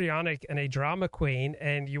histrionic and a drama queen,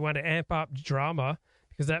 and you want to amp up drama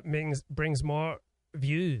because that brings more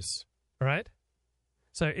views, right?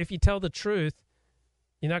 So if you tell the truth,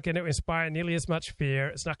 you're not going to inspire nearly as much fear.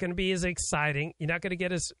 It's not going to be as exciting. You're not going to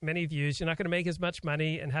get as many views. You're not going to make as much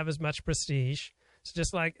money and have as much prestige. It's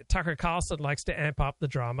just like Tucker Carlson likes to amp up the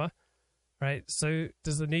drama, right? So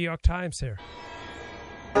does the New York Times here.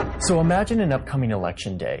 So imagine an upcoming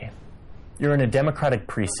election day. You're in a Democratic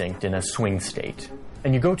precinct in a swing state,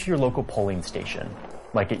 and you go to your local polling station,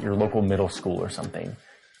 like at your local middle school or something,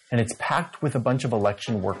 and it's packed with a bunch of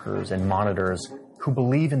election workers and monitors who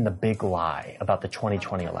believe in the big lie about the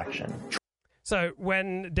 2020 election. So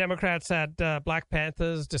when Democrats had Black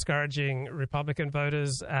Panthers discouraging Republican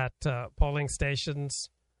voters at polling stations,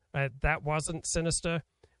 that wasn't sinister.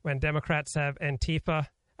 When Democrats have Antifa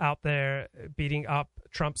out there beating up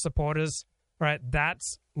Trump supporters, right,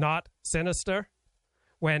 that's not sinister.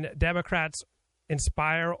 When Democrats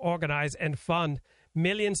inspire, organize, and fund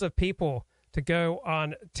millions of people to go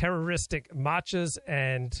on terroristic marches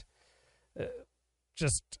and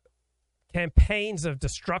just campaigns of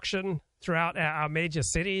destruction throughout our major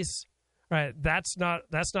cities, right? That's not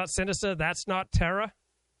sinister. That's not terror,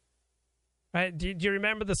 right? Do you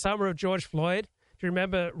remember the summer of George Floyd? Do you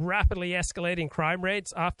remember rapidly escalating crime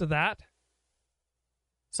rates after that?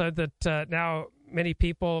 So that now many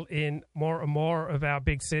people in more and more of our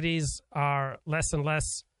big cities are less and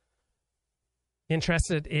less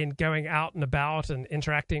interested in going out and about and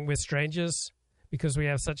interacting with strangers because we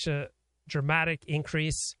have such a dramatic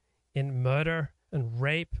increase in murder and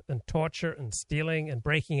rape and torture and stealing and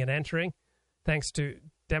breaking and entering, thanks to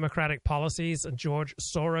Democratic policies and George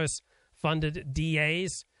Soros-funded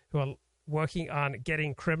DAs who are working on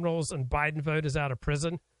getting criminals and Biden voters out of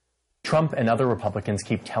prison. Trump and other Republicans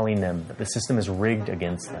keep telling them that the system is rigged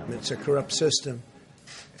against them. It's a corrupt system,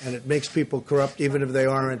 and it makes people corrupt even if they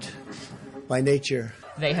aren't by nature.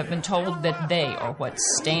 They have been told that they are what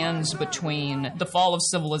stands between the fall of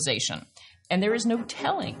civilization. And there is no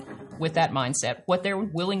telling with that mindset what they're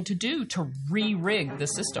willing to do to re-rig the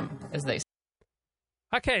system, as they say.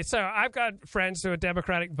 Okay, so I've got friends who are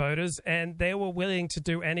Democratic voters, and they were willing to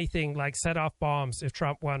do anything like set off bombs if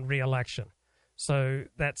Trump won re-election. So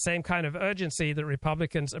that same kind of urgency that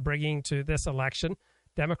Republicans are bringing to this election,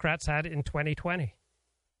 Democrats had in 2020.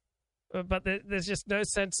 But there's just no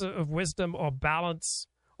sense of wisdom or balance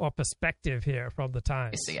or perspective here from the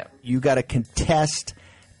Times. You got to contest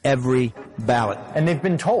every ballot. And they've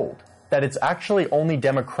been told that it's actually only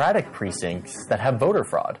Democratic precincts that have voter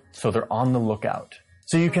fraud. So they're on the lookout.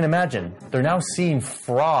 So you can imagine, they're now seeing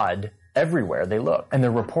fraud everywhere they look, and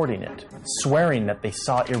they're reporting it, swearing that they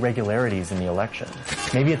saw irregularities in the election.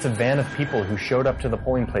 Maybe it's a van of people who showed up to the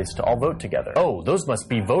polling place to all vote together. Oh, those must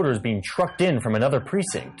be voters being trucked in from another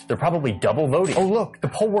precinct. They're probably double voting. Oh, look, the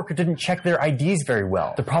poll worker didn't check their IDs very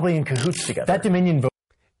well. They're probably in cahoots together. That Dominion vote.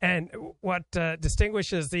 And what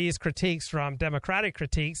distinguishes these critiques from Democratic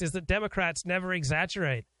critiques is that Democrats never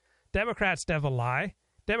exaggerate. Democrats never lie.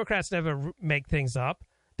 Democrats never make things up.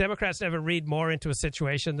 Democrats never read more into a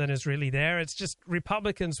situation than is really there. It's just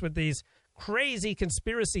Republicans with these crazy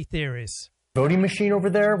conspiracy theories, voting machine over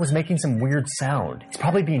there was making some weird sound. It's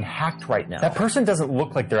probably being hacked right now. That person doesn't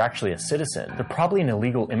look like they're actually a citizen. They're probably an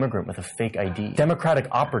illegal immigrant with a fake ID. Democratic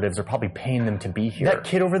operatives are probably paying them to be here. That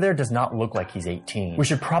kid over there does not look like he's 18. We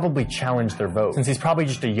should probably challenge their vote, since he's probably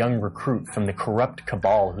just a young recruit from the corrupt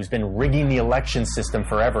cabal who's been rigging the election system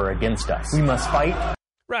forever against us. We must fight.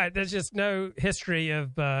 Right. There's just no history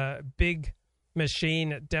of big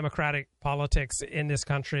machine democratic politics in this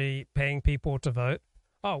country paying people to vote.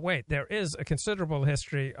 Oh, wait, there is a considerable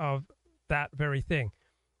history of that very thing.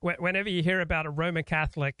 Whenever you hear about a Roman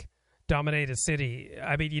Catholic-dominated city,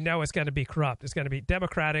 I mean, you know it's going to be corrupt. It's going to be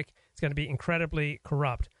democratic. It's going to be incredibly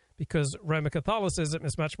corrupt because Roman Catholicism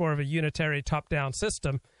is much more of a unitary top-down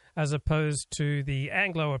system as opposed to the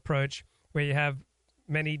Anglo approach where you have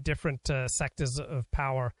many different sectors of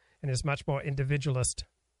power and is much more individualist.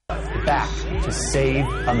 Back to save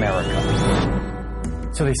America.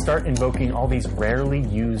 So they start invoking all these rarely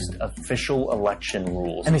used official election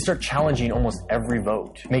rules, and they start challenging almost every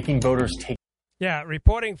vote, making voters take... Yeah,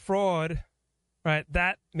 reporting fraud, right,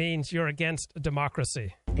 that means you're against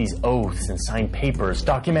democracy. These oaths and sign papers,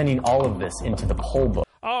 documenting all of this into the poll book.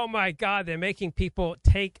 Oh my God, they're making people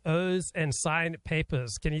take oaths and sign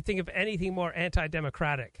papers. Can you think of anything more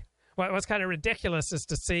anti-democratic? What's kind of ridiculous is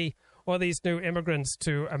to see all these new immigrants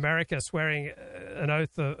to America swearing an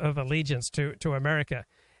oath of allegiance to America.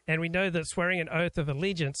 And we know that swearing an oath of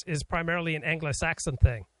allegiance is primarily an Anglo-Saxon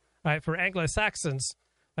thing, right? For Anglo-Saxons,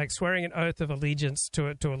 like swearing an oath of allegiance to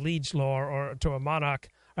a liege lord or to a monarch,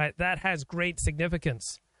 right, that has great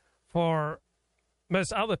significance. For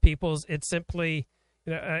most other peoples, it's simply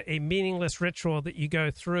a meaningless ritual that you go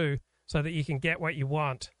through so that you can get what you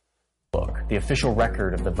want. Book, the official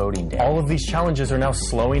record of the voting day. All of these challenges are now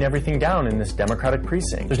slowing everything down in this Democratic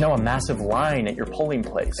precinct. There's now a massive line at your polling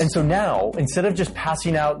place. And so now, instead of just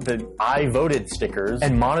passing out the I voted stickers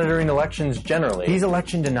and monitoring elections generally, these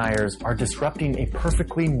election deniers are disrupting a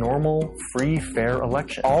perfectly normal, free, fair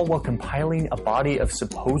election, all while compiling a body of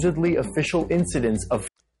supposedly official incidents of...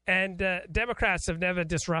 And Democrats have never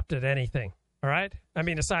disrupted anything. All right. I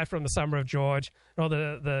mean, aside from the Summer of George, all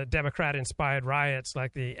the Democrat-inspired riots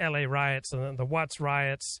like the L.A. riots and the Watts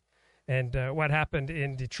riots and what happened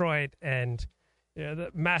in Detroit and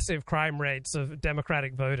the massive crime rates of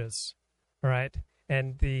Democratic voters. All right.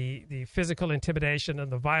 And the physical intimidation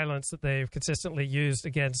and the violence that they've consistently used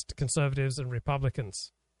against conservatives and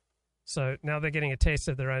Republicans. So now they're getting a taste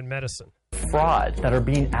of their own medicine. Fraud that are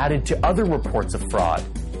being added to other reports of fraud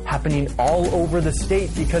happening all over the state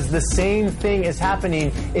because the same thing is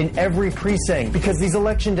happening in every precinct because these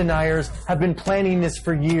election deniers have been planning this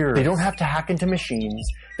for years. They don't have to hack into machines.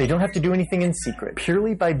 They don't have to do anything in secret.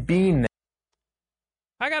 Purely by being there.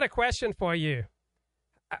 I got a question for you.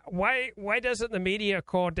 Why doesn't the media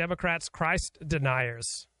call Democrats Christ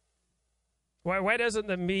deniers? Why doesn't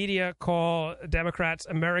the media call Democrats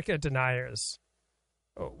America deniers?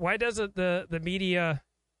 Why doesn't the media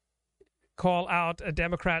call out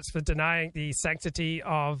Democrats for denying the sanctity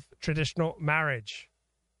of traditional marriage?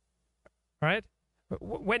 Right?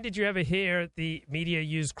 When did you ever hear the media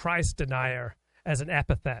use Christ denier as an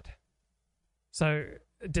epithet? So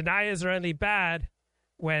deniers are only bad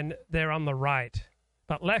when they're on the right.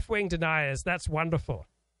 But left-wing deniers, that's wonderful.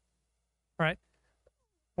 Right?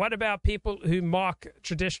 What about people who mock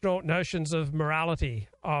traditional notions of morality,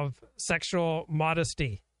 of sexual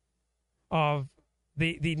modesty, of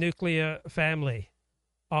the nuclear family,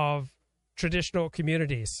 of traditional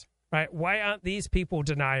communities, right? Why aren't these people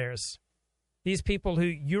deniers? These people who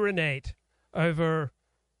urinate over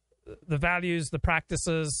the values, the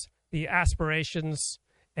practices, the aspirations,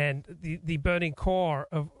 and the burning core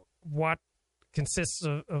of what consists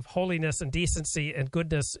of holiness and decency and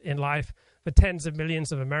goodness in life for tens of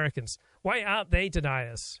millions of Americans. Why aren't they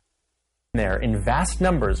deniers? There in vast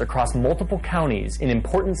numbers across multiple counties in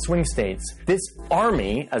important swing states, this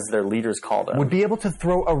army, as their leaders call them, would be able to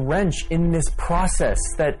throw a wrench in this process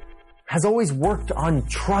that has always worked on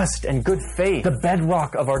trust and good faith, the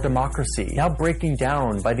bedrock of our democracy, now breaking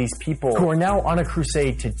down by these people who are now on a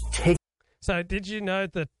crusade to take. So did you know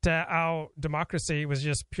that our democracy was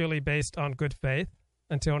just purely based on good faith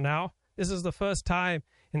until now? This is the first time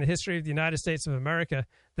in the history of the United States of America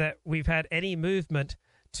that we've had any movement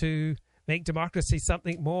to make democracy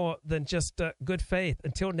something more than just good faith.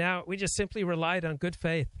 Until now, we just simply relied on good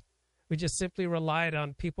faith. We just simply relied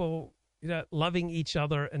on people loving each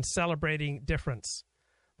other and celebrating difference.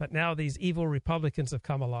 But now these evil Republicans have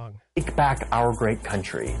come along. Take back our great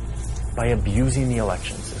country by abusing the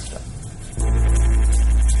election system.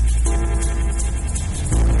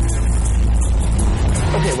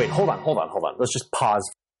 Okay, wait, hold on. Let's just pause.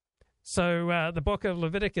 So the book of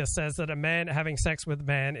Leviticus says that a man having sex with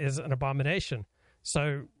man is an abomination.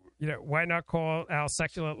 So, why not call our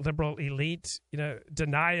secular liberal elite,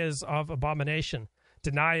 deniers of abomination,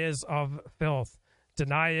 deniers of filth,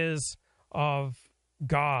 deniers of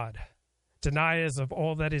God, deniers of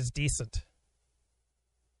all that is decent?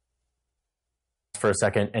 For a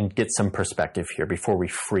second and get some perspective here before we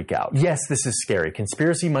freak out. Yes, this is scary.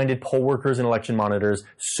 Conspiracy-minded poll workers and election monitors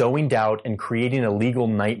sowing doubt and creating a legal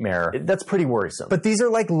nightmare. That's pretty worrisome. But these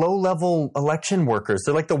are like low-level election workers.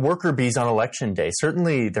 They're like the worker bees on election day.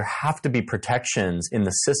 Certainly, there have to be protections in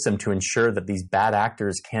the system to ensure that these bad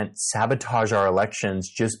actors can't sabotage our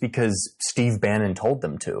elections just because Steve Bannon told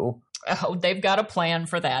them to. Oh, they've got a plan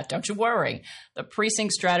for that. Don't you worry. The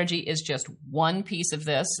precinct strategy is just one piece of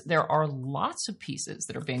this. There are lots of pieces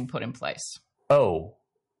that are being put in place. Oh,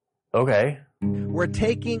 okay. We're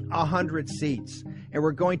taking 100 seats, and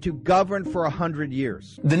we're going to govern for 100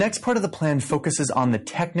 years. The next part of the plan focuses on the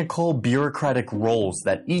technical, bureaucratic roles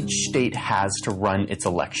that each state has to run its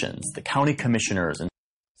elections. The county commissioners.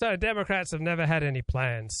 So Democrats have never had any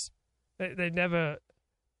plans. They never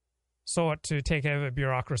sought to take over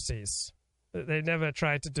bureaucracies. They never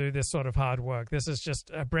tried to do this sort of hard work. This is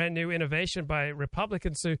just a brand new innovation by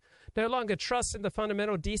Republicans who no longer trust in the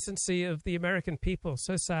fundamental decency of the American people.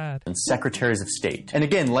 So sad. And secretaries of state. And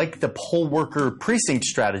again, like the poll worker precinct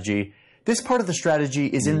strategy, this part of the strategy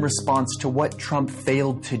is in response to what Trump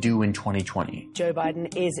failed to do in 2020. Joe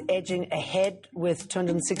Biden is edging ahead with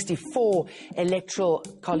 264 electoral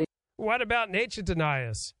college. What about nature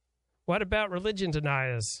deniers? What about religion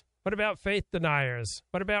deniers? What about faith deniers?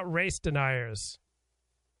 What about race deniers?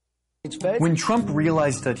 When Trump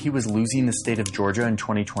realized that he was losing the state of Georgia in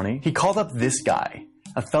 2020, he called up this guy,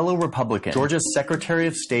 a fellow Republican, Georgia's Secretary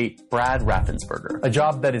of State, Brad Raffensperger. A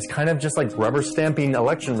job that is kind of just like rubber stamping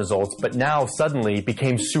election results, but now suddenly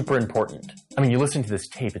became super important. I mean, you listen to this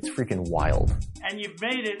tape, it's freaking wild. And you've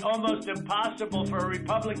made it almost impossible for a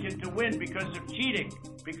Republican to win because of cheating,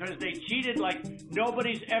 because they cheated like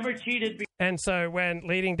nobody's ever cheated. And so when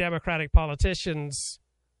leading Democratic politicians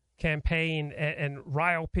campaign and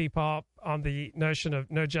rile people up on the notion of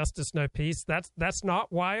no justice, no peace, that's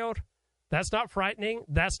not wild. That's not frightening.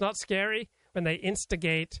 That's not scary. When they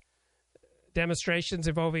instigate demonstrations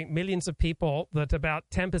involving millions of people, that about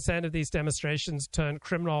 10% of these demonstrations turn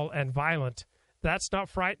criminal and violent. That's not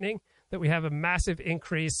frightening. That we have a massive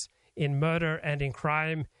increase in murder and in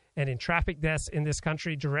crime and in traffic deaths in this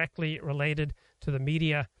country directly related to the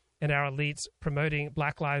media and our elites promoting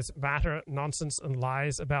Black Lives Matter nonsense and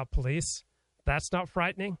lies about police. That's not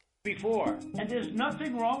frightening. Before. And there's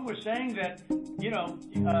nothing wrong with saying that,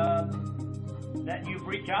 that you've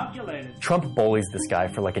recalculated. Trump bullies this guy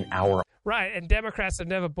for like an hour. Right, and Democrats have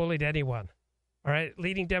never bullied anyone. All right,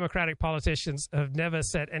 leading Democratic politicians have never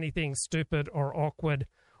said anything stupid or awkward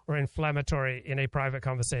or inflammatory in a private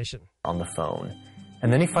conversation. On the phone.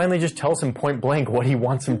 And then he finally just tells him point blank what he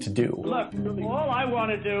wants him to do. Look, all I want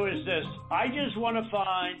to do is this. I just want to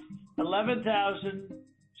find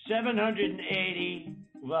 11,780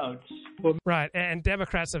 votes. Right, and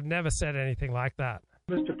Democrats have never said anything like that.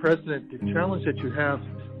 Mr. President, the challenge that you have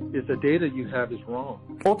is the data you have is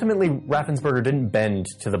wrong. Ultimately, Raffensperger didn't bend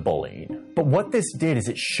to the bullying. But what this did is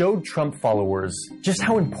it showed Trump followers just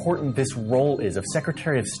how important this role is of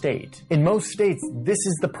Secretary of State. In most states, this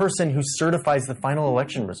is the person who certifies the final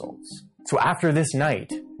election results. So after this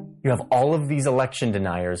night, you have all of these election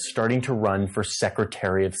deniers starting to run for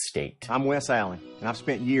Secretary of State. I'm Wes Allen, and I've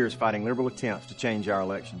spent years fighting liberal attempts to change our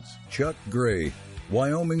elections. Chuck Gray,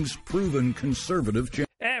 Wyoming's proven conservative champion.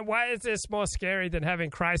 And why is this more scary than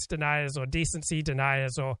having Christ deniers or decency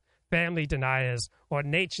deniers or family deniers or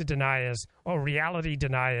nature deniers or reality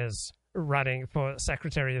deniers running for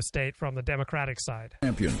Secretary of State from the Democratic side?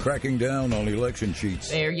 Champion cracking down on election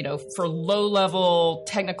cheats. They're, for low-level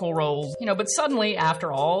technical roles, but suddenly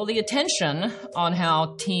after all the attention on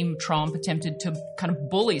how Team Trump attempted to kind of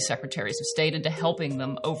bully secretaries of state into helping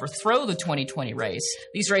them overthrow the 2020 race,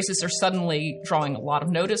 these races are suddenly drawing a lot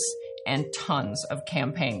of notice and tons of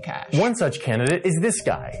campaign cash. One such candidate is this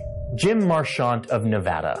guy, Jim Marchant of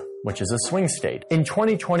Nevada, which is a swing state. In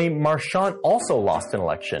 2020, Marchant also lost an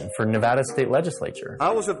election for Nevada state legislature. I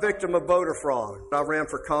was a victim of voter fraud. I ran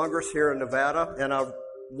for Congress here in Nevada, and I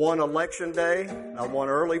won election day. I won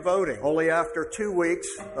early voting. Only after 2 weeks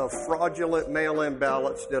of fraudulent mail-in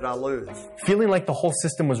ballots did I lose. Feeling like the whole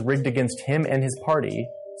system was rigged against him and his party,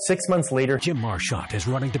 6 months later, Jim Marchant is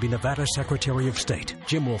running to be Nevada Secretary of State.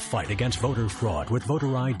 Jim will fight against voter fraud with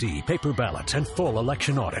voter ID, paper ballots, and full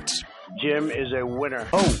election audits. Jim is a winner.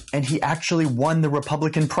 Oh, and he actually won the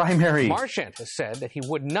Republican primary. Marchant has said that he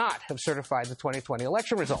would not have certified the 2020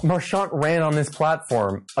 election results. Marchant ran on this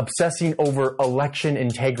platform, obsessing over election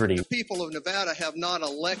integrity. The people of Nevada have not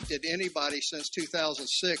elected anybody since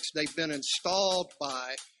 2006. They've been installed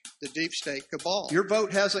by the deep state cabal. Your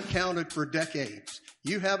vote hasn't counted for decades.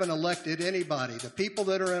 You haven't elected anybody. The people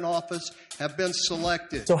that are in office have been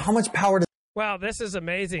selected. So how much power does... Wow, this is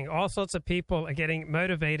amazing. All sorts of people are getting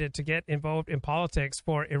motivated to get involved in politics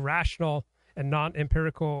for irrational and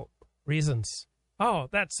non-empirical reasons. Oh,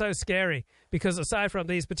 that's so scary, because aside from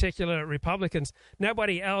these particular Republicans,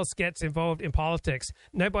 nobody else gets involved in politics.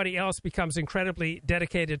 Nobody else becomes incredibly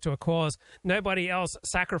dedicated to a cause. Nobody else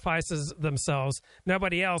sacrifices themselves.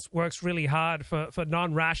 Nobody else works really hard for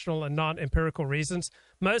non-rational and non-empirical reasons.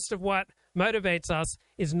 Most of what motivates us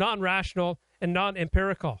is non-rational and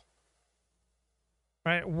non-empirical.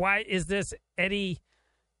 Right? Why is this any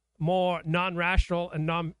more non-rational and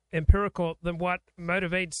non-empirical than what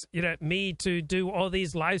motivates me to do all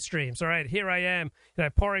these live streams? All right, here I am,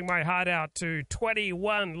 pouring my heart out to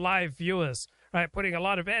 21 live viewers. Right, putting a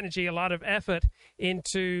lot of energy, a lot of effort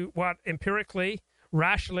into what empirically,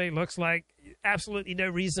 rationally looks like absolutely no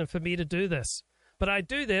reason for me to do this. But I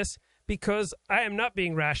do this because I am not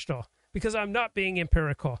being rational, because I'm not being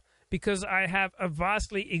empirical, because I have a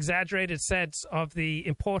vastly exaggerated sense of the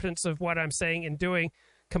importance of what I'm saying and doing,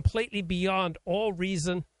 completely beyond all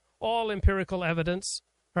reason, all empirical evidence,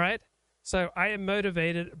 right? So I am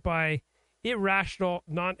motivated by irrational,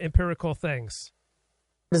 non-empirical things.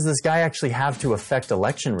 Does this guy actually have to affect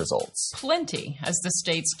election results? Plenty. As the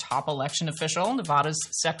state's top election official, Nevada's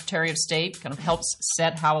Secretary of State kind of helps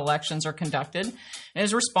set how elections are conducted and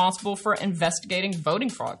is responsible for investigating voting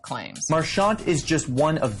fraud claims. Marchant is just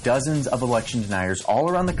one of dozens of election deniers all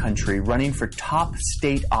around the country running for top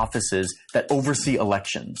state offices that oversee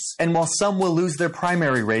elections. And while some will lose their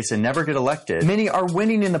primary race and never get elected, many are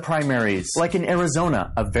winning in the primaries, like in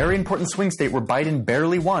Arizona, a very important swing state where Biden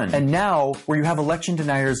barely won, and now where you have election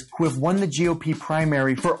deniers who have won the GOP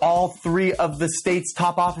primary for all three of the state's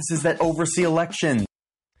top offices that oversee elections.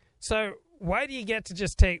 So why do you get to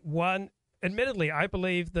just take one? Admittedly, I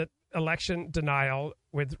believe that election denial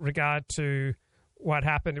with regard to what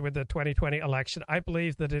happened with the 2020 election, I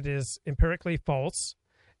believe that it is empirically false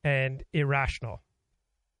and irrational.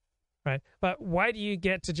 Right? But why do you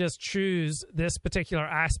get to just choose this particular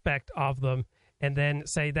aspect of them and then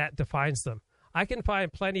say that defines them? I can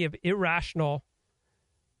find plenty of irrational,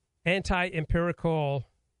 anti-empirical,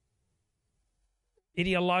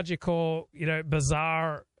 ideological,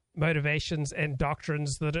 bizarre motivations and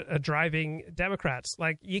doctrines that are driving Democrats.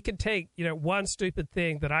 Like, you can take, one stupid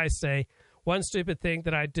thing that I say, one stupid thing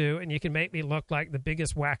that I do, and you can make me look like the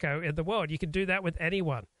biggest wacko in the world. You can do that with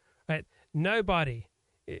anyone, right? Nobody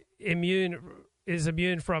is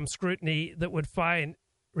immune from scrutiny that would find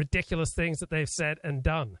ridiculous things that they've said and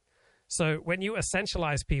done. So when you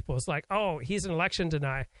essentialize people, it's like, oh, he's an election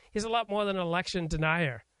denier. He's a lot more than an election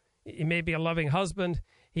denier. He may be a loving husband.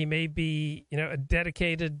 He may be, a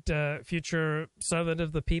dedicated future servant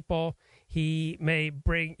of the people. He may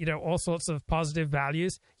bring, all sorts of positive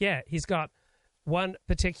values. Yeah, he's got one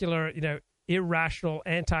particular, irrational,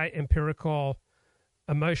 anti-empirical,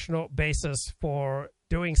 emotional basis for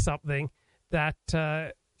doing something that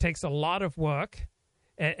takes a lot of work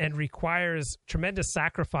and requires tremendous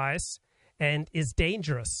sacrifice and is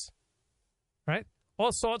dangerous, right?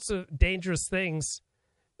 All sorts of dangerous things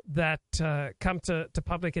that come to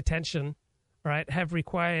public attention, right, have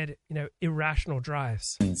required, irrational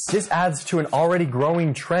drives. This adds to an already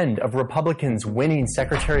growing trend of Republicans winning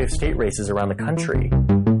Secretary of State races around the country.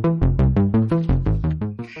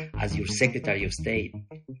 As your Secretary of State,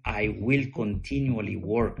 I will continually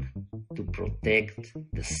work to protect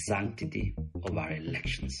the sanctity of our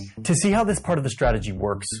elections. To see how this part of the strategy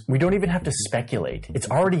works, we don't even have to speculate. It's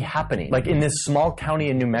already happening. Like in this small county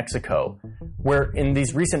in New Mexico, where in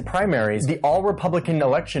these recent primaries, the all-Republican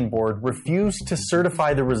election board refused to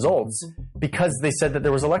certify the results because they said that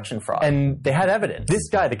there was election fraud. And they had evidence. This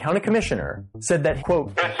guy, the county commissioner, said that,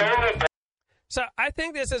 quote... So I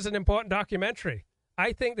think this is an important documentary.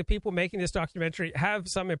 I think the people making this documentary have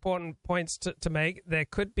some important points to make. There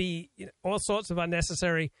could be all sorts of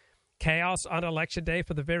unnecessary chaos on Election Day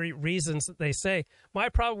for the very reasons that they say. My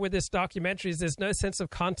problem with this documentary is there's no sense of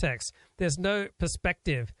context. There's no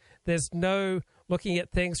perspective. There's no looking at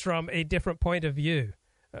things from a different point of view.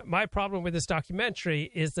 My problem with this documentary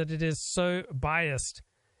is that it is so biased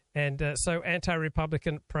and so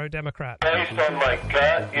anti-Republican, pro-Democrat. Based on my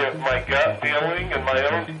gut feeling and my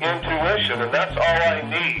own intuition, and that's all I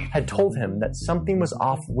need. Had told him that something was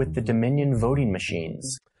off with the Dominion voting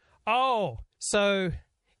machines. Oh, so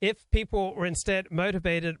if people were instead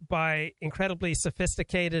motivated by incredibly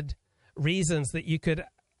sophisticated reasons that you could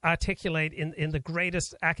articulate in the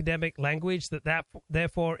greatest academic language, that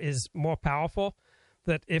therefore is more powerful,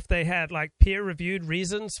 that if they had like peer-reviewed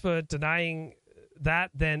reasons for denying that,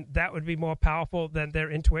 then that would be more powerful than their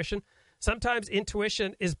intuition. Sometimes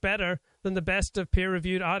intuition is better than the best of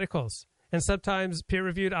peer-reviewed articles, and sometimes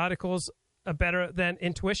peer-reviewed articles are better than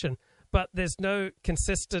intuition, but there's no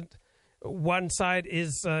consistent one side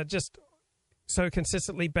is just so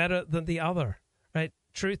consistently better than the other, right?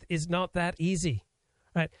 Truth is not that easy,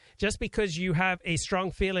 right? Just because you have a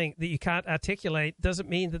strong feeling that you can't articulate doesn't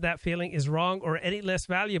mean that that feeling is wrong or any less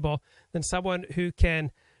valuable than someone who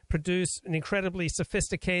can produce an incredibly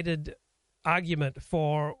sophisticated argument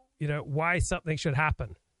for, why something should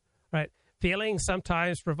happen, right? Feelings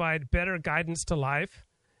sometimes provide better guidance to life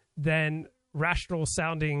than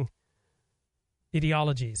rational-sounding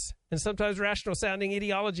ideologies. And sometimes rational-sounding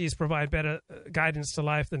ideologies provide better guidance to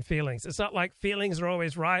life than feelings. It's not like feelings are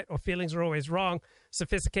always right or feelings are always wrong.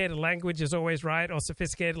 Sophisticated language is always right or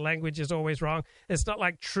sophisticated language is always wrong. It's not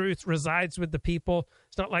like truth resides with the people.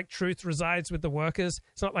 It's not like truth resides with the workers.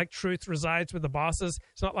 It's not like truth resides with the bosses.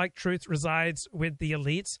 It's not like truth resides with the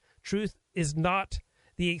elites. Truth is not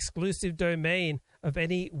the exclusive domain of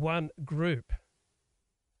any one group.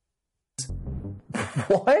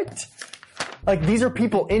 What? Like, these are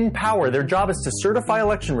people in power. Their job is to certify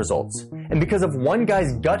election results. And because of one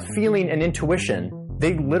guy's gut feeling and intuition,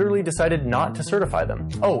 they literally decided not to certify them.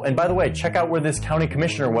 Oh, and by the way, check out where this county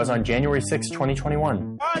commissioner was on January 6,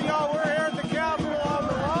 2021. All right, y'all, we're here at the Capitol on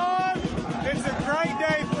the lawn. It's a great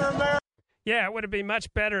day for America. Yeah, it would have been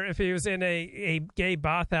much better if he was in a gay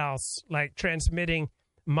bathhouse, like transmitting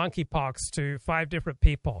monkeypox to 5 different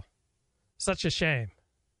people. Such a shame.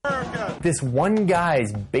 This one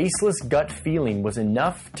guy's baseless gut feeling was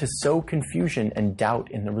enough to sow confusion and doubt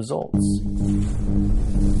in the results.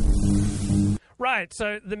 Right,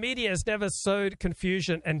 so the media has never sowed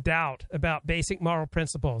confusion and doubt about basic moral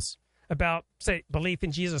principles, about, say, belief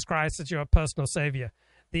in Jesus Christ as your personal savior.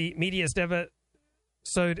 The media has never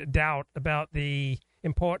sowed doubt about the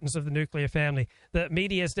importance of the nuclear family. The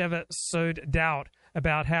media has never sowed doubt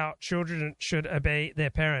about how children should obey their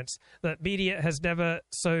parents. The media has never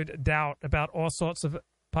sowed doubt about all sorts of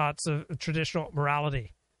parts of traditional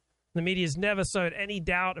morality. The media has never sowed any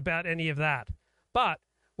doubt about any of that. But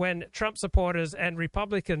when Trump supporters and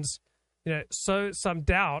Republicans, sow some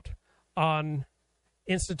doubt on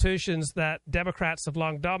institutions that Democrats have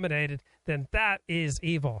long dominated, then that is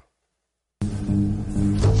evil.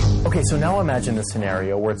 Okay, so now imagine the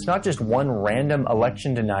scenario where it's not just one random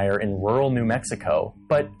election denier in rural New Mexico,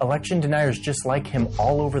 but election deniers just like him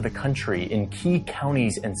all over the country in key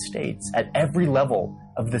counties and states at every level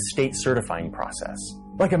of the state certifying process.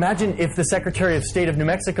 Like, imagine if the Secretary of State of New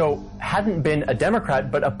Mexico hadn't been a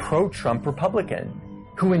Democrat, but a pro-Trump Republican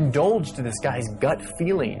who indulged this guy's gut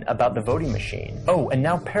feeling about the voting machine. Oh, and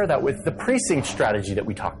now pair that with the precinct strategy that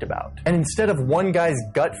we talked about. And instead of one guy's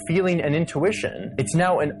gut feeling and intuition, it's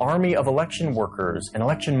now an army of election workers and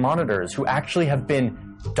election monitors who actually have been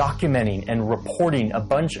documenting and reporting a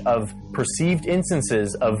bunch of perceived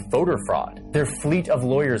instances of voter fraud. Their fleet of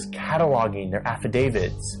lawyers cataloging their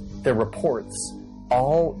affidavits, their reports,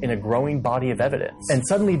 all in a growing body of evidence. And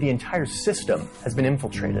suddenly the entire system has been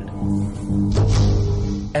infiltrated.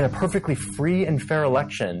 And a perfectly free and fair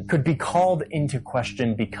election could be called into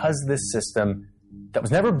question because this system that was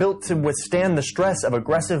never built to withstand the stress of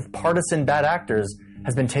aggressive partisan bad actors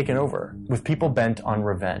has been taken over with people bent on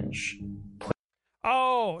revenge.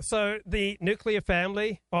 Oh, so the nuclear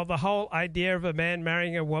family, or the whole idea of a man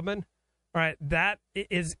marrying a woman, right, that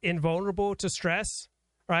is invulnerable to stress,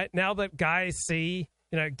 right? Now that guys see,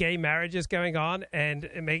 gay marriages going on and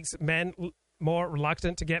it makes men more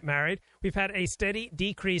reluctant to get married. We've had a steady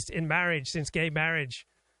decrease in marriage since gay marriage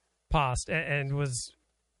passed and was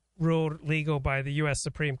ruled legal by the U.S.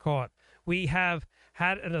 Supreme Court. We have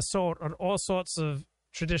had an assault on all sorts of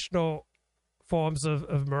traditional forms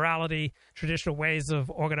of morality, traditional ways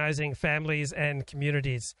of organizing families and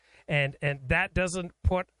communities. And that doesn't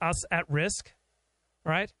put us at risk,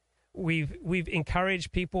 right? We've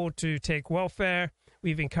encouraged people to take welfare.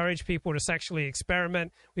 We've encouraged people to sexually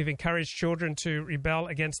experiment. We've encouraged children to rebel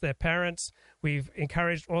against their parents. We've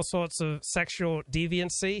encouraged all sorts of sexual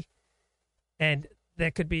deviancy. And there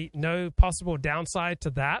could be no possible downside to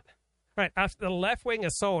that. Right. After the left-wing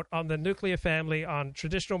assault on the nuclear family, on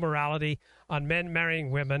traditional morality, on men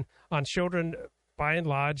marrying women, on children, by and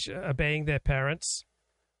large, obeying their parents,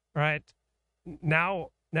 right? Now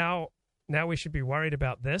we should be worried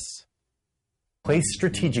about this. Placed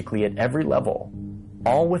strategically at every level,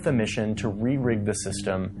 all with a mission to re-rig the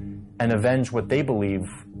system and avenge what they believe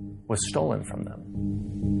was stolen from them.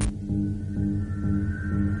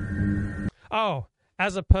 Oh,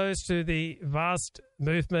 as opposed to the vast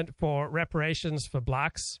movement for reparations for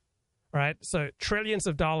blacks, right? So trillions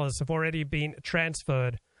of dollars have already been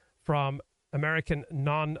transferred from American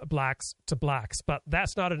non-blacks to blacks. But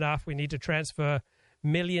that's not enough. We need to transfer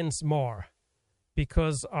millions more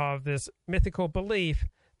because of this mythical belief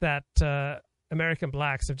that American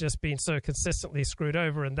blacks have just been so consistently screwed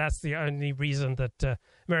over, and that's the only reason that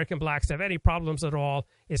American blacks have any problems at all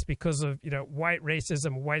is because of white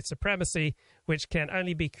racism, white supremacy, which can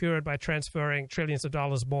only be cured by transferring trillions of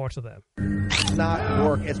dollars more to them. It's not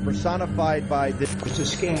work. It's personified by this. It's a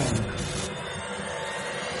scam.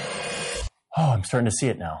 Oh, I'm starting to see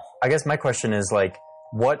it now. I guess my question is,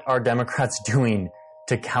 what are Democrats doing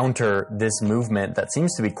to counter this movement that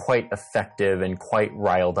seems to be quite effective and quite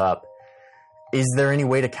riled up? Is there any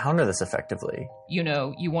way to counter this effectively? You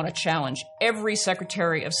want to challenge every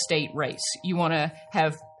Secretary of State race. You want to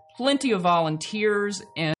have plenty of volunteers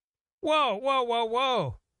and...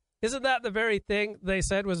 Whoa. Isn't that the very thing they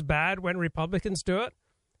said was bad when Republicans do it?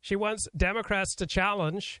 She wants Democrats to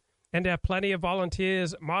challenge and have plenty of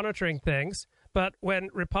volunteers monitoring things. But when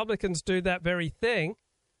Republicans do that very thing,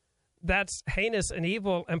 that's heinous and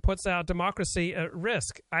evil and puts our democracy at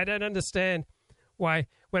risk. I don't understand why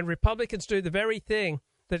when Republicans do the very thing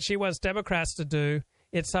that she wants Democrats to do,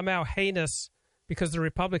 it's somehow heinous because the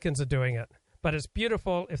Republicans are doing it. But it's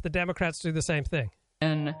beautiful if the Democrats do the same thing.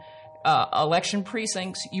 In election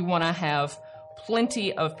precincts, you want to have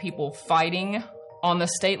plenty of people fighting on the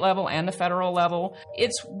state level and the federal level.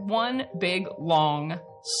 It's one big, long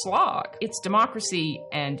slog. It's democracy,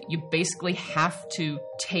 and you basically have to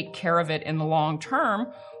take care of it in the long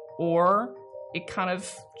term, or it kind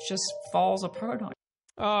of just falls apart on you.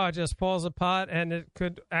 Oh, it just falls apart, and it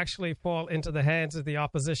could actually fall into the hands of the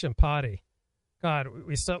opposition party. God,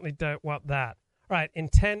 we certainly don't want that. All right,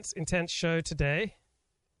 intense show today,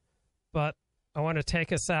 but I want to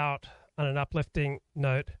take us out on an uplifting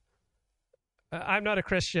note. I'm not a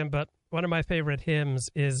Christian, but one of my favorite hymns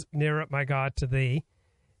is Nearer, My God, to Thee.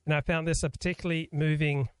 And I found this a particularly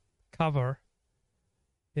moving cover.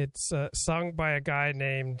 It's sung by a guy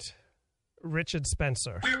named Richard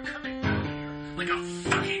Spencer. We're coming back here like a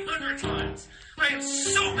fucking 100 times. I am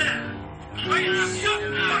so mad. I am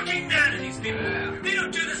so fucking mad at these people. They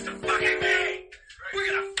don't do this to fucking me. We're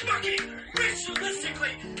gonna fucking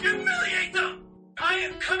ritualistically humiliate them. I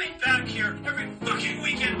am coming back here every fucking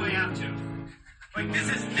weekend we have to. Like, this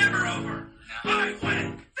is never over. I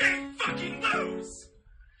win, they fucking lose.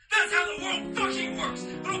 That's how the world fucking works.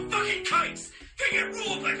 Little fucking kites. They get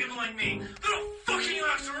ruled by people like me. Little fucking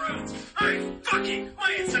octoroons.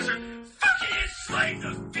 My ancestors fucking enslaved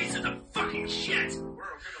those pieces of fucking shit.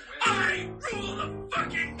 I rule the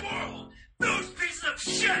fucking world. Those pieces of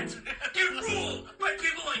shit get ruled by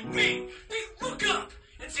people like me. They look up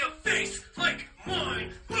and see a face like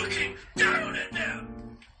mine looking down at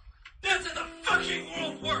them. That's how the fucking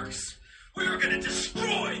world works. We are going to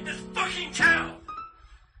destroy this fucking town.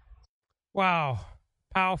 Wow.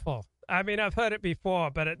 Powerful. I mean, I've heard it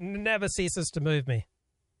before, but it never ceases to move me.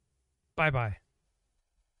 Bye-bye.